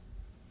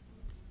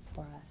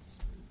for us.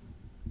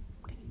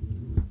 Okay.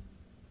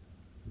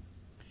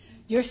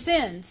 Your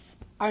sins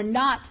are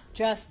not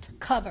just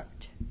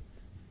covered.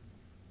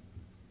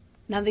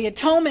 Now, the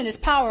atonement is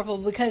powerful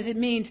because it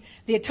means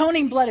the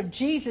atoning blood of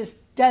Jesus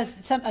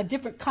does a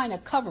different kind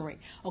of covering.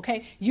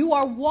 Okay? You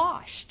are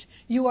washed.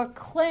 You are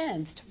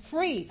cleansed,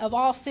 free of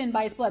all sin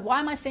by his blood. Why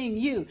am I saying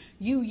you?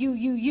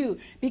 You.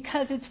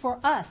 Because it's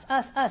for us.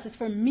 It's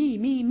for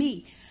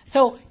me.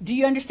 So do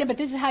you understand? But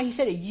this is how he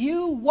said it.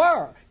 You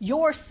were.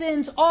 Your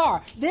sins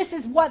are. This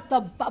is what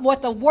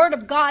the Word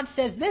of God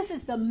says. This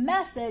is the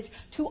message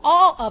to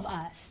all of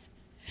us.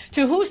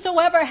 To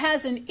whosoever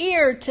has an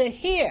ear to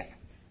hear.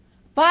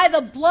 By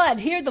the blood,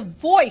 hear the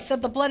voice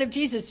of the blood of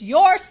Jesus.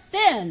 Your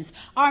sins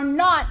are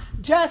not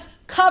just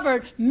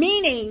covered,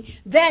 meaning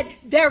that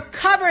they're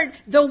covered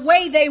the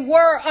way they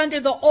were under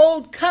the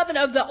old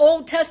covenant of the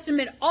Old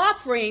Testament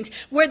offerings,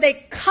 where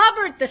they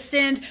covered the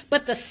sins,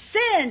 but the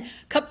sin,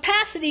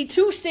 capacity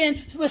to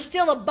sin, was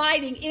still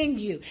abiding in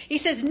you. He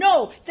says,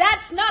 no,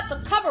 that's not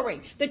the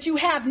covering that you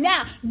have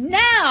now.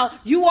 Now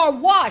you are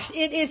washed.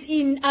 It is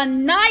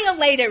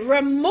annihilated,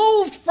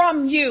 removed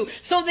from you,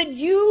 so that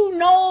you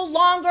no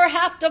longer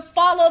have to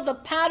follow the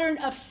pattern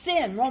of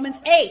sin. Romans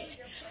 8.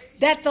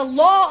 That the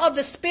law of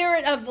the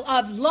Spirit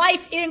of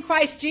life in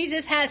Christ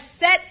Jesus has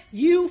set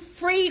you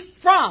free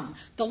from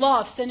the law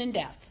of sin and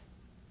death.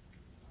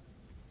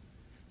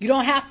 You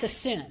don't have to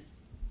sin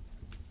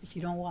if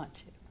you don't want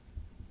to.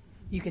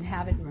 You can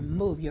have it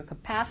removed. Your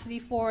capacity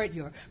for it,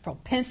 your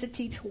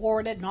propensity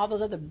toward it, and all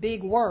those other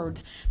big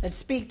words that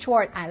speak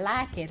toward, I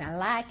like it, I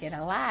like it,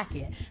 I like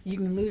it. You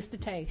can lose the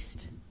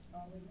taste.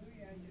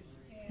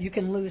 You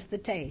can lose the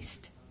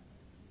taste.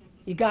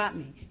 You got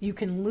me. You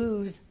can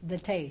lose the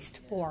taste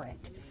for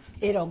it.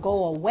 It'll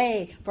go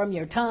away from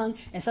your tongue,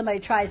 and somebody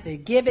tries to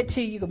give it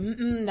to you. You go,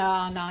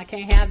 no, I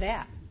can't have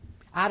that.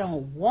 I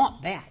don't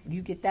want that.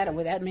 You get that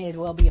away. That may as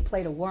well be a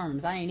plate of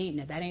worms. I ain't eating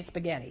it. That ain't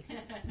spaghetti.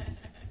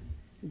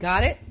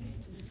 Got it?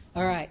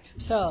 All right.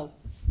 So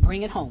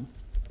bring it home.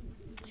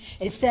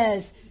 It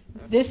says,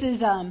 this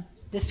is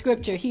the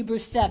scripture,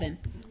 Hebrews 7.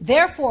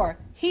 Therefore,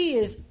 he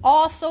is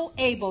also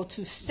able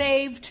to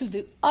save to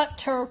the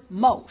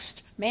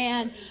uttermost.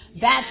 Man,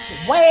 that's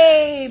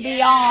way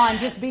beyond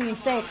just being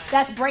saved.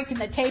 That's breaking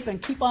the tape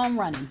and keep on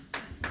running.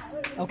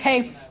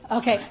 Okay?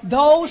 Okay.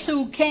 Those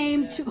who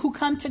come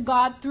to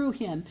God through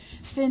him,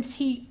 since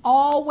he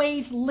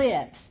always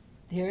lives,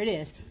 here it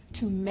is,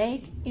 to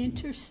make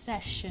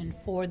intercession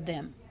for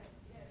them.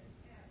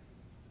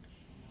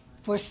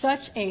 For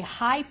such a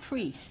high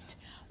priest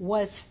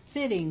was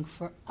fitting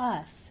for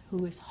us,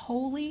 who is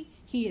holy.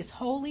 He is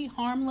holy,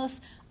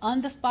 harmless,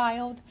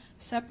 undefiled,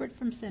 separate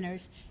from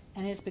sinners,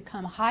 and has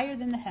become higher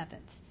than the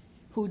heavens,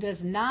 who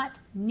does not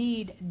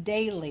need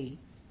daily,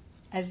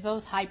 as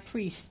those high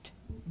priests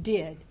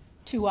did,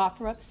 to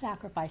offer up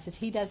sacrifices.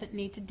 He doesn't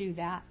need to do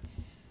that.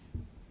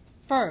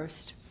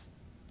 First,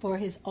 for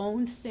his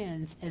own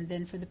sins, and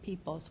then for the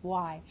people's.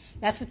 Why?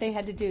 That's what they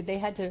had to do. They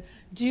had to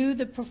do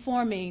the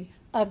performing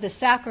of the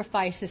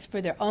sacrifices for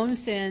their own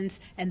sins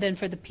and then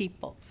for the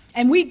people.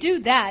 And we do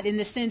that in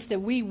the sense that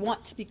we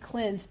want to be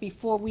cleansed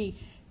before we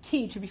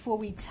teach or before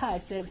we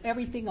touch, that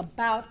everything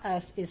about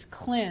us is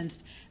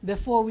cleansed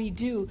before we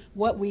do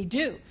what we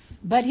do.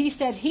 But he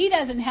says he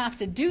doesn't have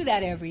to do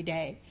that every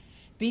day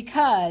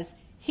because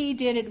he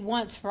did it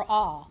once for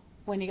all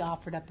when he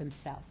offered up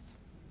himself.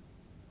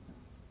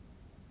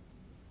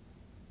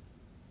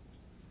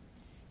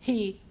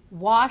 He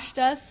washed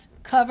us,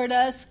 covered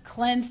us,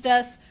 cleansed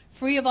us,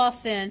 free of all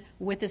sin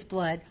with his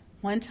blood,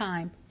 one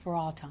time for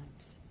all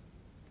times.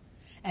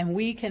 And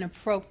we can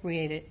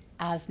appropriate it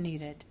as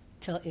needed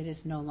till it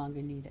is no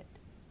longer needed.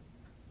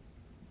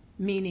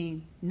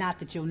 Meaning, not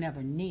that you'll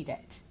never need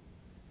it,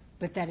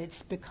 but that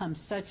it's become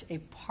such a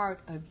part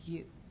of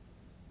you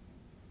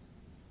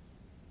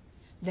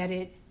that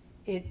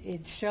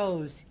it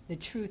shows the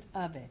truth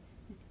of it.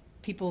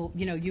 People,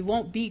 you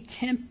won't be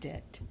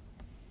tempted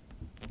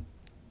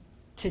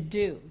to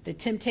do. The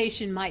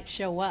temptation might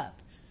show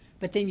up,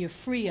 but then you're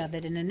free of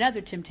it. And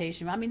another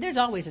temptation, there's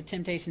always a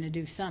temptation to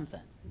do something.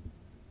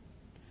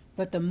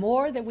 But the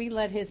more that we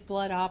let his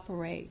blood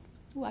operate,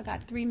 I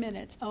got 3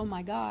 minutes. Oh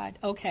my God.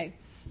 Okay.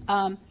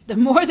 The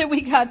more that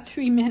we got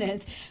 3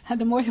 minutes,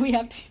 the more that we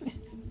have 3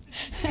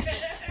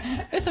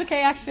 minutes. It's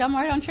okay, actually, I'm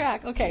right on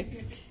track.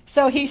 Okay.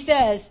 So he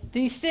says,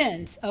 these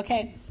sins,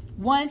 okay,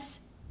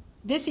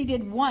 this he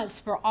did once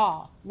for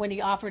all when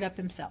he offered up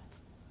himself.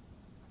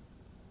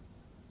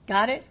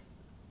 Got it?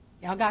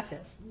 Y'all got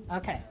this?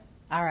 Okay.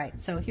 All right.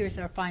 So here's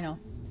our final.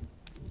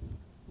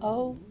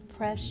 Oh,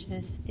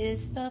 precious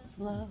is the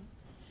flow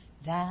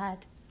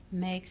that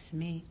makes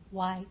me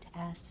white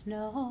as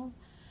snow.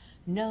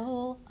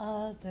 No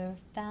other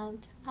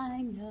fount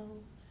I know,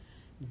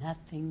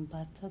 nothing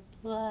but the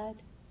blood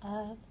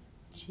of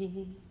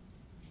Jesus.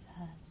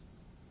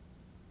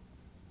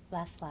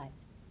 Last slide.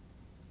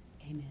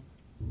 Amen.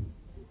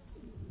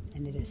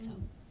 And it is so.